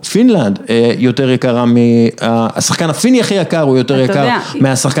ליורו, פינלנד יותר יקרה, השחקן הפיני הכי יקר הוא יותר יקר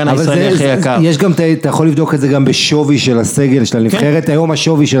מהשחקן הישראלי הכי יקר. יש גם, אתה יכול לבדוק את זה גם בשווי של הסגל של הנבחרת, היום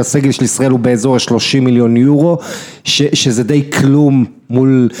השווי של הסגל של ישראל הוא באזור 30 מיליון יורו, שזה די כלום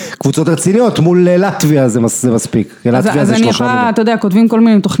מול קבוצות רציניות, מול לטביה זה מספיק. אז אני יכולה, אתה יודע, כותבים כל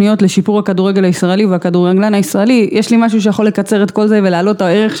מיני תוכניות לשיפור הכדורגל הישראלי והכדורגלן הישראלי, יש לי משהו שיכול לקצר את כל זה ולהעלות את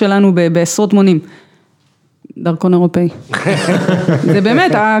הערך שלנו בעשרות מונים. דרכון אירופאי. זה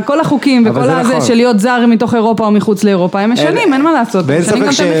באמת, כל החוקים וכל הזה של להיות זר מתוך אירופה או מחוץ לאירופה, הם משנים, אין מה לעשות. ואין ספק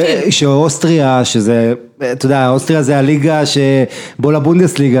שאוסטריה, שזה, אתה יודע, אוסטריה זה הליגה שבוא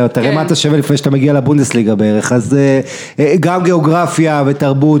לבונדסליגה, תראה מה אתה שווה לפני שאתה מגיע לבונדסליגה בערך, אז גם גיאוגרפיה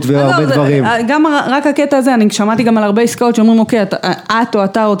ותרבות והרבה דברים. גם רק הקטע הזה, אני שמעתי גם על הרבה עסקאות שאומרים, אוקיי, את או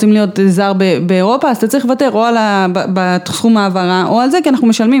אתה רוצים להיות זר באירופה, אז אתה צריך לוותר או בתחום העברה, או על זה, כי אנחנו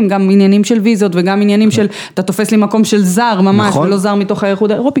משלמים גם עניינים של ויזות וגם עניינים של אתה תופס לי מקום של זר ממש, ולא זר מתוך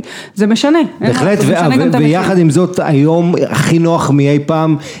האיחוד האירופי, זה משנה. בהחלט, ויחד עם זאת, היום הכי נוח מאי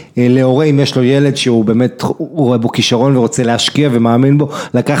פעם, להורה אם יש לו ילד שהוא באמת, הוא רואה בו כישרון ורוצה להשקיע ומאמין בו,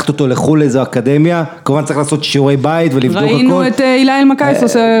 לקחת אותו לחול איזו אקדמיה, כמובן צריך לעשות שיעורי בית ולבדוק הכל. ראינו את אילי אלמקייס,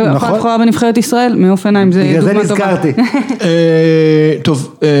 עושה אחת בחורה בנבחרת ישראל, מאופניים, זה בגלל זה נזכרתי.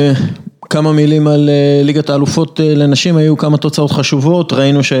 טוב, כמה מילים על ליגת האלופות לנשים, היו כמה תוצאות חשובות,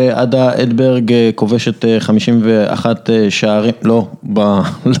 ראינו שעדה אדברג כובשת 51 שערים, לא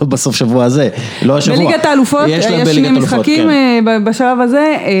בסוף שבוע הזה, לא השבוע. בליגת האלופות, יש שני משחקים בשלב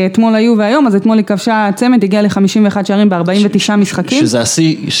הזה, אתמול היו והיום, אז אתמול היא כבשה צמד, הגיעה ל-51 שערים ב-49 משחקים. שזה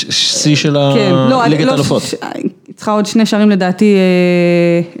השיא של ליגת האלופות. צריכה עוד שני שערים לדעתי.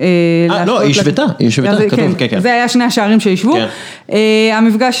 לא, היא שוותה, כתוב, כן. זה היה שני השערים שישבו.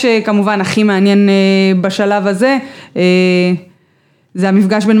 המפגש כמובן הכי מעניין בשלב הזה, זה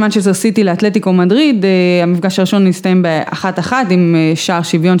המפגש בין מנצ'סטר סיטי לאתלטיקו מדריד, המפגש הראשון נסתיים ב1-1 עם שער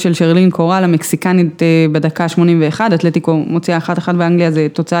שוויון של שרלין קורל המקסיקנית בדקה 81, אתלטיקו מוציאה 1-1 באנגליה, זה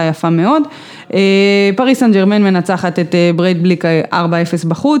תוצאה יפה מאוד. פריס סן ז'רמן מנצחת את ברייטבליק 4-0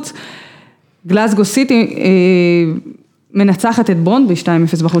 בחוץ. גלאסגו סיטי מנצחת את ברונדבי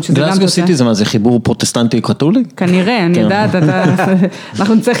 2-0 בחוץ, שזה גם גלסגו סיטי זה מה, זה חיבור פרוטסטנטי קתולי? כנראה, אני יודעת,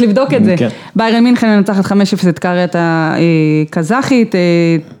 אנחנו נצטרך לבדוק את זה. ביירן מינכן מנצחת 5-0 את קריית הקזחית,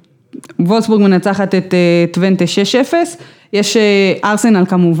 וולסבורג מנצחת את טוונטה 6-0, יש ארסנל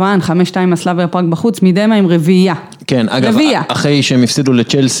כמובן, 5-2 הסלאביה פראג בחוץ, מדמה עם רביעייה. כן, אגב, אחרי שהם הפסידו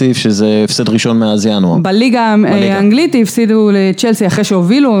לצ'לסי, שזה הפסד ראשון מאז ינואר. בליגה האנגלית הפסידו לצ'לסי אחרי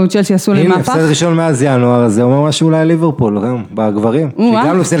שהובילו, צ'לסי עשו להם מהפך. הפסד ראשון מאז ינואר, זה אומר משהו אולי ליברפול, בגברים,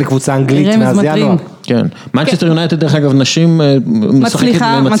 שגם לא עושה לקבוצה אנגלית מאז ינואר. כן, מנצ'סטר יונייטד דרך אגב, נשים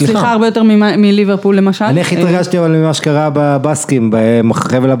מצליחה הרבה יותר מליברפול למשל. אני הכי התרגשתי אבל ממה שקרה בבסקים,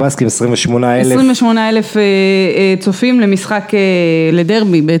 בחבל הבסקים, 28,000 צופים למשחק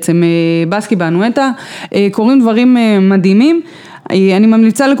לדרבי, בעצם בסקי באנואטה, קוראים דברים מדהימים, אני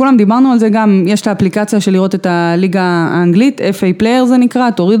ממליצה לכולם, דיברנו על זה גם, יש את האפליקציה של לראות את הליגה האנגלית, FA Player זה נקרא,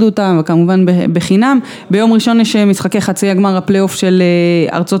 תורידו אותה, וכמובן בחינם, ביום ראשון יש משחקי חצי הגמר הפלייאוף של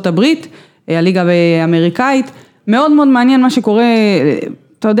ארצות הברית, הליגה האמריקאית, מאוד מאוד מעניין מה שקורה,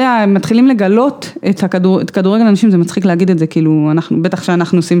 אתה יודע, מתחילים לגלות את כדורגל אנשים, זה מצחיק להגיד את זה, כאילו, בטח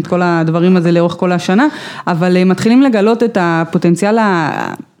שאנחנו עושים את כל הדברים הזה לאורך כל השנה, אבל מתחילים לגלות את הפוטנציאל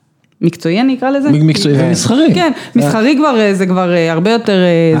מקצועי אני אקרא לזה? מקצועי ומסחרי. כן, מסחרי כבר, זה כבר הרבה יותר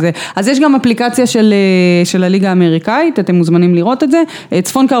זה. אז יש גם אפליקציה של הליגה האמריקאית, אתם מוזמנים לראות את זה.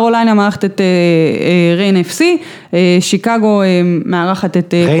 צפון קרוליינה מארחת את ריין FC, שיקגו מארחת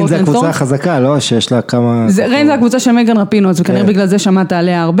את ריין זה הקבוצה החזקה, לא? שיש לה כמה... ריין זה הקבוצה של מגן רפינו, אז וכנראה בגלל זה שמעת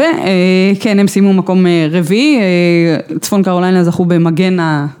עליה הרבה. כן, הם סיימו מקום רביעי, צפון קרוליינה זכו במגן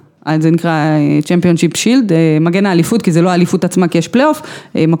זה נקרא צ'מפיונשיפ שילד, מגן האליפות, כי זה לא האליפות עצמה, כי יש פלייאוף,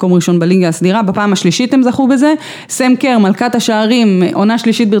 מקום ראשון בליגה הסדירה, בפעם השלישית הם זכו בזה, סם קר, מלכת השערים, עונה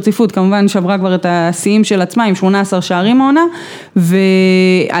שלישית ברציפות, כמובן שברה כבר את השיאים של עצמה, עם 18 שערים העונה,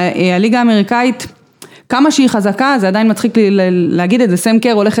 והליגה האמריקאית, כמה שהיא חזקה, זה עדיין מצחיק להגיד את זה, סם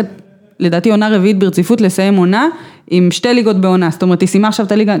קר הולכת, לדעתי עונה רביעית ברציפות לסיים עונה, עם 2 ליגות בעונה, זאת אומרת, היא סיימה עכשיו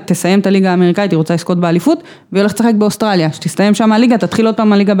את הליגה, תסיים את הליגה האמריקאית, היא רוצה לזכות באליפות, והיא הולכת לשחק באוסטרליה, שתסתיים שם הליגה, תתחיל עוד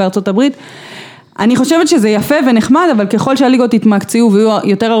פעם הליגה בארצות הברית, אני חושבת שזה יפה ונחמד, אבל ככל שהליגות יתמקצעו ויהיו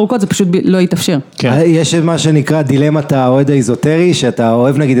יותר ארוכות, זה פשוט לא יתאפשר. יש מה שנקרא דילמת האוהד האיזוטרי, שאתה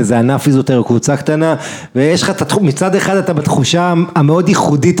אוהב נגיד איזה ענף איזוטרי, קבוצה קטנה, ויש לך מצד אחד אתה בתחושה המאוד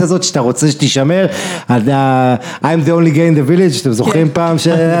ייחודית הזאת, שאתה רוצה שתישמר, I'm the only gay in the village, שאתם זוכרים פעם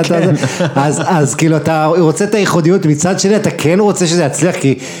שאתה... אז כאילו אתה רוצה את הייחודיות, מצד שני אתה כן רוצה שזה יצליח,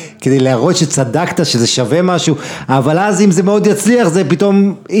 כדי להראות שצדקת, שזה שווה משהו, אבל אז אם זה מאוד יצליח, זה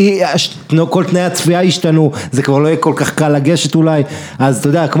פתאום, כל תנאי הצפייה השתנו, זה כבר לא יהיה כל כך קל לגשת אולי, אז אתה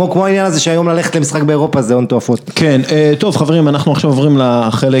יודע, כמו העניין הזה שהיום ללכת למשחק באירופה, זה הון תועפות. כן, טוב חברים, אנחנו עכשיו עוברים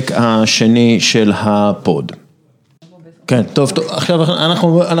לחלק השני של הפוד. כן, טוב, עכשיו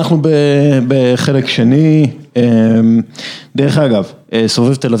אנחנו בחלק שני, דרך אגב,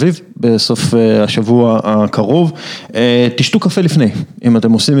 סובב תל אביב, בסוף השבוע הקרוב, תשתו קפה לפני, אם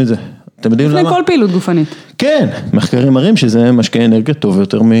אתם עושים את זה. אתם יודעים למה? לפני כל פעילות גופנית. כן, מחקרים מראים שזה משקה אנרגיה טוב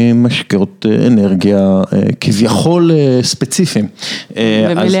יותר ממשקאות אנרגיה כביכול ספציפיים.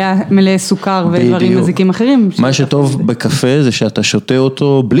 ומלא סוכר ודברים מזיקים אחרים. מה שטוב בקפה זה שאתה שותה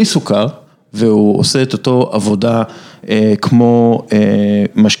אותו בלי סוכר, והוא עושה את אותו עבודה כמו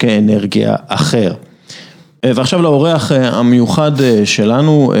משקה אנרגיה אחר. ועכשיו לאורח המיוחד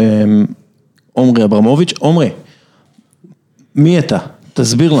שלנו, עומרי אברמוביץ'. עומרי, מי אתה?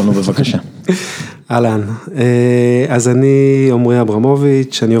 תסביר לנו בבקשה. אהלן, אז אני עומרי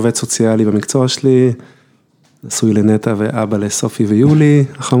אברמוביץ', אני עובד סוציאלי במקצוע שלי, נשוי לנטה ואבא לסופי ויולי,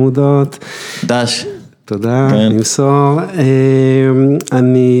 החמודות. דש. תודה, נמסור.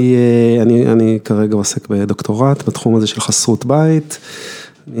 אני כרגע עוסק בדוקטורט בתחום הזה של חסרות בית,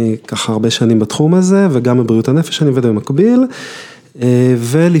 אני ככה הרבה שנים בתחום הזה, וגם בבריאות הנפש אני עובד במקביל,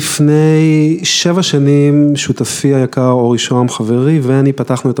 ולפני 7 שנים שותפי היקר אורי שוהם חברי, ואני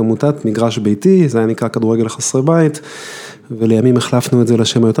פתחנו את עמותת מגרש ביתי, זה היה נקרא כדורגל לחסרי בית, ולימים החלפנו את זה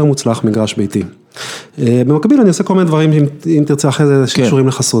לשם היותר מוצלח מגרש ביתי. במקביל אני עושה כל מיני דברים, אם תרצה אחרי זה, שקשורים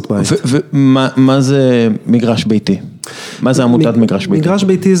לחסרות בית. ומה זה מגרש ביתי? מה זה עמותת מגרש ביתי? מגרש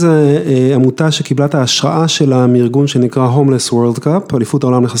ביתי זה עמותה שקיבלה את ההשראה שלה מארגון שנקרא Homeless World Cup, אליפות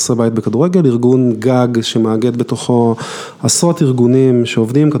העולם לחסרי בית בכדורגל, ארגון גג שמאגד בתוכו עשרות ארגונים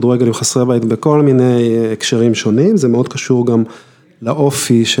שעובדים כדורגל עם חסרי בית בכל מיני הקשרים שונים, זה מאוד קשור גם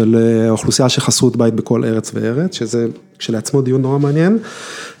לאופי של האוכלוסייה של חסרות בית בכל ארץ וארץ, שזה כשלעצמו דיון נורא מעניין.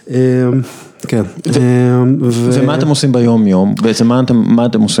 כן. ומה אתם עושים ביום יום? בעצם מה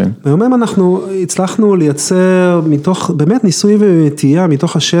אתם עושים? ביום יום אנחנו הצלחנו לייצר מתוך, באמת ניסוי וטעייה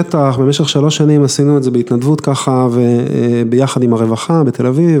מתוך השטח, במשך 3 שנים עשינו את זה בהתנדבות ככה, וביחד עם הרווחה בתל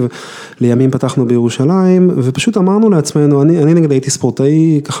אביב, לימים פתחנו בירושלים, ופשוט אמרנו לעצמנו, אני נגד הייתי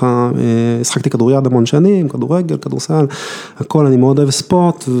ספורטאי, ככה, השחקתי כדוריד המון שנים, כדורגל, כדורסל, הכל, אני מאוד אוהב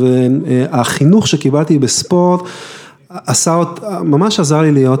ספורט, והחינוך שקיבלתי בספורט, ממש עזר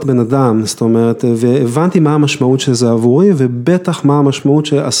לי להיות בן אדם, זאת אומרת, והבנתי מה המשמעות של זה עבורי, ובטח מה המשמעות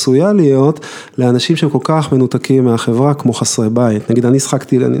שעשויה להיות לאנשים שהם כל כך מנותקים מהחברה, כמו חסרי בית. נגיד,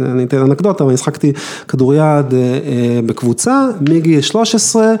 אני אתן אנקדוטה, אבל אני שחקתי כדוריד בקבוצה, מגיל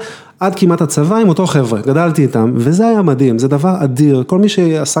 13, עד כמעט הצבא עם אותו חבר'ה, גדלתי איתם, וזה היה מדהים, זה דבר אדיר, כל מי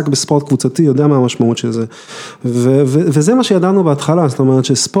שעסק בספורט קבוצתי יודע מה המשמעות של זה, וזה מה שידענו בהתחלה, זאת אומרת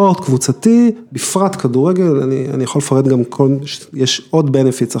שספורט קבוצתי, בפרט כדורגל, אני יכול לפרט גם יש עוד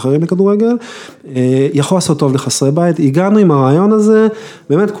בנפיץ אחרים לכדורגל, יכול לעשות טוב לחסרי בית, הגענו עם הרעיון הזה,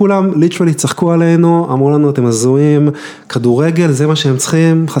 באמת כולם ליטרלי צחקו עלינו, אמרו לנו אתם הזויים, כדורגל זה מה שהם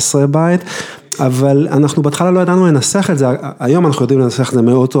צריכים, חסרי בית, אבל אנחנו בהתחלה לא ידענו לנסח את זה, היום אנחנו יודעים לנסח את זה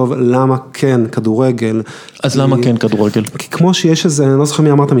מאוד טוב, למה כן כדורגל. אז למה כן כדורגל? כי כמו שיש איזה, אני לא זוכר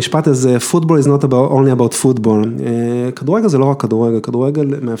מי אמר את המשפט הזה, football is not only about football. כדורגל זה לא רק כדורגל, כדורגל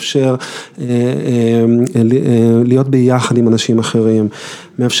מאפשר להיות ביחד עם אנשים אחרים,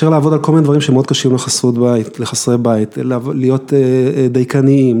 מאפשר לעבוד על כל מיני דברים שמאוד קשים לחסרי בית, להיות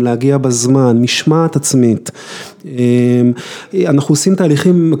דייקניים, להגיע בזמן, משמעת עצמית. אנחנו עושים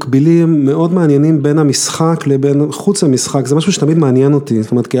תהליכים מקבילים מאוד מעניינים בין המשחק לבין חוץ המשחק, זה משהו שתמיד מעניין אותי,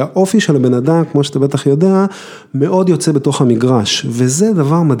 זאת אומרת, כי האופי של הבן אדם, כמו שאתה בטח יודע, מאוד יוצא בתוך המגרש, וזה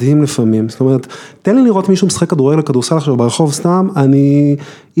דבר מדהים לפעמים, זאת אומרת, תן לי לראות מישהו משחק כדורגל, כדורסל עכשיו ברחוב סתם, אני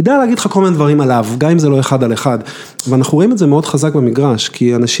ידע להגיד לך כל מיני דברים עליו, גם אם זה לא אחד על אחד, ואנחנו רואים את זה מאוד חזק במגרש,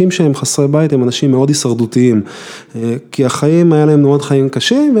 כי אנשים שהם חסרי בית הם אנשים מאוד הישרדותיים, כי החיים היה להם מאוד חיים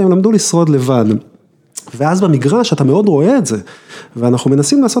קשים, והם למדו לשרוד לבד. ואז במגרש אתה מאוד רואה את זה, ואנחנו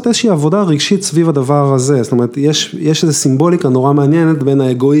מנסים לעשות איזושהי עבודה רגשית סביב הדבר הזה, זאת אומרת, יש איזו סימבוליקה נורא מעניינת בין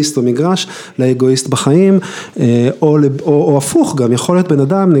האגואיסט במגרש לאגואיסט בחיים, או הפוך גם, יכול להיות בן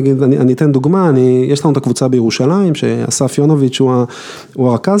אדם, נגיד, אני אתן דוגמה, יש לנו את הקבוצה בירושלים, שאסף יונוביץ' הוא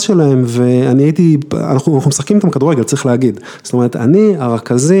הרכז שלהם, אנחנו משחקים איתם כדורגל, צריך להגיד, זאת אומרת, אני,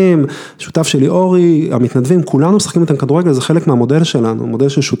 הרכזים, שותף שלי אורי, המתנדבים, כולנו משחקים איתם כדורגל, זה חלק מהמודל שלנו, מודל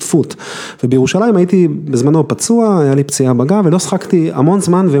של שותפות, ובירושלים הייתי בזמנו פצוע, היה לי פציעה בגב, ולא שחקתי המון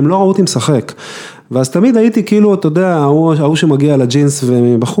זמן, והם לא ראו אותי משחק. ואז תמיד הייתי כאילו, אתה יודע, ההוא שמגיע לג'ינס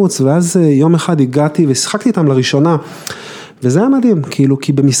ומבחוץ, ואז יום אחד הגעתי ושחקתי איתם לראשונה, וזה היה מדהים, כאילו,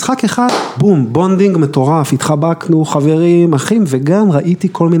 כי במשחק אחד, בום, בונדינג מטורף, התחבקנו, חברים, אחים, וגם ראיתי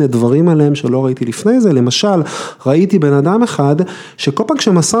כל מיני דברים עליהם שלא ראיתי לפני זה, למשל, ראיתי בן אדם אחד, שכל פעם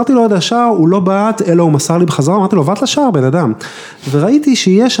כשמסרתי לו עד השער, הוא לא בעט, אלא הוא מסר לי בחזרה, אמרתי לו, בעט לשער, בן אדם, וראיתי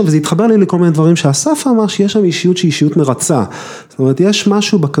שיש שם, וזה התחבר לי לכל מיני דברים, שאסף אמר שיש שם אישיות שהיא אישיות מרצה, זאת אומרת, יש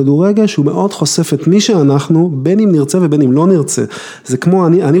משהו בכדורגל שהוא מאוד חושף את מי שאנחנו, בין אם נרצה ובין אם לא נרצה, זה כמו,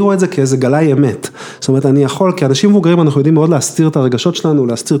 אני רואה את זה כאיזה גלאי אמת, זאת אומרת, אני יכול, כי אנשים מבוגרים אנחנו יודעים מאוד להסתיר את הרגשות שלנו,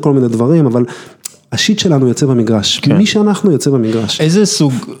 להסתיר כל מיני דברים, אבל השיט שלנו יוצא במגרש, כן. מי שאנחנו יוצא במגרש. איזה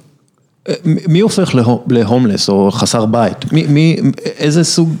סוג, מי הופך להומלס או חסר בית? איזה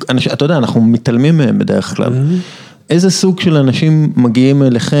סוג, אתה יודע, אנחנו מתעלמים מהם בדרך כלל, איזה סוג של אנשים מגיעים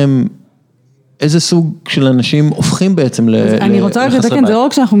אליכם, איזה סוג של אנשים הופכים בעצם לחסרי בית? אני רוצה רק לתקן, זה לא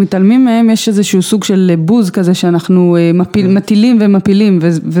רק שאנחנו מתעלמים מהם, יש איזשהו סוג של בוז כזה שאנחנו מטילים ומפילים,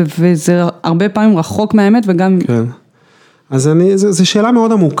 וזה הרבה פעמים רחוק מהאמת וגם... כן. אז זו שאלה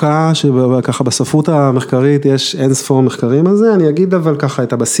מאוד עמוקה, שככה בספרות המחקרית יש אין ספור מחקרים על זה, אני אגיד אבל ככה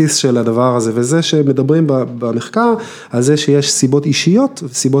את הבסיס של הדבר הזה, וזה שמדברים במחקר על זה שיש סיבות אישיות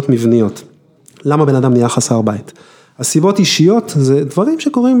וסיבות מבניות. למה בן אדם נהיה חסר בית? הסיבות אישיות זה דברים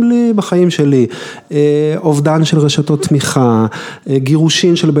שקורים לי בחיים שלי, אובדן של רשתות תמיכה,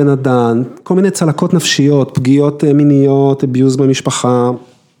 גירושין של בן אדם, כל מיני צלקות נפשיות, פגיעות מיניות, אביוז במשפחה,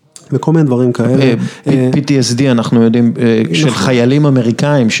 וכל מיני דברים כאלה. PTSD אנחנו יודעים, של חיילים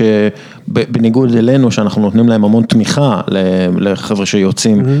אמריקאים, שבניגוד אלינו, שאנחנו נותנים להם המון תמיכה, לחבר'ה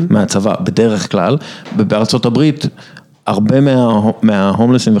שיוצאים מהצבא, בדרך כלל, בארצות הברית, הרבה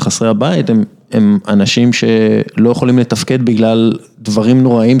מההומלסים וחסרי הבית, הם אנשים שלא יכולים לתפקד בגלל דברים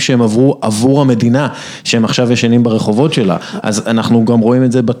נוראים שהם עברו עבור המדינה, שהם עכשיו ישנים ברחובות שלה, אז אנחנו גם רואים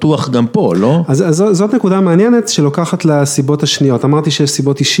את זה בטוח גם פה, לא? אז זאת נקודה מעניינת שלוקחת לסיבות השניות, אמרתי שיש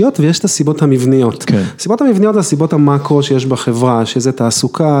סיבות אישיות ויש את הסיבות המבניות. כן. סיבות המבניות זה הסיבות המקרו שיש בחברה, שזה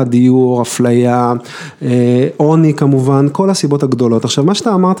תעסוקה, דיור, אפליה, עוני כמובן, כל הסיבות הגדולות. עכשיו מה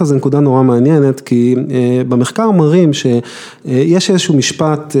שאתה אמרת זה נקודה נורא מעניינת, כי במחקר מראים שיש איזשהו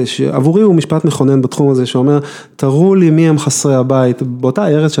משפט, שעבורי הוא משפט מכונן בתחום הזה, שאומר, תראו לי מי הם חסרי הבית באותה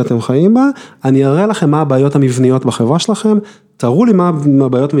ארץ שאתם חיים בה, אני אראה לכם מה הבעיות המבניות בחברה שלכם, תראו לי מה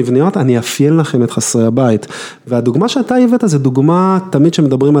הבעיות המבניות, אני אפיין לכם את חסרי הבית. והדוגמה שאתה הבאת זה דוגמה תמיד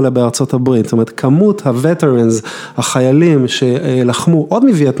שמדברים עליה בארצות הברית, זאת אומרת, כמות הווטרנס, החיילים שלחמו עוד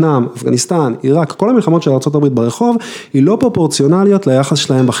מווייטנאם, אפגניסטן, עיראק, כל המלחמות של ארצות הברית ברחוב, היא לא פרופורציונליות ליחס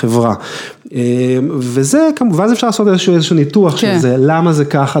שלהם בחברה. וזה, ואז אפשר לעשות איזשהו ניתוח של זה, למה זה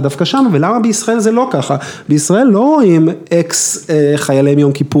ככה דווקא שם, ולמה בישראל זה לא ככה. בישראל לא רואים אקס חיילי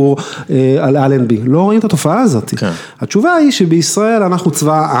מיום כיפור על אלנבי, לא רואים את התופעה הזאת. התשובה היא שבישראל אנחנו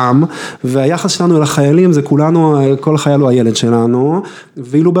צבא העם, והיחס שלנו אל החיילים זה כולנו, כל חייל הוא הילד שלנו,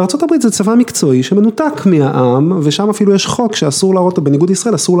 ואילו בארצות הברית זה צבא מקצועי שמנותק מהעם, ושם אפילו יש חוק שאסור להראות, בניגוד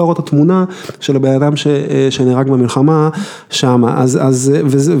לישראל, אסור להראות את התמונה של הבן אדם שנהרג במלחמה שם,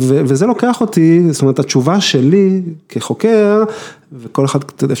 וזה לוקח אותי, זאת אומרת, התשובה שלי כחוקר, וכל אחד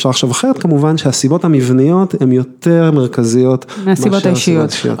אפשר עכשיו אחרת, כמובן שהסיבות המבניות הן יותר מרכזיות. מהסיבות האישיות.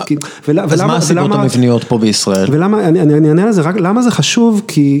 אז מה הסיבות המבניות פה בישראל? ולמה, אני אענה לזה, רק למה זה חשוב?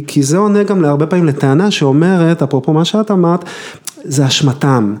 כי זה עונה גם להרבה פעמים לטענה שאומרת, אפרופו מה שאת אמרת, זה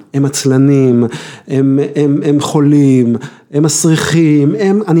אשמתם, הם עצלנים, הם חולים, הם מסריחים,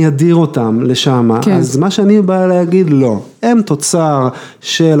 אני אדיר אותם לשם, כן. אז מה שאני בא להגיד לא, הם תוצר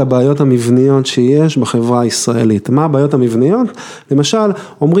של הבעיות המבניות שיש בחברה הישראלית. מה הבעיות המבניות? למשל,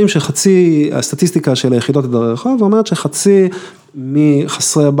 אומרים שחצי, הסטטיסטיקה של היחידות את הרחוב, אומרת שחצי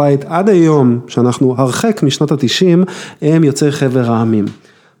מחסרי הבית עד היום, שאנחנו הרחק משנות ה-90, הם יוצאי חבר העמים.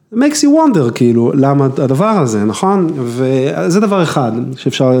 makes you wonder, כאילו, למה הדבר הזה, נכון? וזה דבר אחד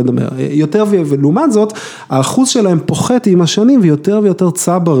שאפשר לדבר. יותר ולעומת זאת, האחוז שלהם פוחת עם השנים, ויותר ויותר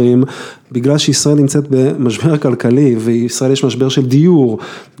צברים, בגלל שישראל נמצאת במשבר כלכלי, וישראל יש משבר של דיור,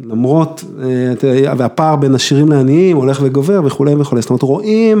 למרות, והפער בין עשירים לעניים הולך וגובר וכו' וכו'. זאת אומרת,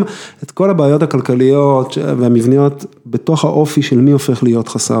 רואים את כל הבעיות הכלכליות והמבניות בתוך האופי של מי הופך להיות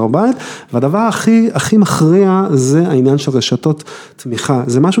חסר בית, והדבר הכי מכריע זה העניין של רשתות תמיכה.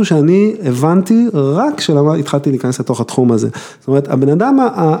 זה משהו שאני הבנתי רק כשלמה התחלתי להיכנס לתוך התחום הזה. זאת אומרת, הבן אדם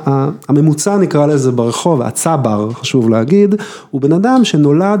הממוצע נקרא לזה ברחוב, הצבר, חשוב להגיד, הוא בן אדם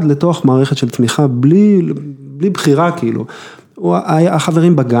שנולד לתוך מערכת של תמיכה בלי בחירה כאילו.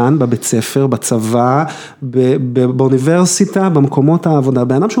 החברים בגן, בבית ספר, בצבא, באוניברסיטה, במקומות העבודה,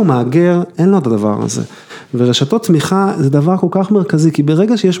 באדם שהוא מאגר, אין לו את הדבר הזה. ורשתות תמיכה זה דבר כל כך מרכזי, כי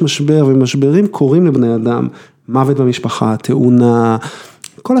ברגע שיש משבר, ומשברים קורים לבני אדם, מוות במשפחה, תאונה,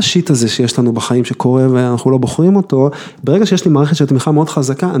 כל השיט הזה שיש לנו בחיים שקורה ואנחנו לא בוחרים אותו, ברגע שיש לי מערכת של תמיכה מאוד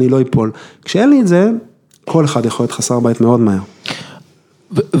חזקה, אני לא אפול. כשאין לי את זה, כל אחד יכול להיות חסר בית מאוד מהר.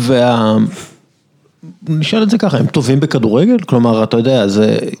 נשאל את זה ככה, הם טובים בכדורגל? כלומר, אתה יודע,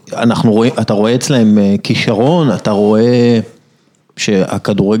 אתה רואה אצלהם כישרון, אתה רואה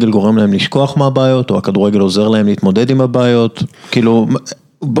שהכדורגל גורם להם לשכוח מהבעיות, או הכדורגל עוזר להם להתמודד עם הבעיות? כאילו,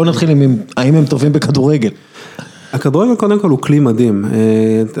 בוא נתחיל עם האם הם טובים בכדורגל. הכדורגל קודם כל הוא כלי מדהים.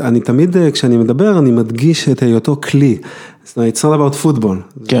 אני תמיד, כשאני מדבר, אני מדגיש את היותו כלי. It's not about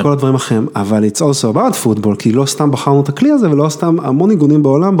football, זה כל הדברים אחרים, אבל it's also about football, כי לא סתם בחרנו את הכלי הזה, ולא סתם המון איגונים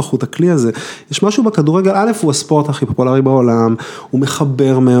בעולם בחרו את הכלי הזה. יש משהו בכדורגל, א' הוא הספורט הכי פופולרי בעולם, הוא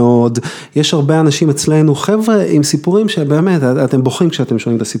מחבר מאוד, יש הרבה אנשים אצלנו, חבר'ה עם סיפורים שבאמת, אתם בוכים כשאתם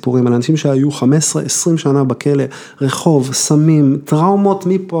שומעים את הסיפורים, על אנשים שהיו 15-20 שנה בכלא, רחוב, סמים, טראומות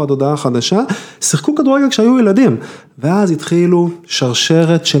מפה עד הודעה חדשה, שיחקו כדורגל כשהיו ילדים, ואז התחילו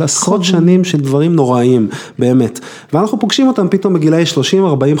שרשרת של עשרות שנים של דברים נוראים, באמת. ואנחנו פוגשים אותם פתאום בגילאי 30,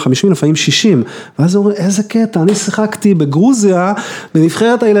 40, 50, לפעמים 60, ואז אומרים, איזה קטע, אני שיחקתי בגרוזיה,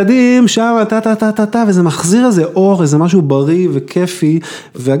 בנבחרת הילדים, שם, וזה מחזיר איזה אור, איזה משהו בריא וכיפי,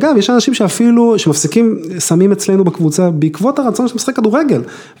 ואגב, יש אנשים שאפילו, שמפסיקים, שמים אצלנו בקבוצה, בעקבות הרצון של משחק כדורגל,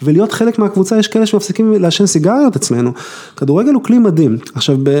 ולהיות חלק מהקבוצה, יש כאלה שמפסיקים לעשן סיגריות אצלנו. כדורגל הוא כלי מדהים.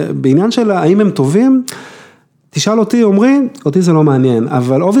 עכשיו, בעניין של האם הם טובים, תשאל אותי, אומרים, אותי זה לא מעניין,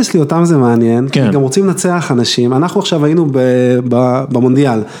 אבל obviously אותם זה מעניין, כי גם רוצים לנצח אנשים, אנחנו עכשיו היינו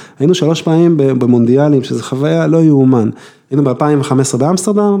במונדיאל, היינו 3 פעמים במונדיאלים, שזה חוויה לא יאומן, היינו ב-2015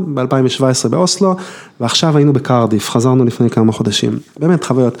 באמסטרדם, ב-2017 באוסלו, ועכשיו היינו בקרדיף, חזרנו לפני כמה חודשים, באמת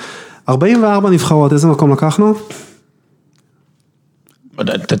חוויות, 44 נבחרות, איזה מקום לקחנו?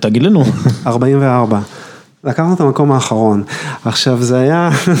 תגיד לנו. 44. לקחנו את המקום האחרון, עכשיו זה היה...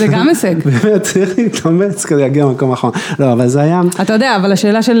 זה גם הישג. באמת, צריך להתאמץ כדי להגיע למקום האחרון. לא, אבל זה היה... אתה יודע, אבל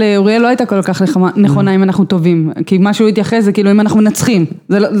השאלה של אוריאל לא הייתה כל כך נכונה אם אנחנו טובים, כי מה שהוא התייחס זה כאילו אם אנחנו מנצחים,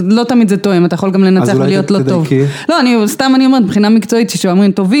 לא תמיד זה טועים, אתה יכול גם לנצח ולהיות לא טוב. לא, סתם אני אומרת, מבחינה מקצועית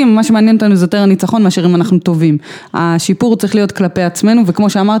שאומרים טובים, מה שמעניין אותנו זה יותר הניצחון מאשר אם אנחנו טובים. השיפור צריך להיות כלפי עצמנו, וכמו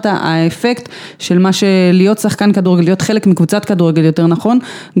שאמרת, האפקט של מה שלהיות שחקן כדורגל, להיות חלק מקבוצת כדורגל יותר נכון,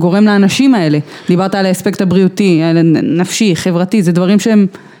 גורם לאנשים האלה. דיברת על האספקט הבריאותי, נפשי, חברתי, זה דברים שהם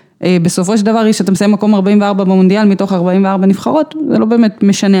בסופו של דבר, שאתה מסיים מקום 44 במונדיאל מתוך 44 נבחרות, זה לא באמת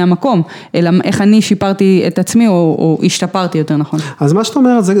משנה המקום, אלא איך אני שיפרתי את עצמי או השתפרתי יותר נכון. אז מה שאת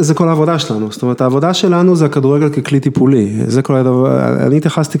אומרת זה כל העבודה שלנו, זאת אומרת העבודה שלנו זה הכדורגל ככלי טיפולי, זה כל הדבר, אני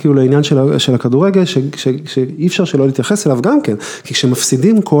התייחסתי כאילו לעניין של הכדורגל, שאי אפשר שלא להתייחס אליו גם כן, כי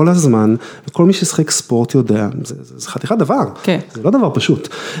כשמפסידים כל הזמן, וכל מי ששחק ספורט יודע, זה חתיכת דבר, זה לא דבר פשוט,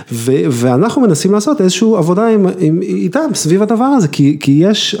 ואנחנו מנסים לעשות איזושהי עבודה איתם סביב הדבר הזה, כי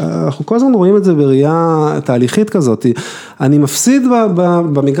יש אנחנו כל הזמן רואים את זה בראייה תהליכית כזאת, אני מפסיד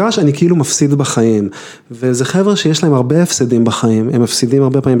במגרש, אני כאילו מפסיד בחיים, וזה חבר'ה שיש להם הרבה הפסדים בחיים, הם מפסידים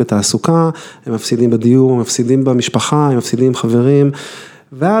הרבה פעמים בתעסוקה, הם מפסידים בדיור, הם מפסידים במשפחה, הם מפסידים עם חברים,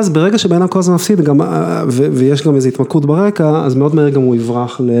 ואז ברגע שבעיניו כל הזמן מפסיד, ויש גם איזו התמכרות ברקע, אז מאוד מהר גם הוא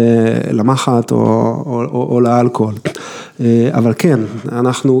יברח למחט או לאלכוהול. אבל כן,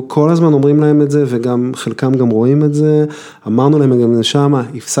 אנחנו כל הזמן אומרים להם את זה, וגם חלקם גם רואים את זה, אמרנו להם גם שמה,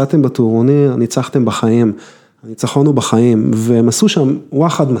 הפסדתם בטורניר, ניצחתם בחיים, הניצחון הוא בחיים, והם עשו שם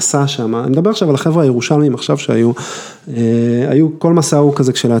וואחד מסע שם, אני מדבר עכשיו על החבר'ה הירושלמים עכשיו שהיו, כל מסע הוא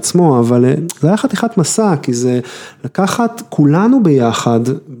כזה כשלעצמו, אבל זה היה חתיכת מסע, כי זה לקחת כולנו ביחד,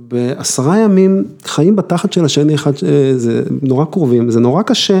 ב10 ימים חיים בתחת של השני אחד, זה נורא קרובים, זה נורא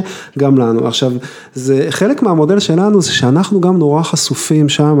קשה גם לנו, עכשיו זה חלק מהמודל שלנו, זה שאנחנו גם נורא חשופים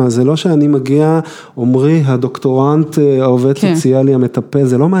שם, זה לא שאני מגיע, אומרי הדוקטורנט, העובד סוציאלי, המטפל,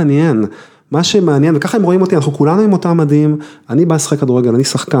 זה לא מעניין, מה שמעניין, וככה הם רואים אותי, אנחנו כולנו עם אותם מדהים, אני בא לשחק כדורגל, אני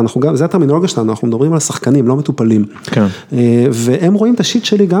שחקן, זה הטרמינולוגיה שלנו, אנחנו מדברים על שחקנים, לא מטופלים. כן. והם רואים את השיט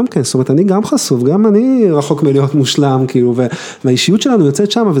שלי גם כן, זאת אומרת, אני גם חשוף, גם אני רחוק מלהיות מושלם, כאילו, והאישיות שלנו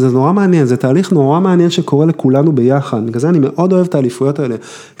יוצאת שם, וזה נורא מעניין, זה תהליך נורא מעניין שקורה לכולנו ביחד, בגלל זה אני מאוד אוהב את האליפויות האלה,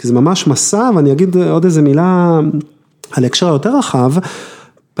 כי זה ממש מסע, ואני אגיד עוד איזה מילה על הקשר היותר רחב,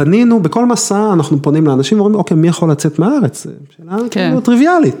 פנינו, בכל מסע אנחנו פונים לאנשים ואומרים, אוקיי, מי יכול לצאת מהארץ? שאלה כאילו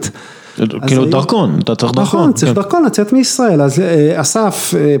טריוויאלית. כאילו דרכון, אתה צריך דרכון. נכון, צריך דרכון לצאת מישראל, אז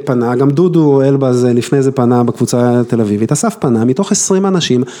אסף פנה, גם דודו אלבז לפני זה פנה בקבוצה תל אביבית, אסף פנה, מתוך 20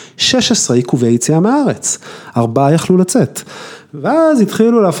 אנשים, 16 עיכובי יציאה מהארץ, 4 יכלו לצאת, ואז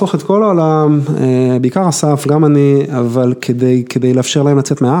התחילו להפוך את כל העולם, בעיקר אסף, גם אני, אבל כדי לאפשר להם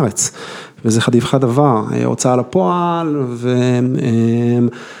לצאת מהארץ, וזה חדיפך דבר, הוצאה לפועל,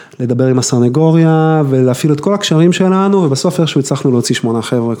 לדבר עם הסנגוריה, ולהפעיל את כל הקשרים שלנו, ובסוף איכשהו הצלחנו להוציא 8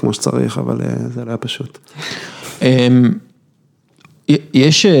 חבר'ה כמו שצריך, אבל זה לא היה פשוט.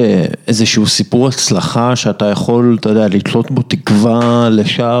 יש איזשהו סיפור הצלחה, שאתה יכול, אתה יודע, לתלות בו תקווה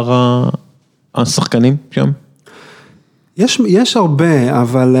לשאר השחקנים שם? יש הרבה,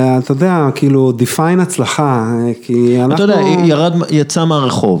 אבל אתה יודע, כאילו, define הצלחה, כי אנחנו... אתה יודע, יצא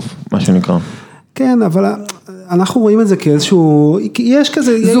מהרחוב, מה שנקרא. כן, אבל אנחנו רואים את זה כאיזשהו, יש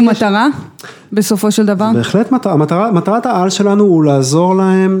כזה... זו מטרה? בסופו של דבר? בהחלט מטרת העל שלנו הוא לעזור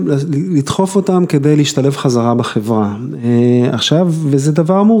להם, לדחוף אותם כדי להשתלב חזרה בחברה. עכשיו, וזה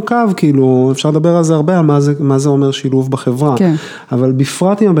דבר מורכב, כאילו, אפשר לדבר על זה הרבה, על מה זה אומר שילוב בחברה. כן. אבל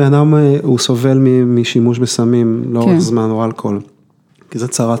בפרט אם הבן אדם הוא סובל משימוש בסמים, לאורך זמן או אלכוהול. כי זה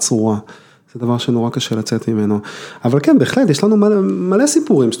צרה צרורה. זה דבר שנורא קשה לצאת ממנו. אבל כן, בהחלט, יש לנו מלא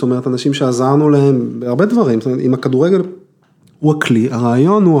סיפורים, זאת אומרת, אנשים שעזרנו להם בהרבה דברים, זאת אומרת, עם הכדורגל הוא הכלי,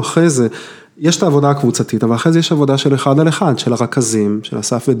 הרעיון הוא אחרי זה, יש את העבודה הקבוצתית, אבל אחרי זה יש עבודה של 1 על 1, של הרכזים, של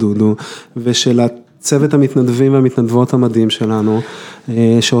אסף ודודו, ושל צוות המתנדבים והמתנדבות המדהים שלנו,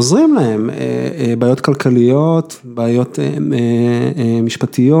 שעוזרים להם, בעיות כלכליות, בעיות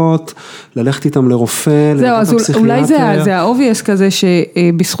משפטיות, ללכת איתם לרופא, זהו, אז אולי זה האובייס כזה,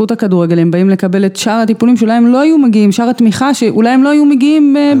 שבזכות הכדורגל הם באים לקבל את שאר הטיפולים, שאולי הם לא היו מגיעים, שאר התמיכה, שאולי הם לא היו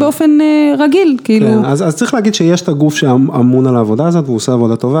מגיעים באופן רגיל, כאילו. כן, אז צריך להגיד שיש את הגוף שאמון על העבודה הזאת, והוא עושה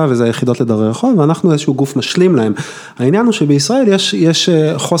עבודה טובה, וזה היחידות לדרי רחוב, ואנחנו איזשהו גוף משלים להם. העניין הוא שבישראל יש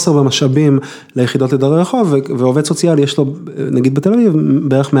חוסר במשאבים ליחידות לדרי רחוב, ועובד סוציאלי יש לו, נגיד בתל אביב,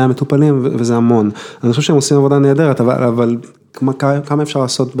 בערך 100 מטופלים, וזה המון. אני חושב שהם עושים עבודה נהדרת, אבל כמה אפשר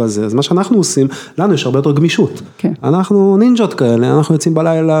לעשות בזה? אז מה שאנחנו עושים, לנו יש הרבה יותר גמישות. אנחנו נינג'ות כאלה, אנחנו יוצאים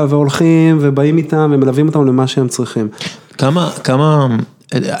בלילה והולכים, ובאים איתם, ומלווים אותם למה שהם צריכים. כמה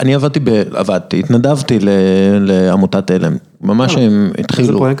אני התנדבתי לעמותת אלם, ממש הם התחילו.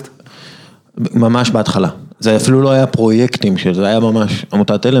 איזה פרויקט? ממש בהתחלה, זה אפילו לא היה פרויקטים, זה היה ממש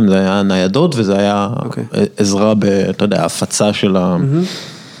עמותת אלם, זה היה ניידות וזה היה עזרה אתה יודע, הפצה של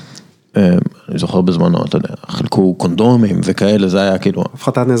אני זוכר בזמנו, אתה יודע, חלקו קונדומים וכאלה, זה היה כאילו...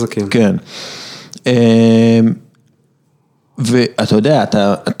 הפחתת נזקים. כן. ואתה יודע,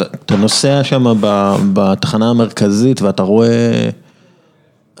 אתה נוסע שם בתחנה המרכזית, ואתה רואה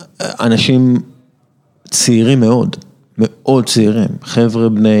אנשים צעירים מאוד, מאוד צעירים, חבר'ה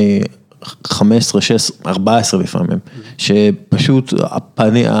בני 15, 16, 14 לפעמים, שפשוט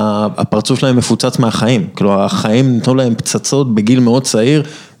הפרצוף שלהם מפוצץ מהחיים, כלומר החיים נתנו להם פצצות בגיל מאוד צעיר,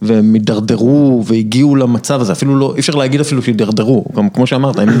 והם הידרדרו והגיעו למצב הזה, אפילו לא, אי אפשר להגיד אפילו שהידרדרו, כמו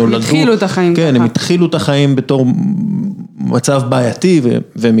שאמרת, הם נולדו, התחילו את החיים. כן, הם התחילו את החיים בתור מצב בעייתי,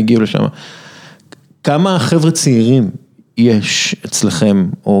 והם הגיעו לשם. כמה חבר'ה צעירים יש אצלכם,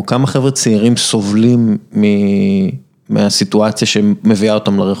 או כמה חבר'ה צעירים סובלים מהסיטואציה שמביאה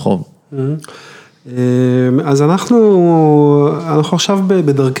אותם לרחוב? אז אנחנו עכשיו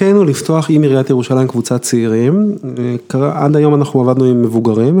בדרכנו לפתוח עם עיריית ירושלים קבוצת צעירים, עד היום אנחנו עבדנו עם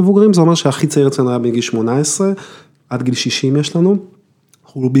מבוגרים, מבוגרים זה אומר שהכי צעיר אצלנו היה בגיל 18, עד גיל 60 יש לנו,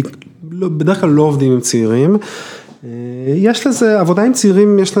 אנחנו בדרך כלל לא עובדים עם צעירים, יש לזה, עבודה עם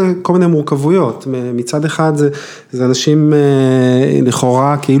צעירים יש לה כל מיני מורכבויות, מצד אחד זה אנשים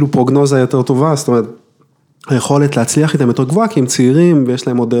לכאורה כאילו פרוגנוזה יותר טובה, זאת אומרת, היכולת להצליח איתם יותר גבוהה, כי הם צעירים ויש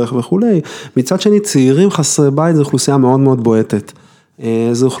להם עוד דרך וכולי. מצד שני, צעירים חסרי בית זו אוכלוסייה מאוד מאוד בועטת.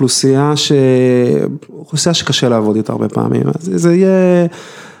 זו אוכלוסייה שקשה לעבוד איתה הרבה פעמים. זה יהיה...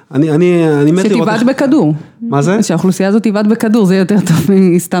 אני מת לראות... שתיבד בכדור. מה זה? שהאוכלוסייה הזאת תיבד בכדור, זה יותר טוב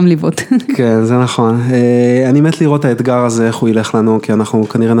מסתם ליבות. כן, זה נכון. אני מת לראות האתגר הזה, איך הוא ילך לנו, כי אנחנו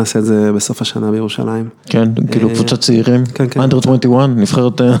כנראה נעשה את זה בסוף השנה בירושלים. כן, כאילו קבוצת צעירים, under 21,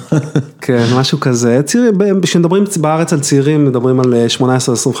 נבחרת... כן, משהו כזה. כשמדברים בארץ על צעירים, מדברים על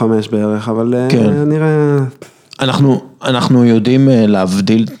 18-25 בערך, אבל נראה... אנחנו יודעים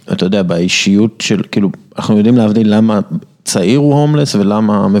להבדיל, אתה יודע, באישיות של, כאילו, אנחנו יודעים להבדיל למה צעיר הוא הומלס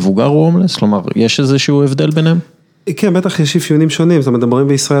ולמה מבוגר הוא הומלס, כלומר, יש איזשהו הבדל ביניהם? כן, בטח יש אפיונים שונים, זאת מדברים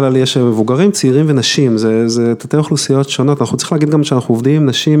בישראל על יש מבוגרים, צעירים ונשים, זה תתי אוכלוסיות שונות, אנחנו צריכים להגיד גם שאנחנו עובדים עם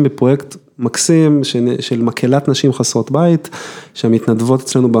נשים בפרויקט מקסים של מקהלת נשים חסרות בית, שהמתנדבות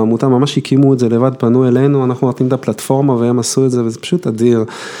אצלנו בעמותה, ממש הקימו את זה לבד, פנו אלינו, אנחנו נותנים את הפלטפורמה והם עשו את זה, וזה פשוט אדיר.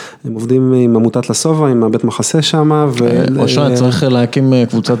 הם עובדים עם עמותת לסובה, עם הבית מחסה שם. אושרת, צריך להקים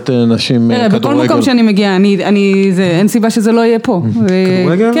קבוצת נשים כדורגל. בכל מקום שאני מגיעה, אין סיבה שזה לא יהיה פה.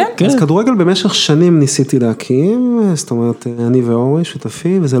 כדורגל? אז כדורגל במשך שנים ניסיתי להקים, זאת אומרת, אני ואורי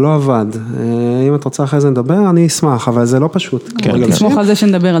שותפים, וזה לא עבד. אם את רוצה אחרי זה נדבר, אני אשמח, אבל זה לא פשוט. תשמוך על זה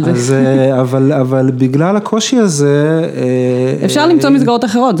שנדבר על זה. אבל בגלל הקושי הזה... אפשר למצוא מסגרות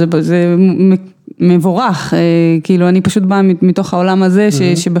אחרות, זה מבורך, כאילו אני פשוט באה מתוך העולם הזה,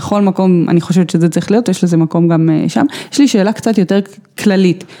 שבכל מקום אני חושבת שזה צריך להיות, יש לזה מקום גם שם. יש לי שאלה קצת יותר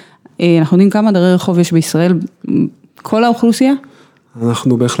כללית, אנחנו יודעים כמה דרי רחוב יש בישראל, כל האוכלוסייה?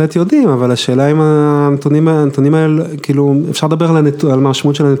 אנחנו בהחלט יודעים, אבל השאלה אם הנתונים האלה, כאילו אפשר לדבר על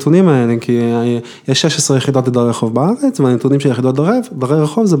המשמעות של הנתונים האלה, כי יש 16 יחידות דרי רחוב בארץ, והנתונים של יחידות דרי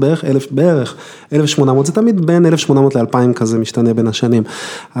רחוב זה בערך 1,800, זה תמיד בין 1,800 ל-2,000 כזה משתנה בין השנים,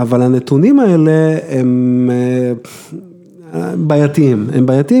 אבל הנתונים האלה הם... בעייתיים, הם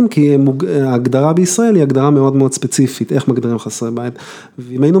בעייתיים כי ההגדרה בישראל היא הגדרה מאוד מאוד ספציפית, איך מגדירים חסרי בית,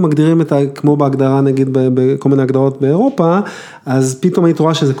 ואם היינו מגדירים את כמו בהגדרה נגיד בכל מיני הגדרות באירופה, אז פתאום היית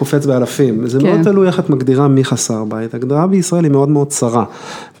רואה שזה קופץ באלפים, זה מאוד תלוי איך את מגדירה מי חסר בית, ההגדרה בישראל היא מאוד מאוד צרה.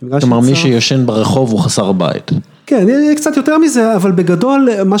 כלומר מי שישן ברחוב הוא חסר בית. כן, קצת יותר מזה, אבל בגדול,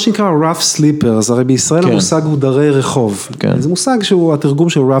 מה שנקרא rough sleepers, הרי בישראל המושג הוא דרי רחוב. זה מושג שהוא התרגום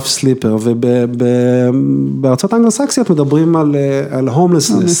של rough sleeper, ובארצות האנגלוסקסיות מדברים על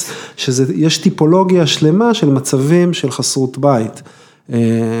homelessness, שיש טיפולוגיה שלמה של מצבים של חסרות בית.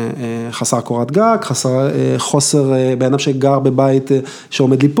 חסר קורת גג, חוסר באדם שגר בבית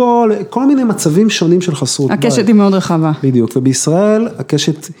שעומד ליפול, כל מיני מצבים שונים של חסרות בית. הקשת היא מאוד רחבה. בדיוק, ובישראל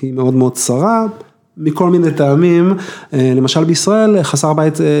הקשת היא מאוד מאוד צרה, מכל מיני טעמים, למשל בישראל חסר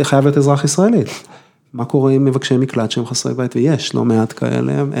בית חייב להיות אזרח ישראלי. מה קורה עם מבקשי מקלט שהם חסרי בית? ויש לא מעט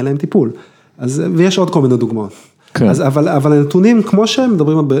כאלה, אין להם טיפול. ויש עוד כל מיני דוגמאות. אבל הנתונים כמו שהם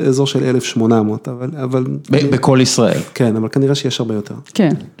מדברים באזור של 1,800. בכל ישראל. כן, אבל כנראה שיש הרבה יותר.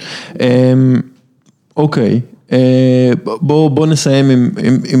 כן. אוקיי. בוא נסיים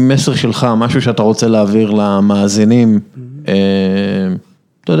עם מסר שלך, משהו שאתה רוצה להעביר למאזינים. אתה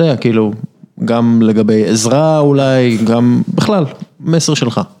יודע, כאילו... גם לגבי עזרה אולי, גם בכלל, מסר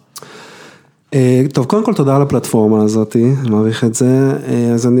שלך. טוב, קודם כל תודה על הפלטפורמה הזאת, אני מעריך את זה,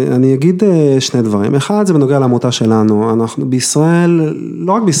 אז אני אגיד שני דברים, אחד זה בנוגע לעמותה שלנו, אנחנו בישראל,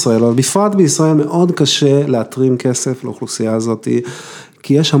 לא רק בישראל, אבל בפרט בישראל מאוד קשה להתרים כסף לאוכלוסייה הזאת,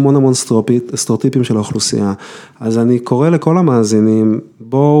 כי יש המון סטריאוטיפים של האוכלוסייה, אז אני קורא לכל המאזינים,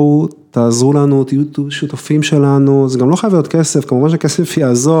 בואו תעזרו לנו, תהיו שותפים שלנו, זה גם לא חייב להיות כסף, כמובן שכסף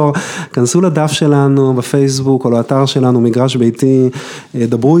יעזור, כנסו לדף שלנו בפייסבוק או לאתר שלנו, מגרש ביתי,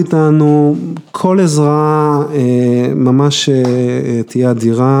 דברו איתנו, כל עזרה ממש תהיה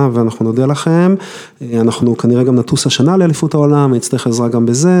אדירה ואנחנו נודה לכם, אנחנו כנראה גם נטוס השנה לאליפות העולם, נצטרך עזרה גם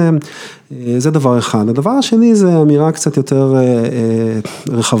בזה, זה דבר אחד. הדבר השני זה אמירה קצת יותר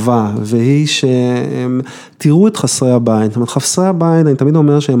רחבה, והיא שתראו את חסרי הבית, זאת אומרת חסרי הבית, אני תמיד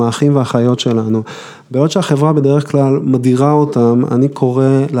אומר שהם האחים והאחיות שלנו, בעוד שהחברה בדרך כלל מדירה אותם, אני קורא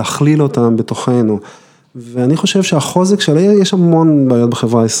להכליל אותם בתוכנו, ואני חושב שהחוזק שלה, יש המון בעיות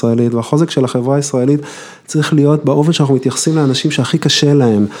בחברה הישראלית, והחוזק של החברה הישראלית צריך להיות באופן שאנחנו מתייחסים לאנשים שהכי קשה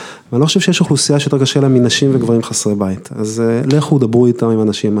להם, ואני לא חושב שיש אוכלוסייה שיותר קשה להם מנשים וגברים חסרי בית, אז לכו דברו איתם עם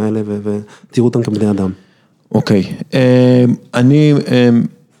האנשים האלה, ותראו אותם כבני אדם. אוקיי,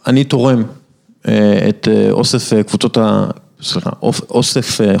 אני תורם את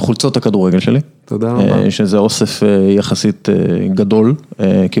אוסף חולצות הכדורגל שלי. תודה רבה. שזה אוסף יחסית גדול,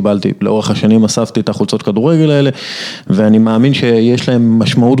 קיבלתי, לאורך השנים אספתי את החולצות כדורגל האלה, ואני מאמין שיש להם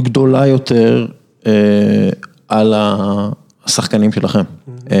משמעות גדולה יותר על השחקנים שלכם,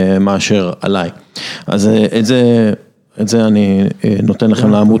 מאשר עליי. אז את זה אני נותן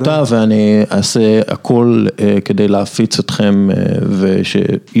לכם לעמותה, ואני אעשה הכל כדי להפיץ אתכם,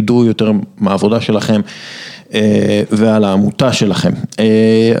 ושידעו יותר מהעבודה שלכם, ועל העמותה שלכם.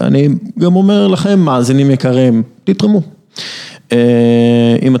 אני גם אומר לכם, מאזינים יקרים, תתרמו.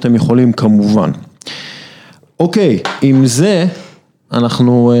 אם אתם יכולים, כמובן. אוקיי, עם זה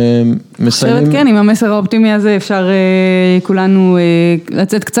אנחנו מסיימים. כן, עם המסר האופטימי הזה אפשר כולנו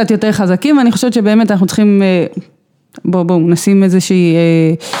לצאת קצת יותר חזקים, ואני חושבת שבאמת אנחנו צריכים, בואו נשים איזושהי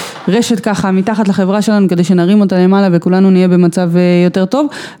רשת ככה מתחת לחברה שלנו, כדי שנרים אותה למעלה וכולנו נהיה במצב יותר טוב,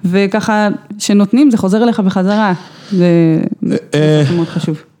 וככה שנותנים, זה חוזר אליך בחזרה, זה מאוד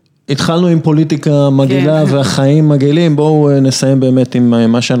חשוב. התחלנו עם פוליטיקה מגעילה והחיים מגעילים, בואו נסיים באמת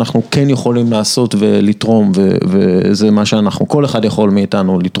עם מה שאנחנו כן יכולים לעשות ולתרום, וזה מה שאנחנו, כל אחד יכול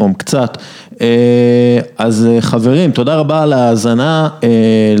מאיתנו לתרום קצת. אז חברים, תודה רבה על ההאזנה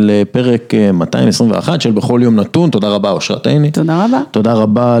לפרק 221 של בכל יום נתון, תודה רבה אושרת עיני. תודה רבה. תודה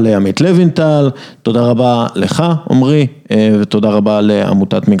רבה לעמית לוינטל, תודה רבה לך עמרי, ותודה רבה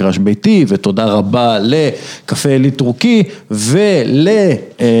לעמותת מגרש ביתי, ותודה רבה לקפה אלי טורקי,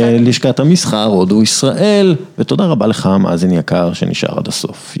 וללשכת המסחר הודו ישראל, ותודה רבה לך מאזין יקר שנשאר עד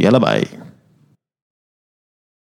הסוף. יאללה ביי.